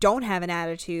when I don't have an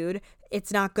attitude,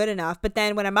 it's not good enough. But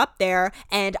then when I'm up there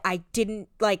and I didn't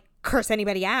like curse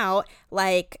anybody out,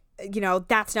 like, you know,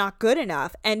 that's not good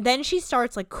enough. And then she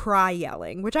starts like cry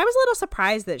yelling, which I was a little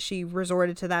surprised that she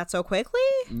resorted to that so quickly.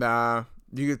 Nah.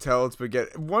 You could tell it's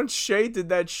spaghetti. Once Shay did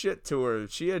that shit to her,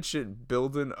 she had shit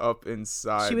building up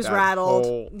inside. She was that rattled.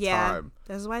 Whole time.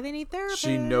 This is why they need therapists.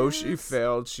 She knows she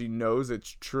failed. She knows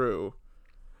it's true,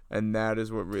 and that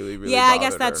is what really, really. Yeah, I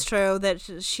guess bothered that's her. true. That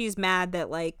she's mad that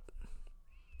like.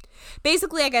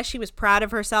 basically, I guess she was proud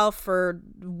of herself for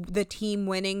the team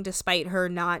winning despite her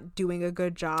not doing a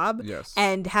good job. Yes.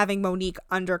 And having Monique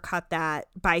undercut that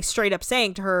by straight up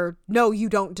saying to her, no, you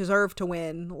don't deserve to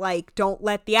win. Like, don't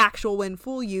let the actual win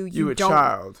fool you. You a don't.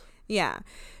 child. Yeah.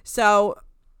 So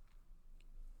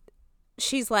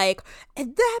she's like,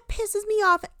 and that pisses me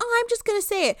off. I'm just going to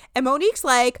say it. And Monique's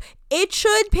like, it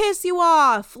should piss you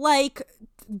off. Like,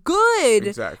 good.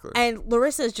 Exactly. And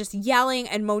Larissa is just yelling,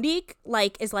 and Monique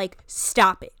is like,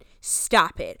 stop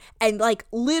it, and like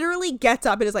literally gets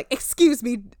up and is like, excuse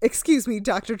me,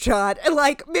 Dr. John, and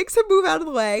like makes him move out of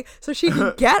the way so she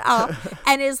can get up,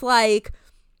 and is like,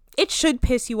 it should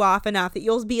piss you off enough that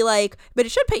you'll be like, but it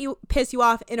should piss you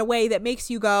off in a way that makes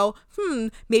you go,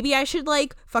 maybe I should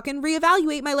like fucking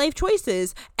reevaluate my life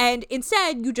choices. And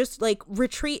instead you just like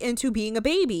retreat into being a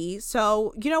baby.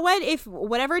 So you know what, if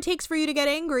whatever it takes for you to get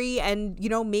angry and, you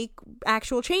know, make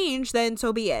actual change, then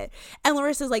so be it. And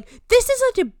Larissa's like, this is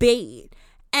a debate.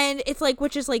 And it's like,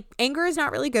 which is like, anger is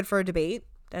not really good for a debate.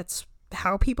 That's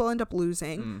how people end up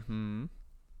losing. Mm-hmm.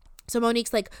 So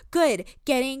Monique's like, good,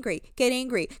 get angry.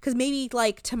 Because maybe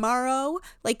like tomorrow,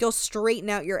 like you'll straighten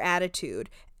out your attitude.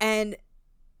 And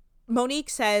Monique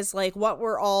says like what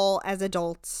we're all as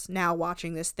adults now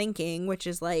watching this thinking, which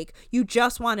is like, you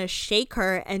just want to shake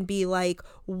her and be like,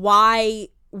 why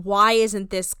isn't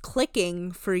this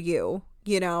clicking for you?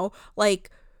 You know, like,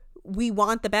 we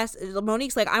want the best.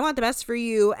 Monique's like, I want the best for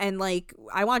you. And like,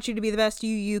 I want you to be the best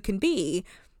you can be.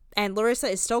 And Larissa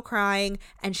is still crying,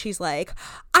 and she's like,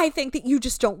 I think that you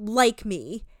just don't like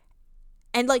me.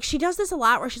 And like, she does this a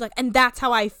lot where she's like, and that's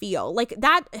how I feel. Like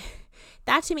that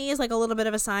to me is like a little bit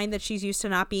of a sign that she's used to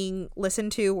not being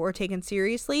listened to or taken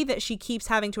seriously, that she keeps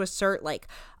having to assert like,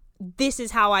 this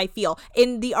is how I feel.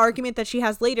 In the argument that she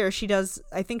has later,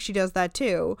 I think she does that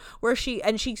too, where she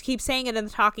keeps saying it in the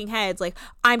talking heads, like,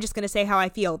 I'm just going to say how I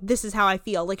feel. This is how I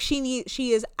feel. Like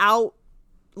she is out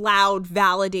loud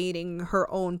validating her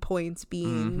own points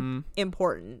being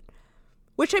important,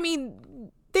 which, I mean,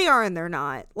 they are and they're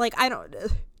not. Like, I don't.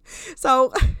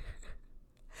 So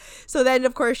then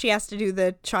of course she has to do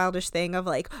the childish thing of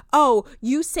like, oh,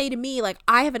 you say to me like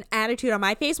I have an attitude on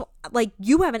my face, well, like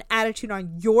you have an attitude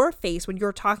on your face when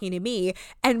you're talking to me.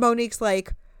 And Monique's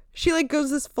like, she like goes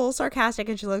this full sarcastic,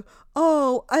 and she's like,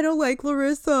 oh, I don't like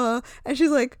Larissa. And she's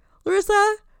like,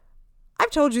 Larissa,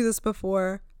 I've told you this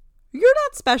before. You're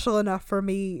not special enough for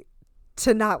me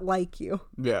to not like you.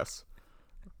 Yes.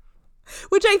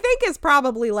 Which I think is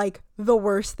probably like the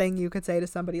worst thing you could say to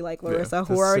somebody like Larissa,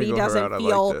 who already doesn't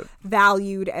feel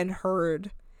valued and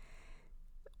heard.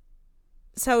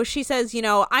 So she says, you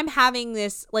know, I'm having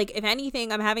this, like, if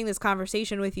anything, I'm having this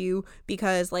conversation with you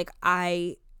because like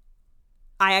I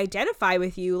identify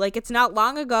with you. Like, it's not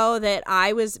long ago that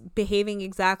I was behaving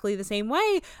exactly the same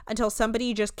way until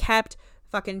somebody just kept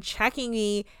fucking checking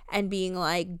me and being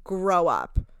like, grow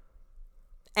up.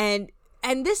 And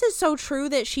this is so true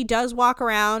that she does walk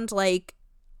around like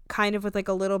kind of with like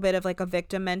a little bit of like a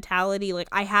victim mentality, like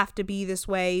I have to be this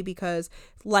way because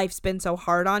life's been so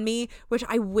hard on me, which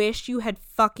I wish you had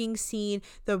fucking seen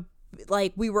the,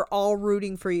 like, we were all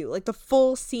rooting for you, like the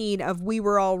full scene of we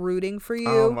were all rooting for you.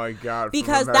 Oh my god,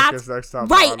 because that's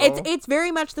right. It's very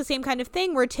much the same kind of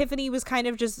thing where Tiffany was kind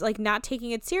of just like not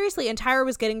taking it seriously, and Tyra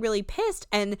was getting really pissed,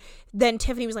 and then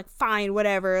Tiffany was like, fine,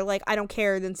 whatever, like I don't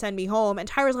care, then send me home. And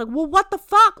Tyra's like, well, what the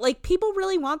fuck, like people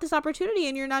really want this opportunity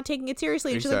and you're not taking it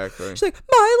seriously. And exactly. she's like,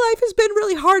 my life has been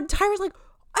really hard. And Tyra's like,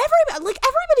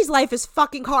 everybody's life is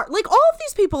fucking hard. Like, all of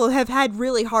these people have had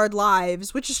really hard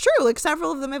lives, which is true. Like,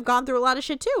 several of them have gone through a lot of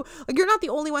shit too. Like, you're not the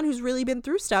only one who's really been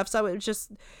through stuff. So it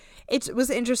was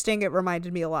interesting. It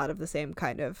reminded me a lot of the same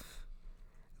kind of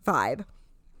vibe.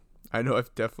 I know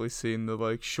I've definitely seen the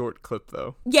like short clip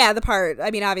though. Yeah, the part.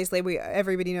 I mean, obviously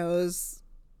everybody knows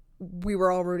we were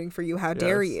all rooting for you. How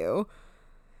dare you?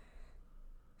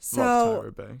 So love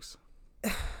Tyra Banks.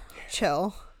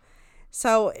 Chill.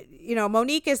 So, you know,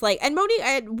 Monique is like, and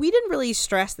Monique, we didn't really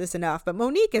stress this enough, but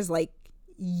Monique is like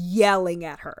yelling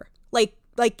at her, like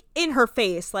in her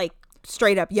face, like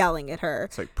straight up yelling at her.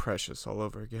 It's like Precious all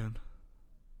over again.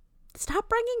 Stop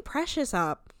bringing Precious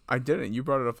up. I didn't. You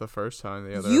brought it up the first time.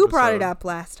 The other you episode. brought it up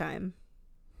last time.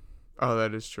 Oh,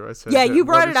 that is true. I said, yeah, you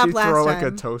brought it up last time. Throw like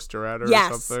a toaster at her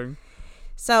or something.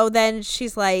 So then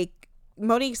she's like,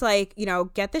 Monique's like, you know,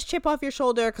 get this chip off your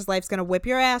shoulder because life's gonna whip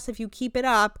your ass if you keep it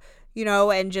up. You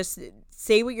know, and just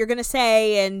say what you're going to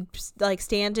say and like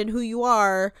stand in who you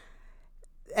are.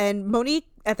 And Monique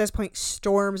at this point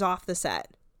storms off the set.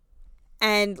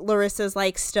 And Larissa's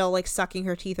like still like sucking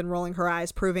her teeth and rolling her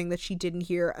eyes, proving that she didn't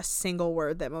hear a single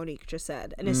word that Monique just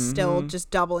said, and is still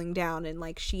just doubling down and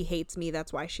like, she hates me,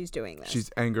 that's why she's doing this. She's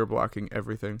anger blocking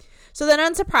everything. So then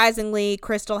unsurprisingly,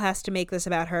 Crystal has to make this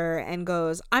about her and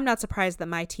goes, I'm not surprised that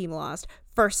my team lost.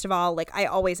 First of all, like, I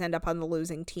always end up on the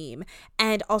losing team.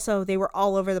 And also, they were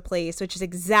all over the place, which is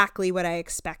exactly what I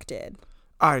expected.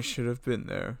 I should have been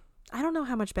there. I don't know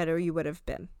how much better you would have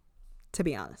been, to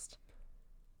be honest.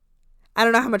 I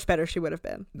don't know how much better she would have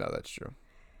been. No, that's true.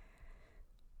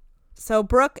 So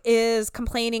Brooke is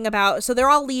complaining about, so they're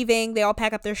all leaving, they all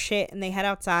pack up their shit and they head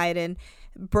outside, and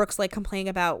Brooke's like complaining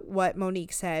about what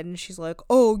Monique said, and she's like,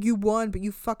 oh, you won, but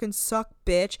you fucking suck,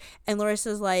 bitch. And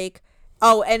Larissa's like,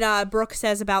 oh, and Brooke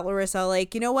says about Larissa,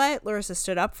 like, you know what? Larissa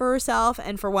stood up for herself,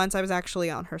 and for once I was actually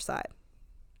on her side.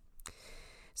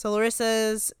 So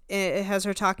Larissa's, it has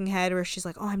her talking head where she's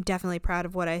like, oh, I'm definitely proud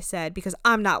of what I said, because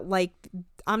I'm not like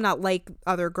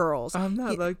other girls. I'm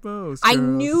not like most I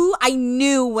girls.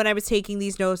 knew when I was taking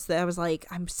these notes that I was like,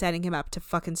 I'm setting him up to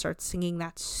fucking start singing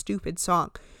that stupid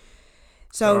song.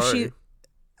 So Sorry.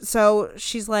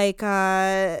 she's like,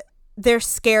 they're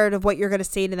scared of what you're going to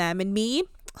say to them. And me,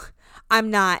 I'm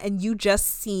not. And you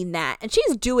just seen that. And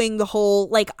she's doing the whole,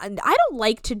 like, I don't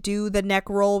like to do the neck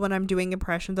roll when I'm doing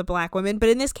impressions of black women. But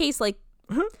in this case, like,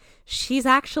 she's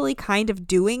actually kind of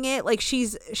doing it. Like, she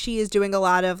is doing a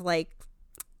lot of, like,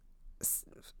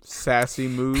 sassy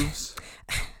moves.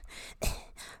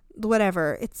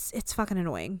 Whatever. It's fucking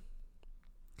annoying.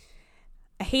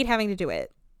 I hate having to do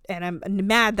it. And I'm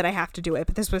mad that I have to do it,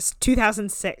 but this was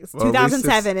 2006, Well, at least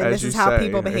 2007, it's, and as this is you how say,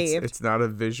 people behaved. It's not a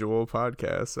visual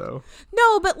podcast, so.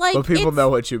 No, but like, But people know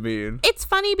what you mean. It's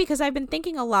funny because I've been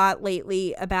thinking a lot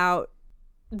lately about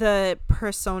the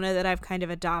persona that I've kind of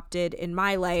adopted in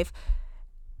my life.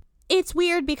 It's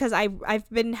weird because I've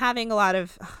been having a lot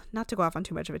of, not to go off on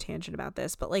too much of a tangent about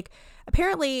this, but like,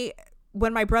 apparently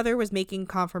when my brother was making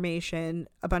confirmation,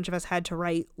 a bunch of us had to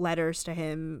write letters to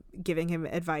him giving him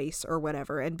advice or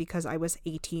whatever. And because I was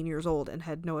 18 years old and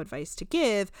had no advice to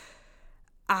give,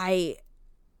 I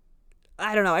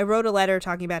don't know. I wrote a letter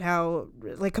talking about how,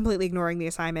 like, completely ignoring the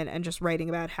assignment and just writing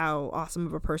about how awesome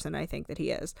of a person I think that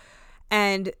he is.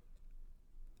 And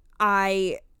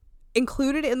I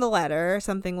included in the letter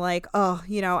something like, oh,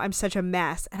 you know, I'm such a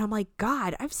mess. And I'm like,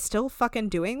 God, I'm still fucking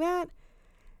doing that?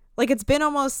 Like, it's been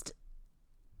almost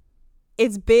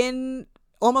 15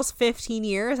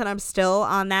 years and I'm still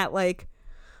on that, like,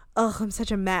 oh, I'm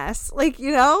such a mess. Like,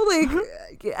 you know, like,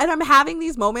 and I'm having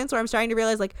these moments where I'm starting to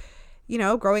realize, like, you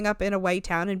know, growing up in a white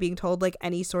town and being told, like,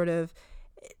 any sort of,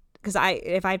 because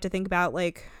if I have to think about,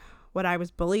 like, what I was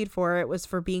bullied for, it was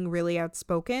for being really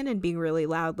outspoken and being really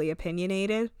loudly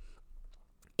opinionated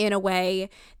in a way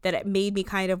that it made me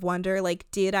kind of wonder, like,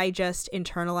 did I just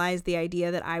internalize the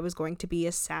idea that I was going to be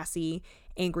a sassy,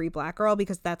 angry black girl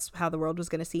because that's how the world was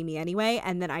going to see me anyway?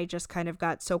 And then I just kind of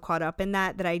got so caught up in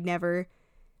that I never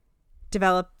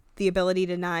developed the ability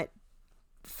to not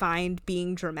find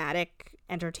being dramatic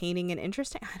entertaining and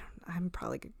interesting. I'm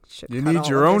probably should You cut need all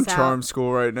your of own this charm out.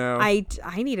 school right now. I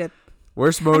need a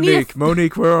Where's Monique?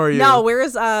 Monique, where are you? no.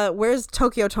 Where's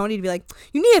Tokyo Tony to be like,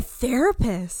 you need a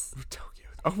therapist?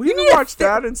 Oh, we didn't watch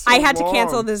that in so I had long. to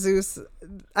cancel the Zeus.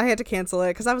 I had to cancel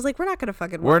it because I was like, we're not gonna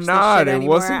fucking watch We're not. this shit It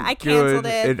anymore. wasn't I canceled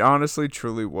good. it. It honestly,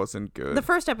 truly wasn't good. The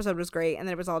first episode was great, and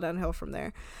then it was all downhill from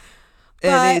there.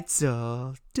 and But it's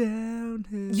all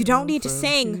downhill. you don't need to from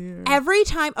sing here. every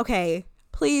time. Okay,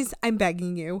 please, I'm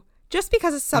begging you. Just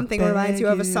because it's something I'm reminds you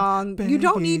of a begging, song, you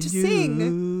don't need to sing.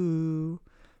 sing.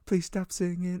 Please stop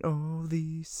singing all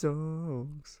these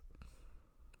songs.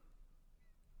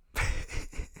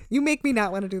 You make me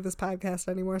not want to do this podcast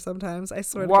anymore sometimes. I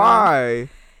swear to God. Why?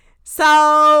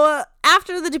 So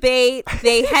after the debate,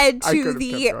 they head I to could've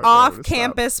the kept going, but I would've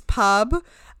off-campus pub,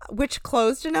 which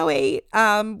closed in 2008,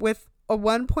 with a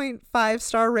 1.5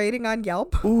 star rating on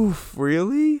Yelp. Oof,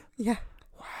 really? Yeah.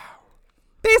 Wow.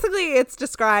 Basically, it's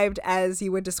described as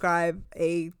you would describe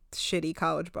a shitty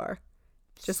college bar.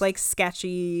 Just like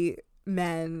sketchy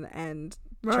men and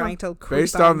Well, trying to creep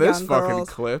based on this young fucking girls.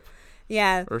 clip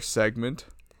Yeah. or segment.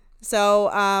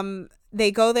 So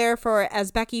they go there for, as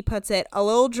Becky puts it, a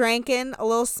little drinking, a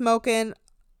little smoking,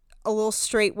 a little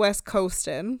straight West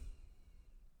Coastin'.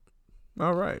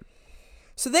 All right.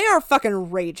 So they are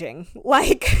fucking raging.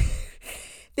 Like,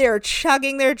 they're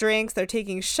chugging their drinks. They're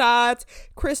taking shots.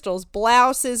 Crystal's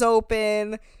blouse is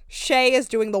open. Shay is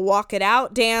doing the walk it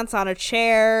out dance on a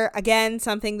chair. Again,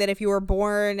 something that if you were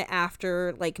born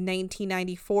after, like,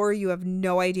 1994, you have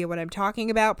no idea what I'm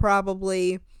talking about,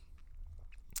 probably.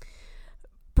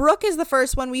 Brooke is the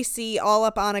first one we see all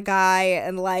up on a guy,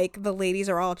 and, like, the ladies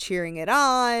are all cheering it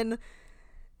on.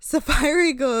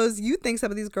 Safari goes, you think some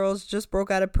of these girls just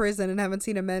broke out of prison and haven't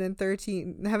seen men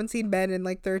in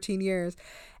like 13 years.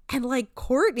 And like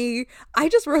Courtney, I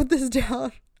just wrote this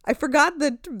down. I forgot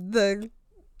the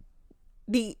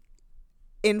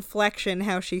inflection,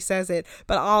 how she says it,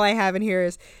 but all I have in here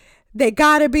is, they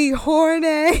gotta be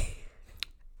horny.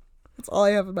 That's all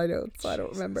I have in my notes, so I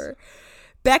don't remember.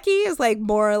 Becky is like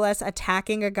more or less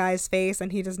attacking a guy's face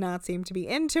and he does not seem to be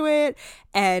into it.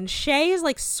 And Shay is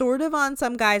like sort of on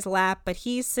some guy's lap, but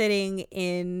he's sitting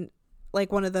in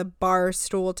like one of the bar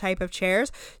stool type of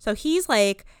chairs. So she's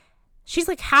like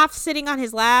half sitting on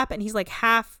his lap and he's like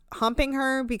half humping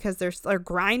her because they're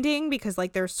grinding because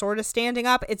like they're sort of standing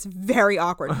up. It's very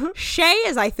awkward. Shay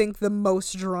is, I think, the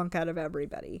most drunk out of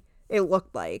everybody. It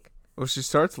looked like. Well, she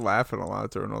starts laughing a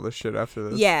lot during all this shit after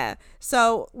this. Yeah.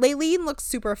 So Layleen looks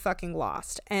super fucking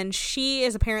lost. And she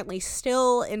is apparently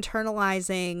still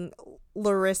internalizing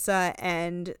Larissa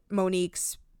and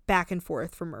Monique's back and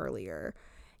forth from earlier.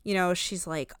 You know, she's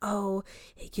like, oh,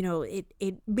 you know, it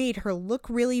made her look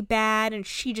really bad. And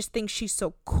she just thinks she's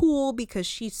so cool because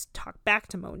she's talked back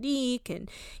to Monique. And,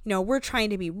 you know, we're trying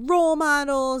to be role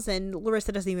models. And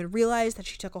Larissa doesn't even realize that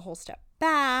she took a whole step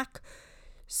back.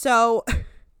 So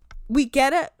we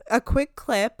get a quick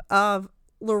clip of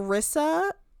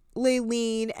Larissa,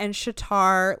 Layleen, and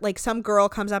Shatar. Like some girl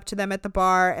comes up to them at the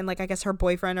bar and like I guess her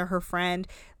boyfriend or her friend,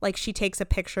 like she takes a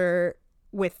picture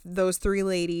with those three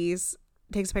ladies,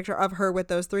 takes a picture of her with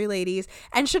those three ladies,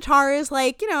 and Shatar is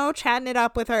like, you know, chatting it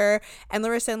up with her, and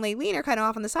Larissa and Layleen are kind of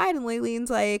off on the side, and Layleen's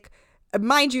like,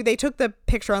 mind you, they took the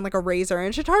picture on like a razor,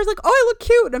 and Shatar's like, oh, I look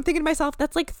cute. And I'm thinking to myself,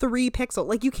 that's like 3 pixels.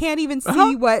 Like you can't even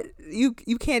see what you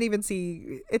can't even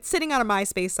see. It's sitting on a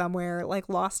MySpace somewhere, like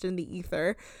lost in the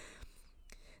ether.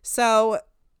 So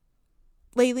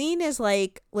Layleen is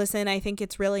like, listen, I think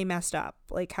it's really messed up,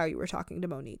 like how you were talking to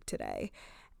Monique today.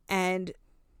 And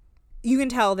you can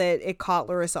tell that it caught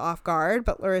Larissa off guard,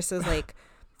 but Larissa's like,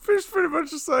 Fish pretty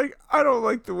much just like, I don't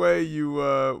like the way you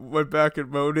went back at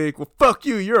Monique. Well, fuck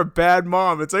you. You're a bad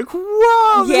mom. It's like,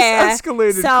 whoa, this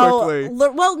escalated quickly.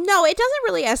 Well, no, it doesn't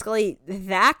really escalate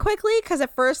that quickly because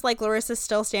at first, like, Larissa's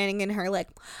still standing in her, like,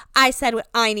 I said what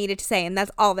I needed to say and that's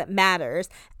all that matters.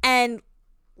 And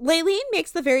Layleen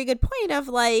makes the very good point of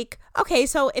like, okay,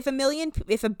 so if a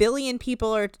billion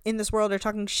people are in this world are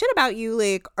talking shit about you,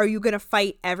 like, are you going to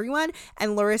fight everyone?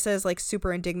 And Larissa is like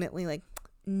super indignantly like,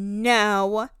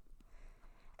 no.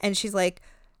 And she's like,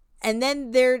 and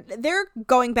then they're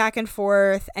going back and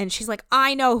forth and she's like,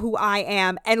 I know who I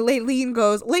am. And Layleen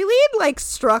like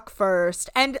struck first.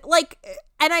 And like,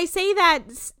 and I say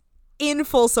that in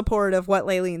full support of what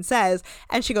Layleen says.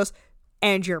 And she goes,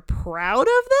 and you're proud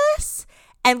of this?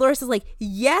 And Larissa's like,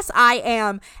 yes, I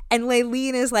am. And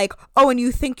Layleen is like, oh, and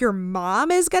you think your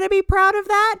mom is going to be proud of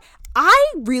that?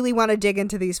 I really want to dig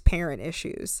into these parent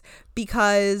issues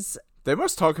because they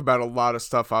must talk about a lot of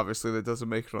stuff, obviously, that doesn't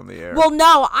make it on the air. Well,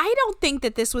 no, I don't think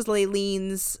that this was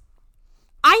Layleen's.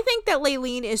 I think that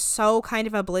Layleen is so kind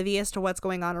of oblivious to what's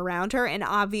going on around her and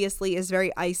obviously is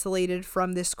very isolated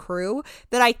from this crew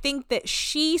that I think that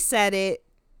she said it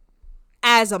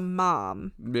as a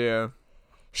mom. Yeah.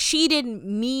 She didn't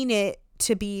mean it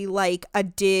to be like a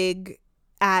dig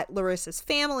at Larissa's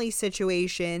family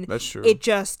situation. That's true. It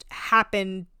just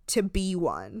happened to be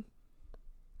one.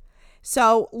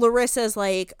 So Larissa's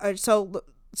like, so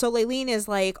Layleen is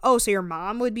like, oh, so your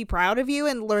mom would be proud of you?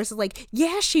 And Larissa's like,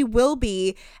 yeah, she will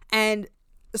be. And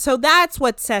so that's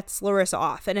what sets Larissa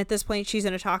off. And at this point, she's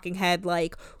in a talking head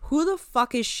like, who the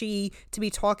fuck is she to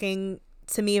be talking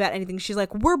to me about anything? She's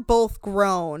like, we're both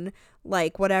grown,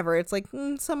 like whatever. It's like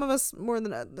some of us more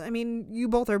than, I mean, you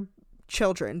both are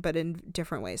children, but in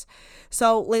different ways.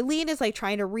 So Layleen is like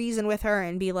trying to reason with her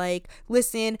and be like,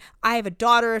 listen, I have a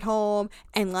daughter at home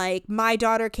and like my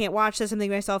daughter can't watch this. I'm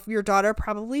thinking to myself, your daughter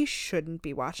probably shouldn't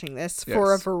be watching this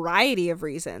for a variety of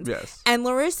reasons. Yes. And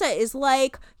Larissa is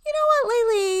like, you know what,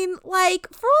 Layleen, like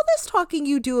for all this talking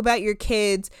you do about your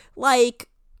kids, like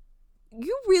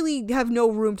you really have no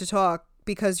room to talk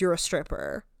because you're a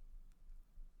stripper.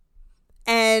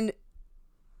 And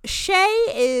Shay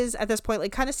is at this point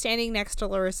like kind of standing next to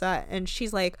Larissa and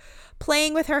she's like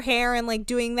playing with her hair and like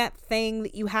doing that thing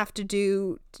that you have to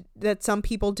do that some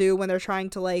people do when they're trying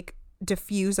to like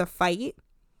diffuse a fight.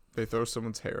 They throw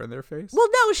someone's hair in their face? Well,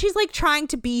 no, she's like trying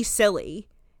to be silly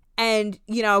and,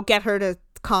 you know, get her to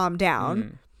calm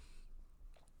down.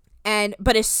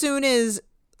 But as soon as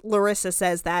Larissa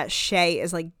says that, Shay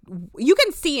is like, you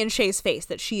can see in Shay's face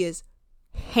that she is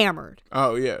hammered.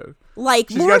 Oh, yeah. Like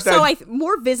she's more so,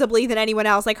 more visibly than anyone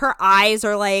else. Like her eyes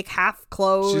are like half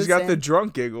closed. She's got the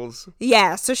drunk giggles.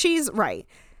 Yeah, so she's right.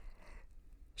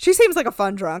 She seems like a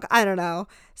fun drunk. I don't know.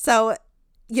 So,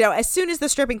 you know, as soon as the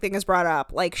stripping thing is brought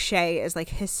up, like Shay is like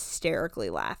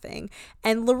hysterically laughing.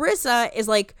 And Larissa is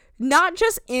like not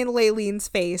just in Layleen's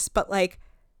face, but like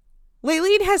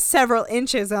Layleen has several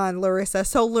inches on Larissa.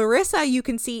 So Larissa, you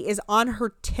can see, is on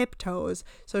her tiptoes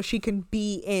so she can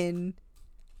be in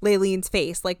Layleen's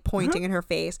face, like pointing in her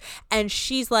face. And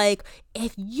she's like,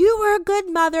 if you were a good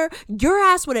mother, your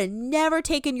ass would have never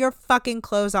taken your fucking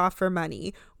clothes off for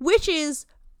money, which is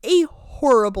a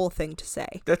horrible thing to say.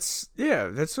 That's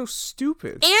so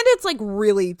stupid. And it's like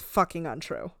really fucking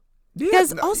untrue. Yeah,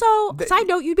 Because also, side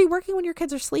note, you'd be working when your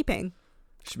kids are sleeping.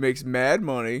 She makes mad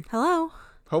money. Hello.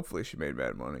 Hopefully she made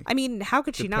mad money. I mean, how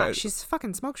could she not? Depends. She's a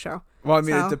fucking smoke show. Well, I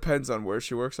mean, So- it depends on where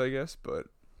she works, I guess, but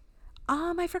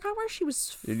I forgot where she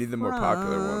was you need the more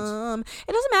popular ones. from.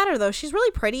 It doesn't matter though. She's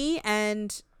really pretty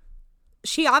and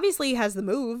she obviously has the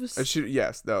moves. That's true.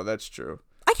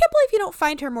 I can't believe you don't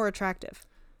find her more attractive.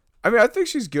 I mean, I think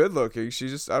she's good looking. She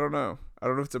just, I don't know. I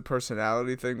don't know if it's a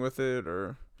personality thing with it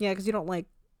or. Yeah, because you don't like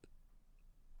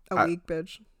a weak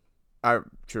bitch.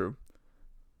 True.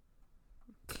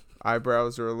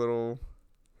 Eyebrows are a little.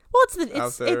 Well,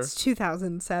 out there. it's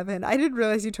 2007. I didn't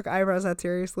realize you took eyebrows that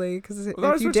seriously. Because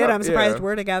Well, if you that's did, what's I'm up, surprised yeah.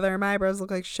 we're together. My eyebrows look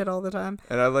like shit all the time.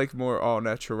 And I like more all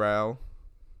natural.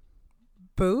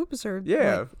 Boobs or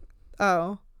Yeah. like-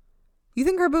 oh, you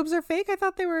think her boobs are fake? I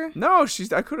thought they were. No,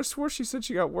 I could have swore she said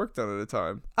she got work done at a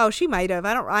time. Oh, she might have.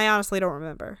 I honestly don't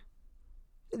remember.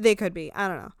 They could be. I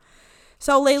don't know.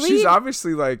 So Layleen, She's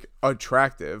obviously like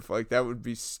attractive. Like that would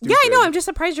be stupid. yeah, I know. I'm just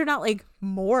surprised you're not like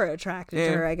more attracted to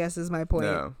Yeah. her. I guess is my point.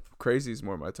 No, crazy's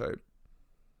more my type.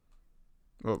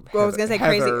 Well, I was gonna say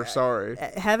Heather, crazy. Sorry,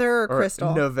 Heather or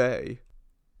Crystal? Neve.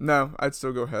 No, I'd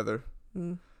still go Heather.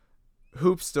 Mm.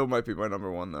 Hoops still might be my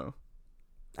number one though.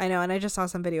 I know, and I just saw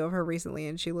some video of her recently,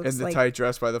 and she looks In the like. tight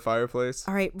dress by the fireplace.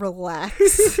 All right,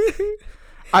 relax.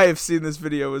 I have seen this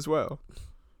video as well.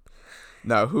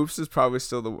 No, Hoops is probably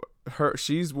still her.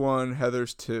 She's one.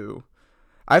 Heather's two.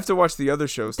 I have to watch the other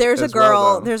shows. There's a as girl.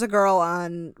 Well, though. There's a girl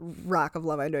on Rock of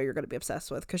Love. I know you're gonna be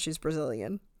obsessed with because she's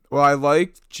Brazilian. Well, I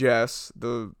liked Jess,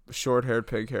 the short-haired,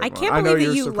 pink-haired I one. can't I know believe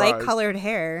that you're you like surprised, colored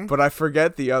hair. but I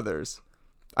forget the others.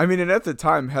 I mean, and at the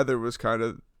time, Heather was kind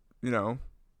of,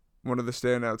 one of the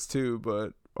standouts too,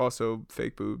 but also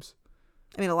fake boobs.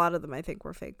 I mean, a lot of them I think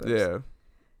were fake boobs. Yeah.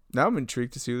 Now I'm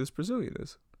intrigued to see who this Brazilian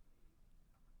is.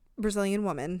 Brazilian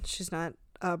woman. She's not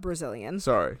Brazilian.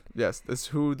 Sorry. Yes, that's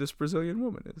who this Brazilian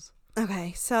woman is.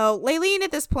 Okay, so Layleen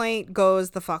at this point goes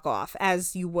the fuck off,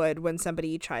 as you would when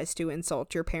somebody tries to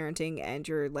insult your parenting and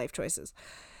your life choices.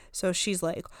 So she's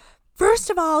like, first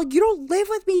of all, you don't live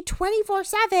with me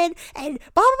 24/7 and blah,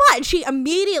 blah, blah. And she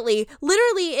immediately,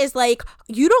 literally is like,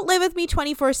 you don't live with me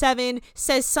 24/7,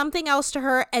 says something else to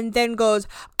her, and then goes,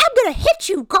 I'm gonna hit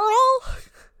you, girl.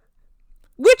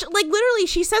 Which, like, literally,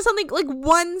 she says something, like,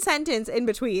 one sentence in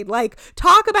between. Like,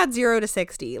 talk about 0 to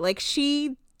 60. Like,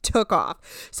 she took off.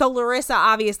 So Larissa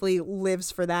obviously lives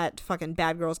for that fucking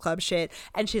Bad Girls Club shit,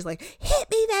 and she's like,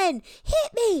 hit me then,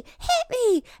 hit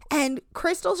me. And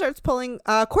Courtney starts pulling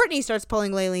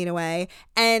Layleen away,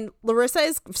 and Larissa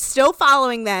is still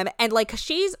following them, and like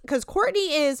because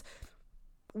Courtney is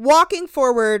walking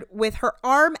forward with her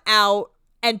arm out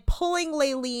and pulling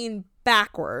Layleen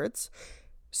backwards.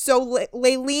 So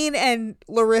Layleen and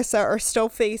Larissa are still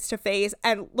face to face,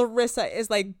 and Larissa is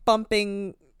like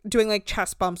doing like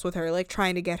chest bumps with her, like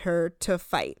trying to get her to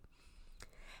fight.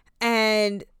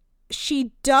 And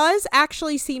she does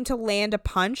actually seem to land a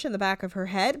punch in the back of her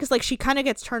head, because like she kind of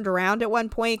gets turned around at one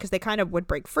point, because they kind of would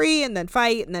break free and then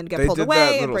fight and then get pulled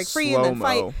away and break free and then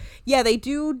fight. Yeah, they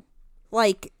do.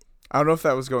 Like, I don't know if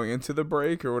that was going into the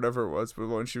break or whatever it was, but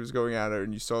when she was going at her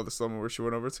and you saw the slow-mo where she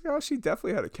went over, it's like, oh, she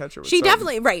definitely had a catcher. She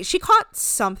definitely, right. She caught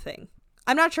something.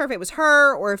 I'm not sure if it was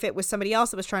her or if it was somebody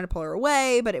else that was trying to pull her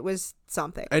away, but it was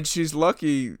something. And she's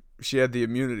lucky she had the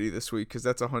immunity this week, because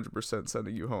that's 100%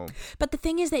 sending you home. But the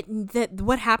thing is that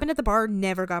what happened at the bar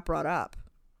never got brought up.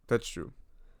 That's true.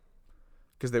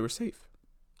 Because they were safe.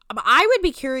 I would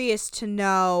be curious to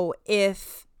know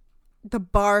if the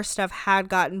bar stuff had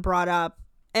gotten brought up.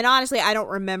 And honestly, I don't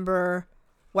remember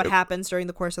what happens during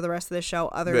the course of the rest of the show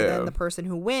other than the person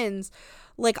who wins.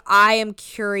 Like, I am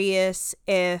curious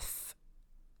if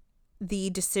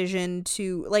the decision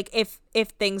to, like, if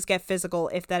things get physical,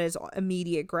 if that is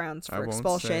immediate grounds for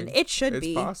expulsion. It should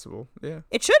be. It's possible, yeah.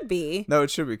 It should be. No,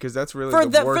 it should be, because that's really for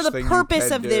the worst for the thing purpose you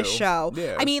can of this do. show.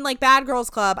 Yeah. I mean, like Bad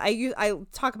Girls Club, I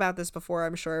talk about this before,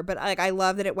 I'm sure, but like I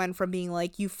love that it went from being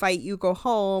like you fight, you go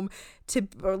home, to,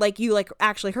 or like you like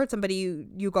actually hurt somebody,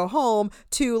 you go home,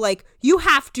 to like you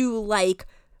have to like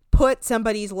put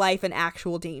somebody's life in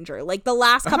actual danger. Like the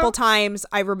last couple times,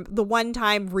 the one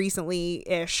time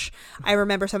recently-ish, I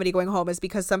remember somebody going home is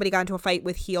because somebody got into a fight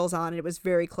with heels on and it was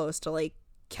very close to like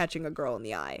catching a girl in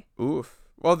the eye. Oof.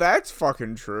 Well, that's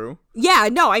fucking true. Yeah,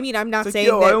 no, I mean, I'm not It's like, saying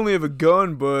yo, that. I only have a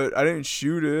gun, but I didn't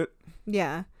shoot it.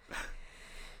 Yeah.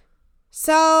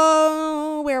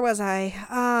 So, where was I?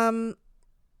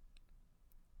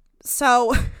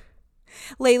 So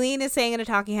Laylene is saying in a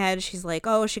talking head, she's like,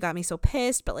 "Oh, she got me so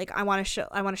pissed, but like I want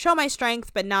to show my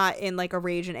strength, but not in like a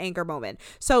rage and anger moment."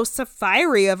 So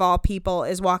Sapphire of all people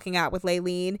is walking out with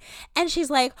Laylene, and she's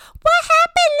like, "What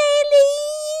happened,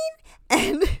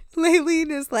 Laylene?" And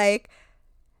Laylene is like,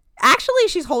 actually,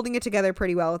 she's holding it together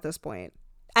pretty well at this point.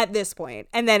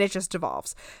 And then it just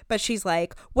devolves. But she's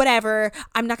like, whatever,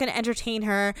 I'm not going to entertain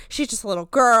her. She's just a little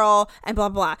girl and blah,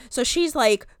 blah. So she's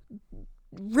like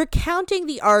recounting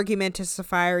the argument to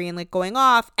Sapphire and like going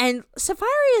off. And Sapphire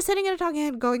is sitting in a talking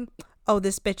head going, oh,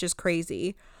 this bitch is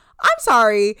crazy. I'm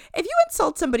sorry. If you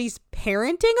insult somebody's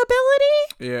parenting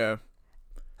ability, Yeah.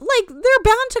 like they're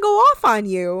bound to go off on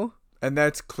you. And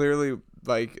that's clearly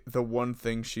like the one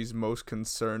thing she's most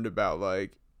concerned about,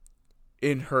 like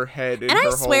in her head, in and her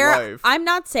I swear, whole life. I'm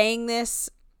not saying this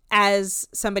as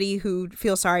somebody who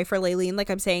feels sorry for Laylene. Like,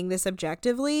 I'm saying this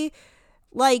objectively.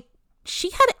 Like,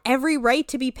 she had every right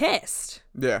to be pissed.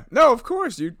 Yeah. No, of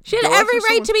course. She had every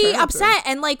right to be upset.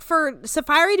 And, like, for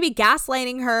Sapphire to be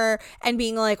gaslighting her and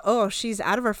being like, oh, she's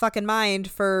out of her fucking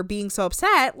mind for being so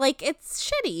upset, like,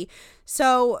 it's shitty.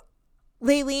 So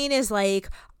Laylene is like,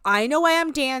 I know why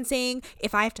I'm dancing.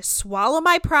 If I have to swallow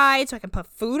my pride so I can put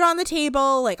food on the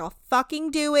table, like, I'll fucking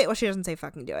do it. Well, she doesn't say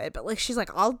fucking do it, but like, she's like,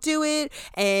 I'll do it.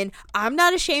 And I'm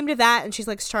not ashamed of that. And she's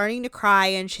like starting to cry.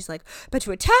 And she's like, but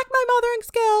to attack my mothering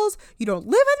skills, you don't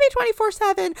live with me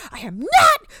 24/7. I am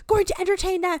not going to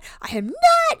entertain that. I am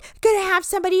not going to have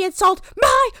somebody insult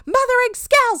my mothering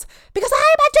skills because I'm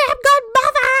a damn good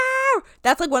mother.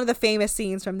 That's like one of the famous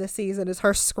scenes from this season is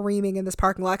her screaming in this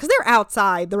parking lot because they're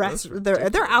outside the rest.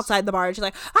 They're outside the bar. And she's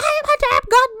like, I am a damn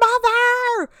good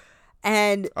mother.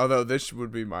 And although this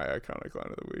would be my iconic line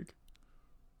of the week.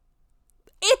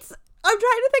 I'm trying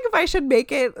to think if I should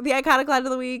make it the iconic line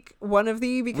of the week, one of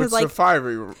the, because with like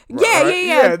Sapphire,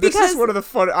 yeah. This is one of the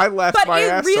fun. I laughed my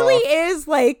ass off. But it really is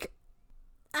like,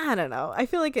 I don't know. I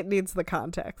feel like it needs the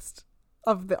context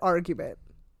of the argument.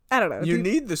 I don't know. You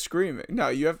need the screaming. No,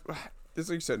 you have. This,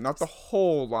 like you said, not the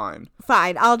whole line.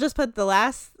 Fine, I'll just put the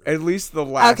last. At least the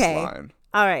last line.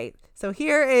 All right. So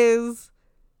here is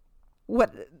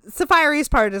what Sapphire's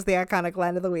part is the iconic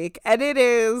line of the week, and it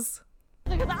is.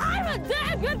 Because I'm a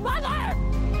damn good mother!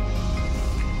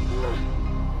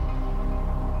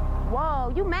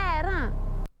 Whoa, you mad, huh?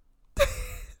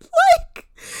 Like,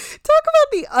 talk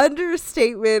about the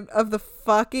understatement of the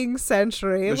fucking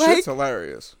century. The like, shit's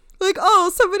hilarious. Like,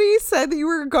 oh, somebody said that you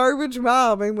were a garbage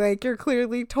mom, and like you're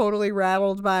clearly totally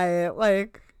rattled by it.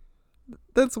 Like,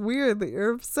 that's weird that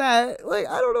you're upset. Like,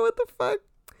 I don't know what the fuck.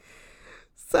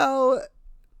 So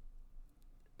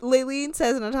Laylene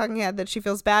says in a talking head that she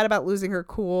feels bad about losing her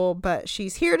cool, but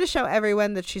she's here to show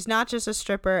everyone that she's not just a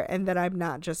stripper and that I'm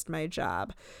not just my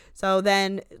job. So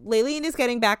then Laylene is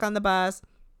getting back on the bus,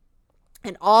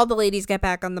 and all the ladies get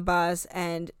back on the bus,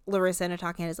 and Larissa in a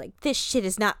talking head is like, this shit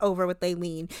is not over with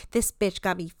Laylene. This bitch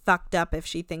got me fucked up if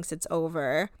she thinks it's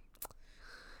over.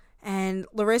 And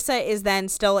Larissa is then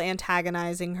still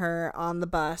antagonizing her on the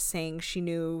bus, saying she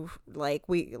knew, like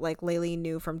Laylene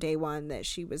knew from day one that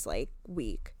she was like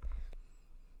weak.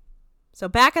 So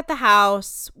back at the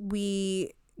house,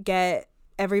 we get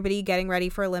everybody getting ready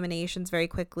for eliminations very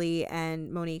quickly,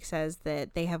 and Monique says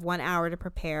that they have 1 hour to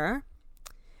prepare.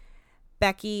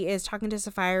 Becky is talking to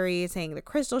Sapphire, saying that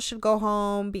Crystal should go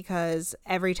home because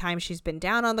every time she's been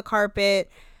down on the carpet,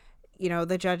 you know,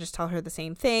 the judges tell her the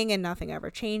same thing and nothing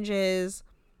ever changes.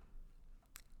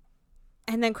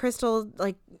 And then Crystal,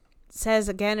 like, says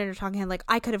again in her talking head, like,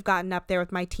 I could have gotten up there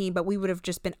with my team, but we would have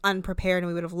just been unprepared and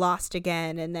we would have lost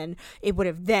again. And then it would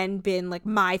have then been, like,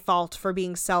 my fault for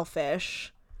being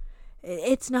selfish.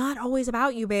 It's not always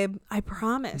about you, babe. I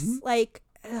promise. Mm-hmm. Like,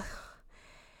 ugh.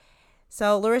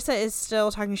 So Larissa is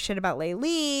still talking shit about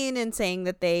Laylene and saying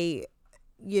that they,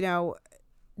 you know,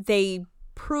 they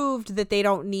proved that they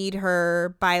don't need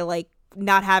her by like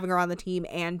not having her on the team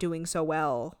and doing so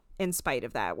well in spite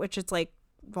of that, which it's like,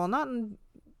 well, not in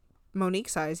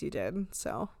Monique's eyes you did.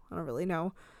 So I don't really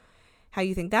know how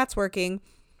you think that's working.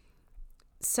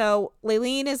 So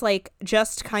Laylene is like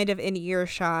just kind of in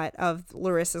earshot of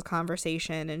Larissa's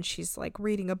conversation, and she's like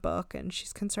reading a book, and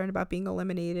she's concerned about being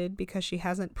eliminated because she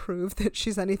hasn't proved that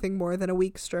she's anything more than a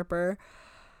weak stripper.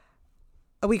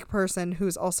 a weak person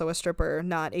who's also a stripper,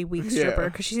 not a weak stripper,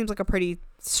 because she seems like a pretty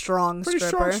strong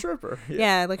stripper.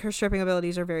 Yeah, like her stripping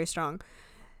abilities are very strong.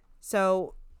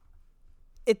 So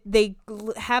they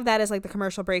have that as like the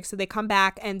commercial break. So they come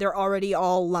back and they're already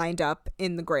all lined up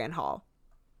in the Grand Hall.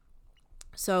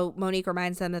 So Monique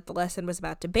reminds them that the lesson was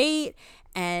about debate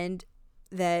and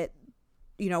that,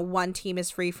 you know, one team is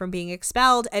free from being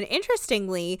expelled. And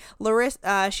interestingly,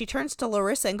 she turns to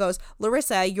Larissa and goes,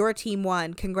 Larissa, your team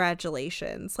won.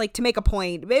 Congratulations. Like, to make a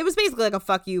point. It was basically like a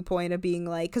fuck you point of being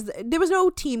like, because there was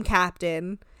no team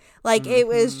captain. Like, it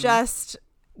was just,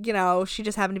 you know, she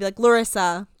just happened to be like,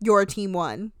 Larissa, your team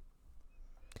won.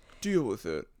 Deal with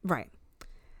it. Right.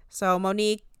 So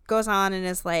Monique goes on and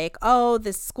is like, oh,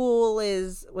 this school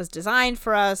was designed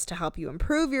for us to help you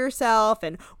improve yourself,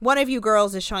 and one of you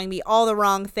girls is showing me all the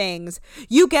wrong things.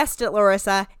 You guessed it,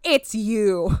 Larissa, it's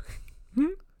you.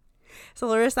 So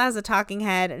Larissa has a talking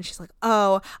head and she's like,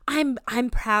 oh, I'm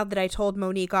proud that I told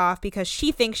Monique off because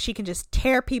she thinks she can just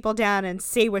tear people down and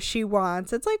say what she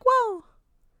wants. It's like, well,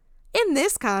 in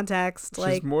this context, she's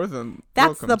like, more than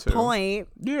that's the welcome to. point.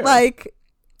 Yeah. Like,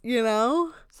 you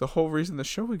know, it's the whole reason the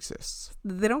show exists.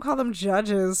 they don't call them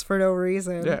judges for no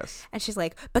reason. Yes. And she's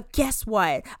like, but guess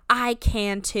what? I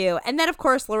can too. And then, of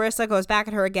course, Larissa goes back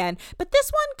at her again. But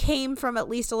this one came from at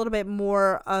least a little bit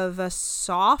more of a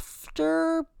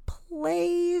softer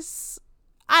place.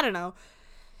 I don't know.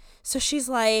 So she's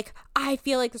like, I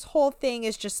feel like this whole thing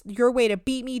is just your way to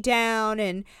beat me down.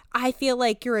 And I feel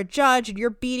like you're a judge and you're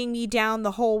beating me down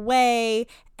the whole way.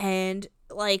 And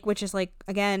like, which is like,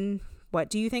 again, what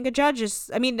do you think a judge is?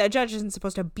 I mean, a judge isn't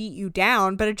supposed to beat you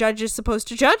down, but a judge is supposed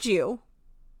to judge you.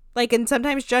 Like, and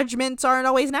sometimes judgments aren't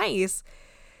always nice.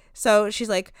 So she's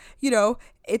like, you know,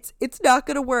 it's not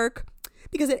going to work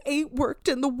because it ain't worked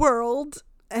in the world.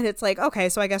 And it's like, okay,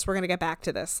 so I guess we're going to get back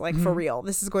to this, like, for real.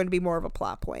 This is going to be more of a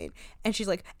plot point. And she's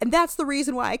like, and that's the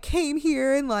reason why I came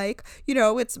here. And, like, you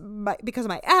know, it's because of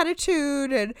my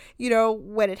attitude. And, you know,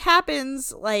 when it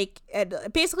happens, like, and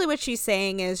basically what she's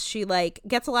saying is she, like,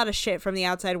 gets a lot of shit from the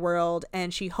outside world.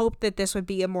 And she hoped that this would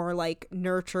be a more, like,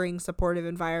 nurturing, supportive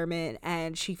environment.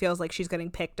 And she feels like she's getting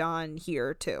picked on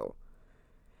here, too.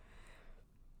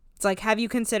 It's like, have you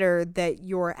considered that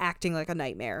you're acting like a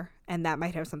nightmare? And that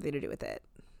might have something to do with it.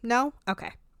 No?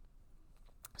 Okay.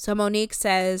 So Monique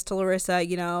says to Larissa,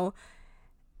 you know,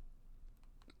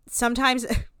 sometimes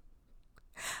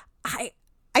I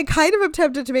kind of am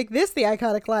tempted to make this the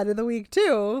iconic line of the week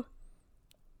too.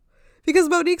 Because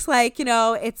Monique's like, you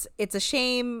know, it's a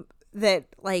shame that,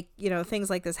 like, you know, things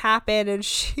like this happen. And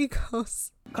she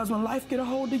goes, because when life get a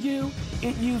hold of you,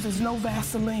 it uses no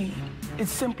Vaseline. It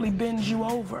simply bends you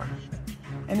over.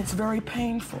 And it's very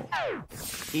painful.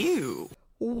 Ew.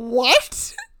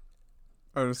 What?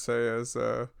 I would say, as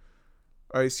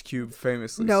Ice Cube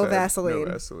famously No said, Vaseline.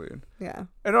 No Vaseline. Yeah.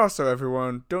 And also,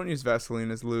 everyone, don't use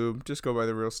Vaseline as lube. Just go by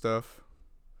the real stuff.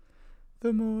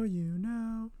 The more you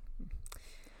know.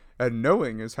 And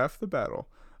knowing is half the battle.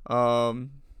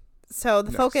 So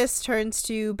the Next. focus turns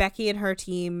to Becky and her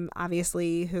team,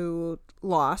 obviously, who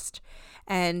lost.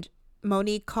 And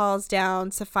Monique calls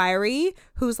down Safari,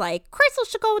 who's like, Crystal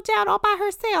should go down all by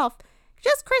herself.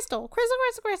 Just Crystal,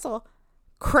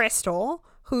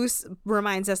 who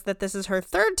reminds us that this is her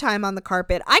third time on the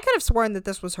carpet. I could have sworn that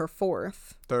this was her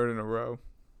fourth. Third in a row.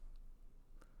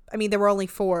 I mean, there were only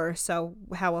 4, so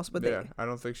how else would Yeah, they? I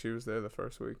don't think she was there the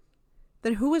first week.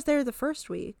 Then who was there the first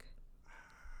week?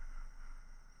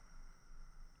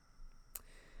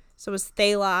 So it was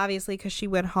Thela, obviously, because she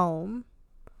went home.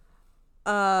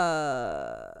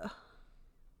 Was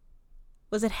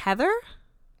it Heather?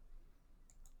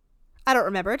 I don't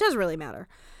remember. It doesn't really matter.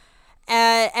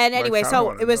 And anyway, so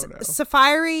it was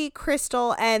Safari,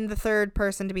 Crystal, and the third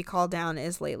person to be called down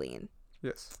is Laylene.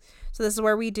 Yes. So this is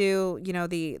where we do, you know,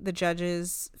 the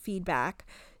judges' feedback.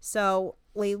 So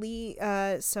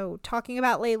so talking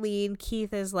about Laylene,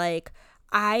 Keith is like,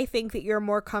 I think that you're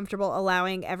more comfortable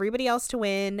allowing everybody else to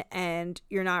win, and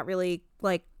you're not really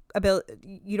like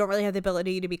you don't really have the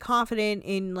ability to be confident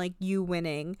in like you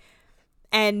winning.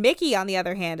 And Mickey, on the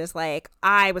other hand, is like,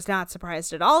 I was not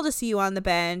surprised at all to see you on the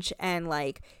bench. And,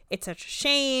 like, it's such a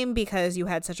shame because you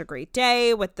had such a great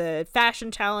day with the fashion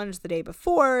challenge the day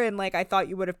before. And, like, I thought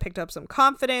you would have picked up some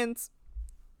confidence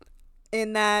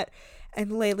in that.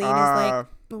 And Laylene is like,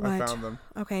 what? I found them.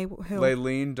 Okay, who?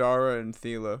 Laylene, Dara, and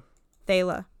Thela.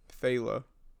 Thela.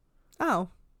 Oh.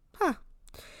 Huh.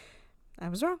 I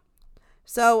was wrong.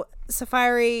 So,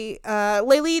 Safari,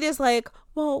 Laylene is like,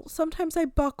 well, sometimes I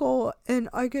buckle and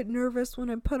I get nervous when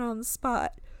I'm put on the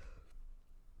spot.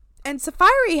 And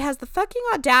Safari has the fucking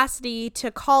audacity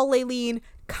to call Laylene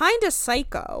kind of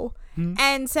psycho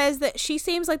and says that she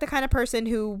seems like the kind of person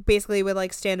who basically would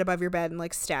like stand above your bed and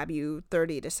like stab you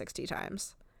 30 to 60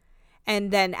 times.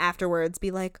 And then afterwards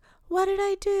be like, what did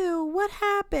I do? What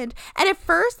happened? And at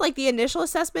first, like the initial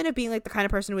assessment of being like the kind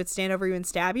of person who would stand over you and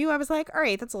stab you, I was like, all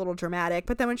right, that's a little dramatic.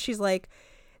 But then when she's like,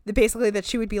 basically that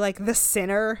she would be like the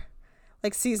sinner,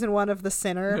 like season 1 of The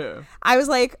Sinner, Yeah. I was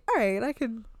like, all right, I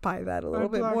could buy that a little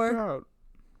bit more. Out.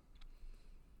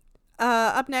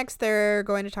 Up next, they're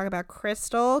going to talk about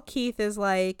Crystal. Keith is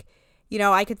like, you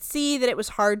know, I could see that it was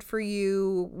hard for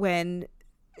you when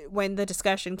the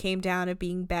discussion came down of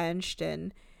being benched.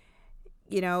 And,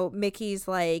 you know, Mickey's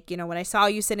like, you know, when I saw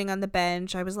you sitting on the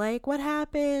bench, I was like, what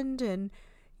happened? And,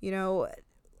 you know,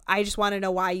 I just want to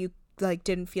know why you like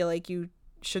didn't feel like you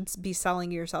should be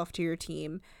selling yourself to your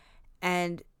team.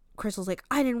 And Crystal's like,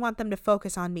 I didn't want them to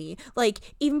focus on me.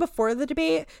 Like, even before the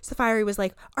debate, Safari was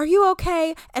like, are you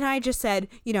okay? And I just said,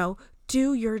 you know,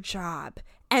 do your job.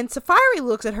 And Safari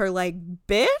looks at her like,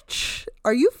 bitch,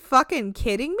 are you fucking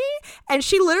kidding me? And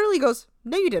she literally goes,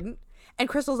 no, you didn't. And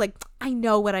Crystal's like, I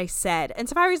know what I said. And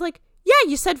Safari's like, yeah,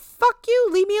 you said, fuck you,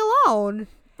 leave me alone.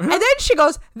 And then she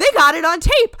goes, they got it on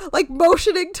tape, like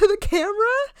motioning to the camera,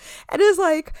 and is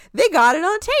like, they got it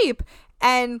on tape.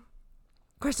 And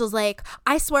Crystal's like,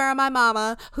 I swear on my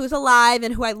mama, who's alive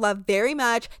and who I love very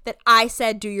much, that I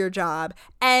said do your job.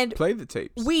 And Play the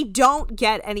tapes. we don't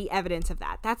get any evidence of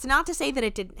that. That's not to say that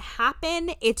it didn't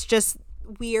happen. It's just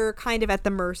we're kind of at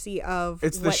the mercy of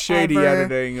It's the shady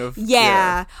editing of...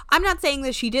 Yeah. I'm not saying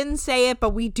that she didn't say it,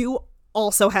 but we do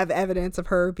also have evidence of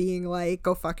her being like,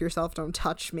 go fuck yourself, don't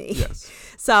touch me. Yes.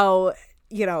 So,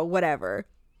 you know, whatever.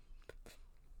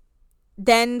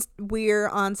 Then we're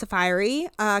on Safari.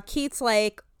 Keith's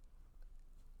like,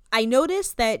 I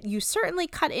noticed that you certainly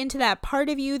cut into that part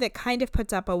of you that kind of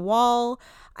puts up a wall.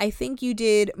 I think you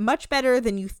did much better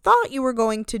than you thought you were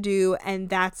going to do, and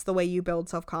that's the way you build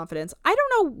self-confidence. I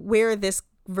don't know where this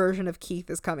version of Keith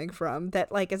is coming from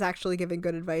that like is actually giving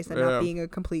good advice and not being a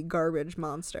complete garbage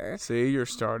monster. See, you're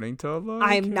starting to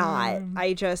like I'm him. not.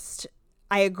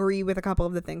 I agree with a couple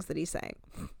of the things that he's saying.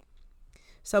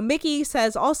 So Mickey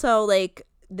says also like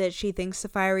that she thinks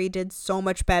Safari did so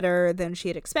much better than she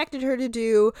had expected her to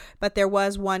do, but there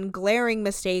was one glaring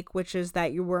mistake, which is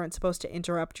that you weren't supposed to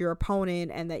interrupt your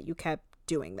opponent and that you kept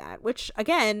doing that, which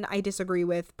again I disagree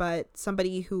with, but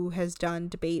somebody who has done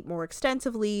debate more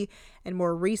extensively and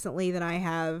more recently than I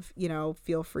have, you know,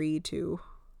 feel free to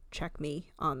check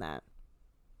me on that.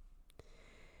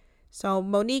 So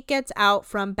Monique gets out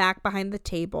from back behind the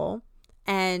table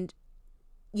and,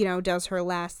 you know, does her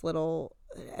last little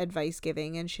advice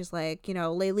giving, and she's like, you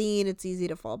know, Laylene, it's easy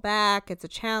to fall back, it's a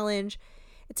challenge,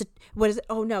 it's a, what is it?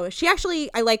 Oh no, she actually,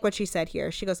 I like what she said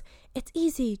here. She goes, it's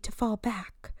easy to fall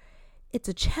back, it's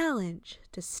a challenge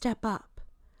to step up.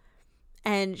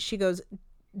 And she goes,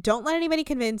 don't let anybody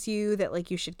convince you that like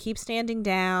you should keep standing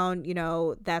down, you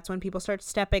know, that's when people start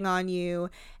stepping on you.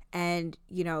 And,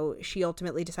 you know, she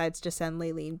ultimately decides to send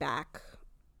Laylene back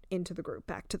into the group,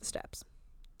 back to the steps.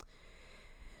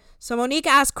 So Monique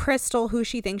asks Crystal who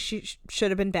she thinks she should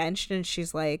have been benched, and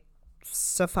she's like,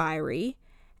 Safari.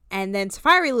 And then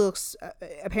Safari looks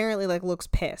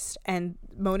pissed, and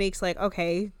Monique's like,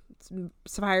 okay,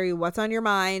 Safari, what's on your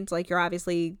mind? Like, you're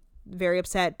obviously very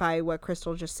upset by what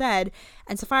Crystal just said.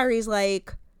 And Safari's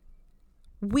like,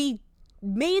 we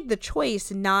made the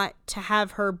choice not to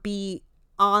have her be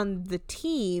on the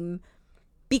team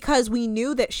because we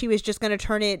knew that she was just going to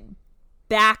turn it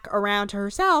back around to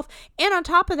herself. And on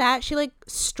top of that, she like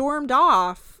stormed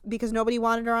off because nobody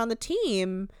wanted her on the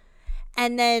team.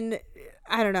 And then,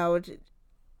 I don't know,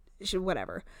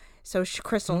 whatever. So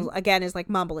Crystal again is like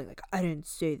mumbling, like, I didn't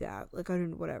say that, like, I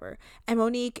didn't, whatever. And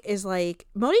Monique is like,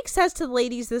 Monique says to the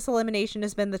ladies, this elimination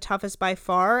has been the toughest by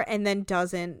far, and then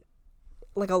doesn't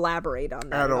like elaborate on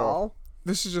that at all.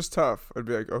 This is just tough. I'd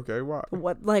be like, okay, why?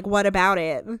 What about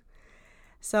it?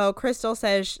 So Crystal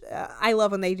says, I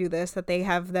love when they do this, that they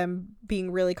have them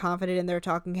being really confident in their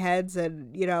talking heads.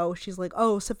 And, you know, she's like,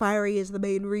 oh, Safari is the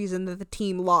main reason that the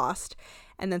team lost.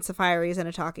 And then Safari is in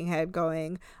a talking head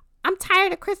going, I'm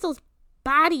tired of Crystal's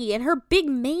body and her big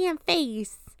man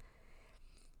face.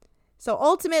 So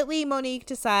ultimately, Monique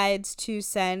decides to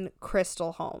send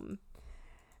Crystal home.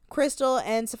 Crystal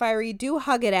and Safari do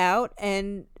hug it out,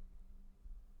 and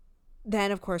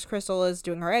then, of course, Crystal is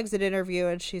doing her exit interview,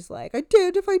 and she's like, I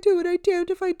damned if I do it, I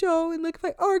damned if I don't. And, like, if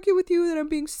I argue with you, then I'm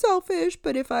being selfish.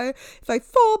 But if I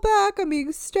fall back, I'm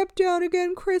being stepped down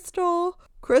again, Crystal.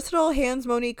 Crystal hands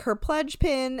Monique her pledge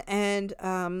pin, and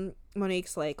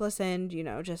Monique's like, listen, you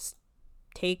know, just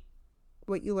take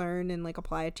what you learn and, like,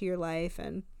 apply it to your life.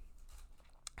 And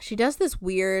Crystal does this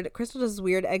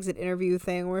weird exit interview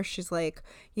thing where she's like,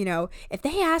 you know, if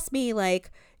they ask me,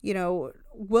 like, you know,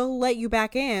 we'll let you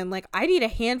back in, like, I need a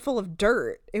handful of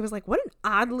dirt. It was like, what an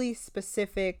oddly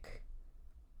specific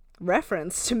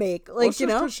reference to make. Like, you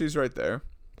know, she's right there.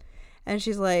 And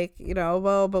she's like, you know,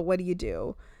 well, but what do you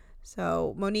do?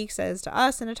 So Monique says to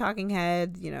us in a talking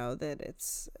head, you know, that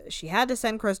she had to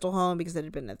send Crystal home because it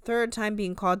had been a third time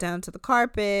being called down to the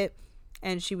carpet.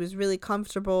 And she was really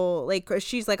comfortable. Like,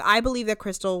 she's like, I believe that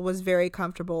Crystal was very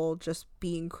comfortable just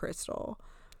being Crystal.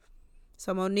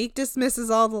 So Monique dismisses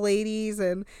all the ladies.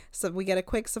 And so we get a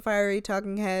quick Safari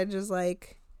talking head. Just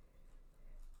like,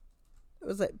 it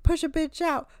was like, push a bitch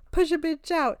out. Push a bitch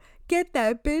out. Get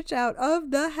that bitch out of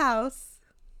the house.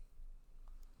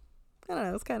 I don't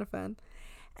know. It's kind of fun.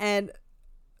 And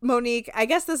Monique, I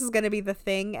guess this is going to be the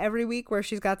thing every week where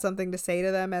she's got something to say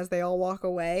to them as they all walk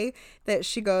away. That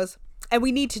she goes, and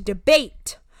we need to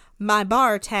debate my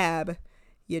bar tab,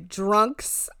 you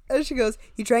drunks. And she goes,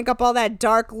 you drank up all that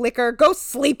dark liquor, go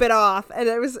sleep it off. And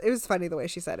it was funny the way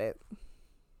she said it.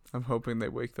 I'm hoping they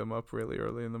wake them up really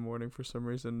early in the morning for some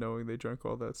reason, knowing they drank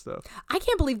all that stuff. I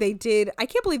can't believe they did. I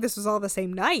can't believe this was all the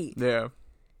same night. Yeah.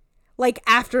 Like,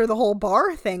 after the whole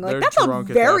bar thing. Like, They're that's a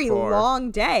very that bar.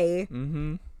 long day.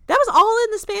 Mm-hmm. That was all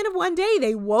in the span of one day.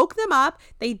 They woke them up.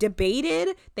 They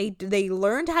debated. They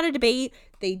learned how to debate.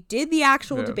 They did the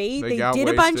actual debate. They did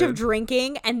a bunch of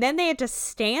drinking. And then they had to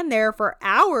stand there for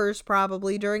hours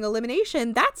probably during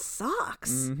elimination. That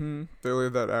sucks. Mm-hmm. They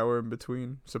leave that hour in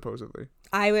between, supposedly.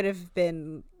 I would have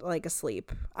been, like,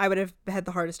 asleep. I would have had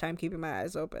the hardest time keeping my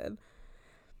eyes open.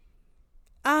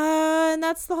 And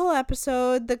that's the whole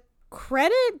episode. The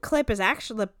credit clip is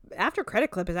actually, after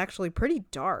credit clip is actually pretty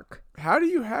dark. How do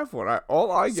you have one?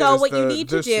 All I get so is what you need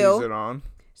to do, season on.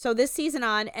 So this season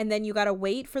on, and then you got to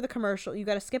wait for the commercial. You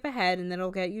got to skip ahead, and then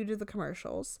it'll get you to the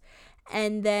commercials.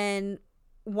 And then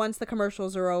once the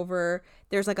commercials are over,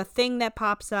 there's like a thing that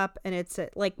pops up, and it's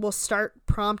like will start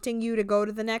prompting you to go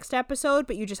to the next episode,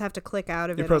 but you just have to click out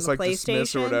of it press, on the like, PlayStation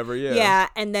dismiss or whatever, yeah. Yeah,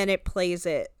 and then it plays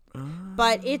it.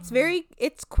 But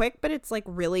it's quick, but it's like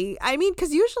really, I mean,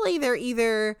 because usually they're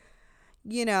either,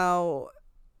 you know,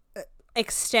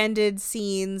 extended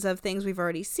scenes of things we've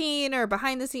already seen or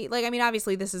behind the scenes. Like, I mean,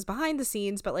 obviously this is behind the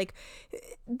scenes, but like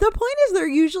the point is they're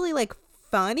usually like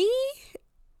funny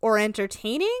or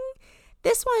entertaining.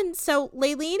 This one, so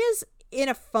Layleen is in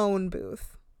a phone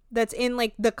booth that's in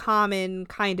like the common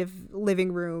kind of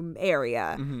living room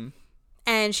area. Mm-hmm.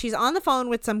 And she's on the phone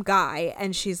with some guy,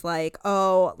 and she's like,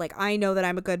 oh, like, I know that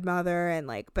I'm a good mother, and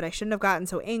like, but I shouldn't have gotten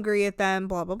so angry at them,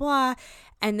 blah, blah, blah.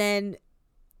 And then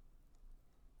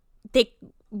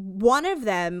one of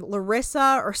them,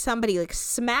 Larissa or somebody, like,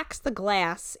 smacks the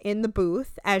glass in the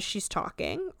booth as she's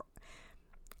talking.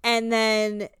 And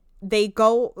then they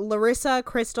go, Larissa,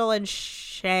 Crystal, and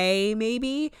Shay,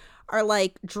 maybe, are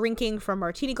like drinking from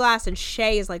martini glass, and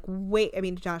Shay is like,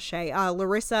 not Shay,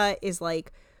 Larissa is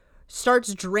like,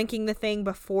 starts drinking the thing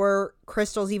before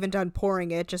Crystal's even done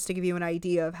pouring it, just to give you an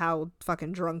idea of how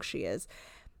fucking drunk she is.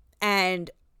 And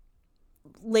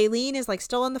Layleen is like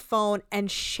still on the phone,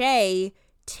 and Shay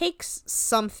takes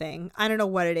something, I don't know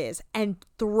what it is, and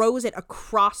throws it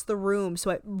across the room so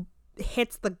it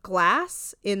hits the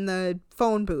glass in the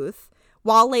phone booth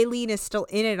while Layleen is still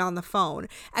in it on the phone.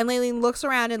 And Layleen looks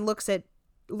around and looks at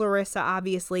Larissa,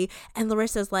 obviously, and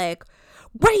Larissa's like,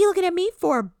 what are you looking at me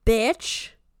for,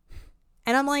 bitch?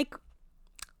 And I'm like,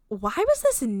 why was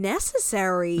this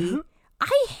necessary?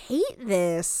 I hate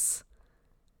this.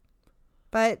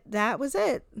 But that was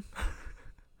it.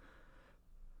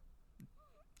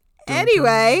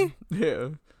 Anyway. Yeah.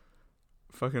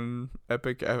 Fucking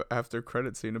epic after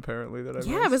credit scene, apparently, that I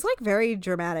Yeah, missed. it was like very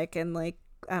dramatic and like,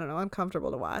 I don't know, uncomfortable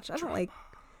to watch. I don't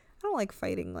like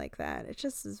fighting like that. It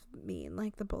just is mean.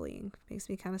 Like the bullying makes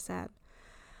me kind of sad.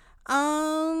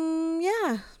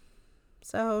 Yeah.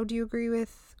 So, do you agree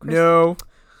with Crystal? No.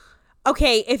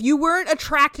 Okay, if you weren't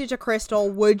attracted to Crystal,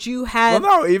 would you have...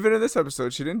 Well, no, even in this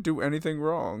episode, she didn't do anything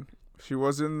wrong. She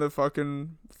was in the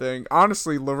fucking thing.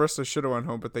 Honestly, Larissa should have went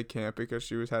home, but they can't because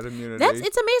she had immunity.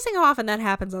 It's amazing how often that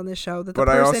happens on this show. That the but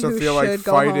I person also who feel like should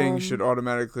go fighting home, should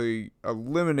automatically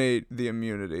eliminate the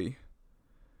immunity.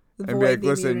 And be void like, the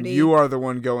listen, immunity. you are the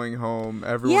one going home.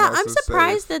 Everyone else I'm is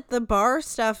surprised safe. that the bar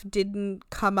stuff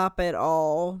didn't come up at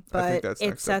all, I think but that's it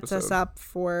next sets us episode. up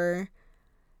for...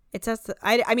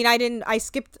 I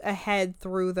skipped ahead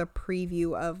through the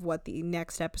preview of what the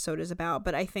next episode is about,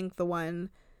 but I think the one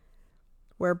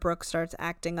where Brooke starts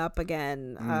acting up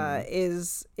again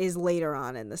is later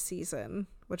on in the season,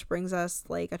 which brings us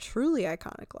like a truly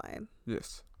iconic line.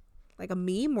 Yes. Like a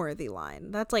meme worthy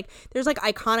line. That's like, there's like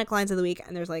iconic lines of the week,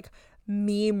 and there's like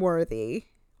meme worthy,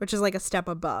 which is like a step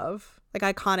above, like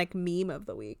iconic meme of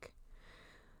the week.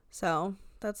 So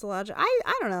that's the logic.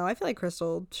 I don't know. I feel like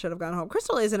Crystal should have gone home.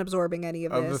 Crystal isn't absorbing any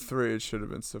of Of this. the three, it should have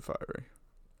been Safari.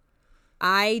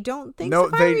 I don't think No,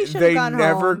 Safari should have they gone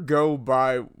never home. go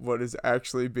by what is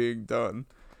actually being done.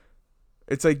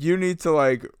 It's like you need to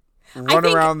like run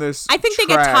around this. I think they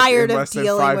get track tired in of less than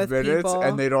dealing 5 with minutes, people.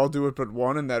 and they'd all do it but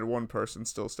one, and that one person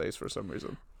still stays for some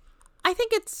reason. I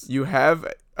think it's You have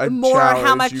a more challenge,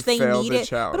 how much you they fail need the it.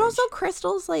 challenge. But also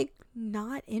Crystal's like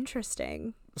not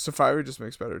interesting. Safari just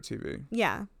makes better TV.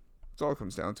 Yeah. That's all it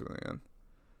comes down to in the end.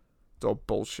 It's all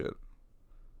bullshit.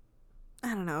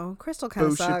 I don't know. Crystal kind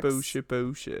of sucks.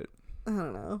 Bullshit. I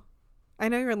don't know. I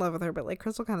know you're in love with her, but like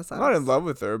Crystal kind of sucks. I'm not in love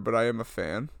with her, but I am a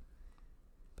fan.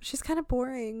 She's kind of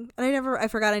boring. And I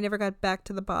forgot I never got back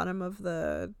to the bottom of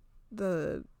the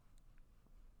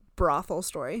brothel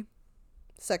story.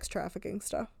 Sex trafficking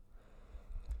stuff.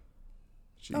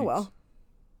 Jeez. Oh well.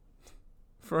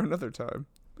 For another time.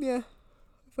 Yeah.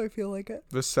 If I feel like it.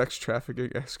 The sex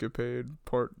trafficking escapade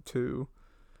part 2.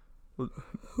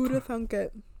 Who'da thunk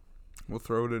it? We'll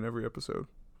throw it in every episode.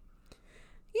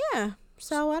 Yeah.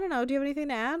 So I don't know. Do you have anything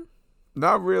to add?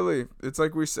 Not really. It's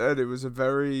like we said, it was a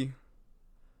very,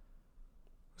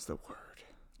 what's the word?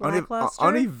 Lackluster?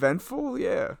 Uneventful,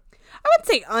 yeah. I would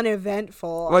say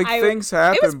uneventful. Like, things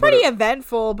happen, It was but pretty it-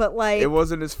 eventful, but like It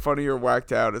wasn't as funny or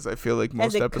whacked out as I feel like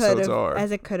most episodes are.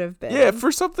 as it could have been. Yeah,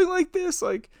 for something like this,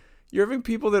 like, you're having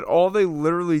people that all they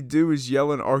literally do is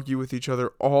yell and argue with each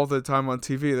other all the time on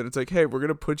TV. Then it's like, hey, we're going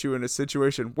to put you in a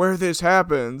situation where this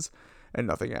happens, and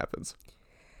nothing happens.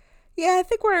 Yeah, I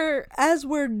think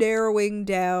we're narrowing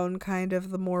down kind of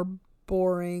the more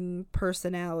boring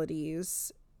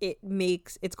personalities,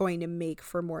 it's going to make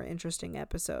for more interesting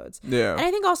episodes. Yeah. And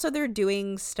I think also they're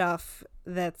doing stuff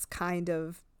that's kind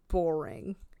of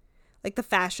boring. Like the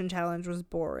fashion challenge was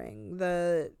boring.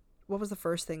 What was the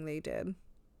first thing they did?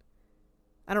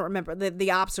 I don't remember.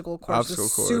 The obstacle course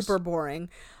was super boring.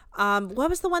 What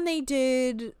was the one they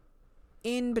did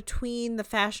in between the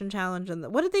fashion challenge and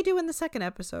what did they do in the second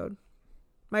episode?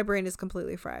 My brain is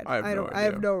completely fried. I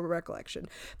have no recollection.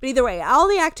 But either way, all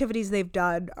the activities they've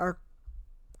done are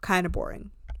kind of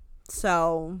boring.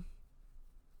 So,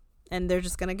 and they're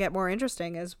just going to get more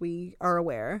interesting as we are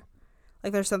aware.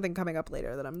 Like there's something coming up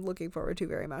later that I'm looking forward to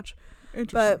very much.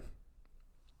 Interesting. But,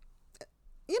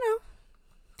 you know,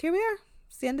 here we are.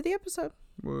 It's the end of the episode.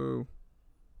 Whoa.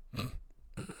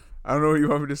 I don't know what you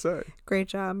want me to say. Great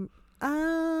job.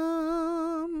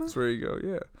 That's where you go,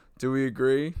 yeah. Do we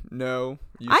agree? No.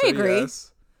 You I say agree.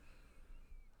 Yes.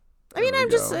 I mean, There we I'm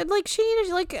just go. like she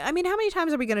needed like. I mean, how many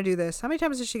times are we gonna do this? How many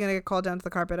times is she gonna get called down to the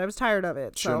carpet? I was tired of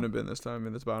it. Shouldn't have been this time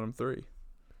in its bottom 3.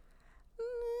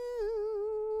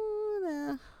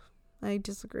 Nah, I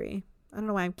disagree. I don't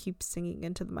know why I keep singing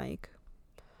into the mic,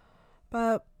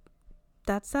 but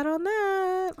that's that on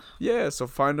that. Yeah, so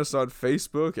find us on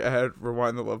Facebook at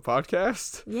Rewind the Love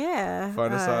Podcast. Yeah.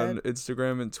 Find us on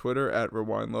Instagram and Twitter at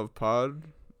Rewind Love Pod.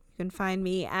 You can find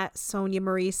me at Sonia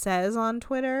Marie Says on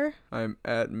Twitter. I'm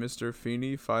at Mr.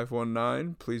 Feeney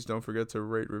 519. Please don't forget to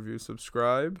rate, review,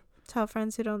 subscribe. Tell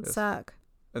friends who don't Yes. suck.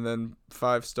 And then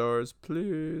 5 stars,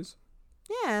 please.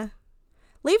 Yeah.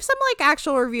 Leave some like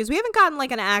actual reviews. We haven't gotten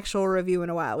like an actual review in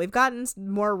a while. We've gotten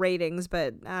more ratings,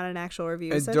 but not an actual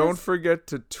review. And So don't just forget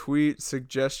to tweet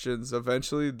suggestions.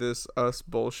 Eventually, this us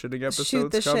bullshitting episode's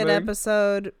shoot the coming. shit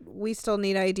episode. We still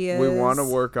need ideas. We want to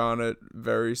work on it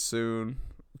very soon.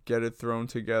 Get it thrown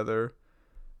together.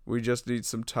 We just need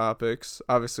some topics.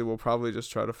 Obviously, we'll probably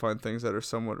just try to find things that are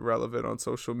somewhat relevant on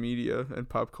social media and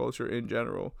pop culture in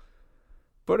general.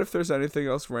 But if there's anything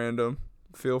else random,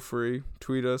 feel free.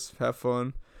 Tweet us. Have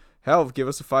fun. Hell, give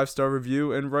us a 5-star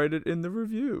review and write it in the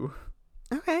review.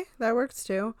 Okay, that works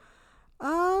too. And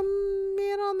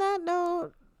on that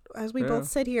note, as we Yeah. both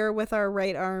sit here with our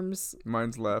right arms,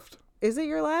 Mine's left. is it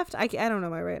your left? I don't know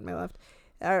my right and my left.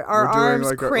 Our We're doing arms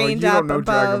like craned you up don't know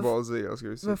Dragon above. Ball Z. I was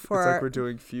gonna say, it's before like our- we're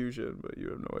doing fusion, but you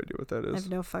have no idea what that I is.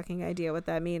 have no fucking idea what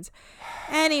that means.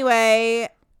 Anyway,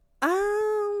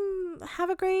 have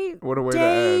a great What a way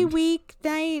day, to end. week,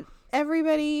 night,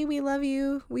 everybody. We love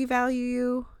you. We value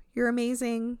you. You're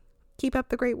amazing. Keep up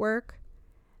the great work.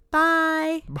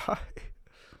 Bye. Bye.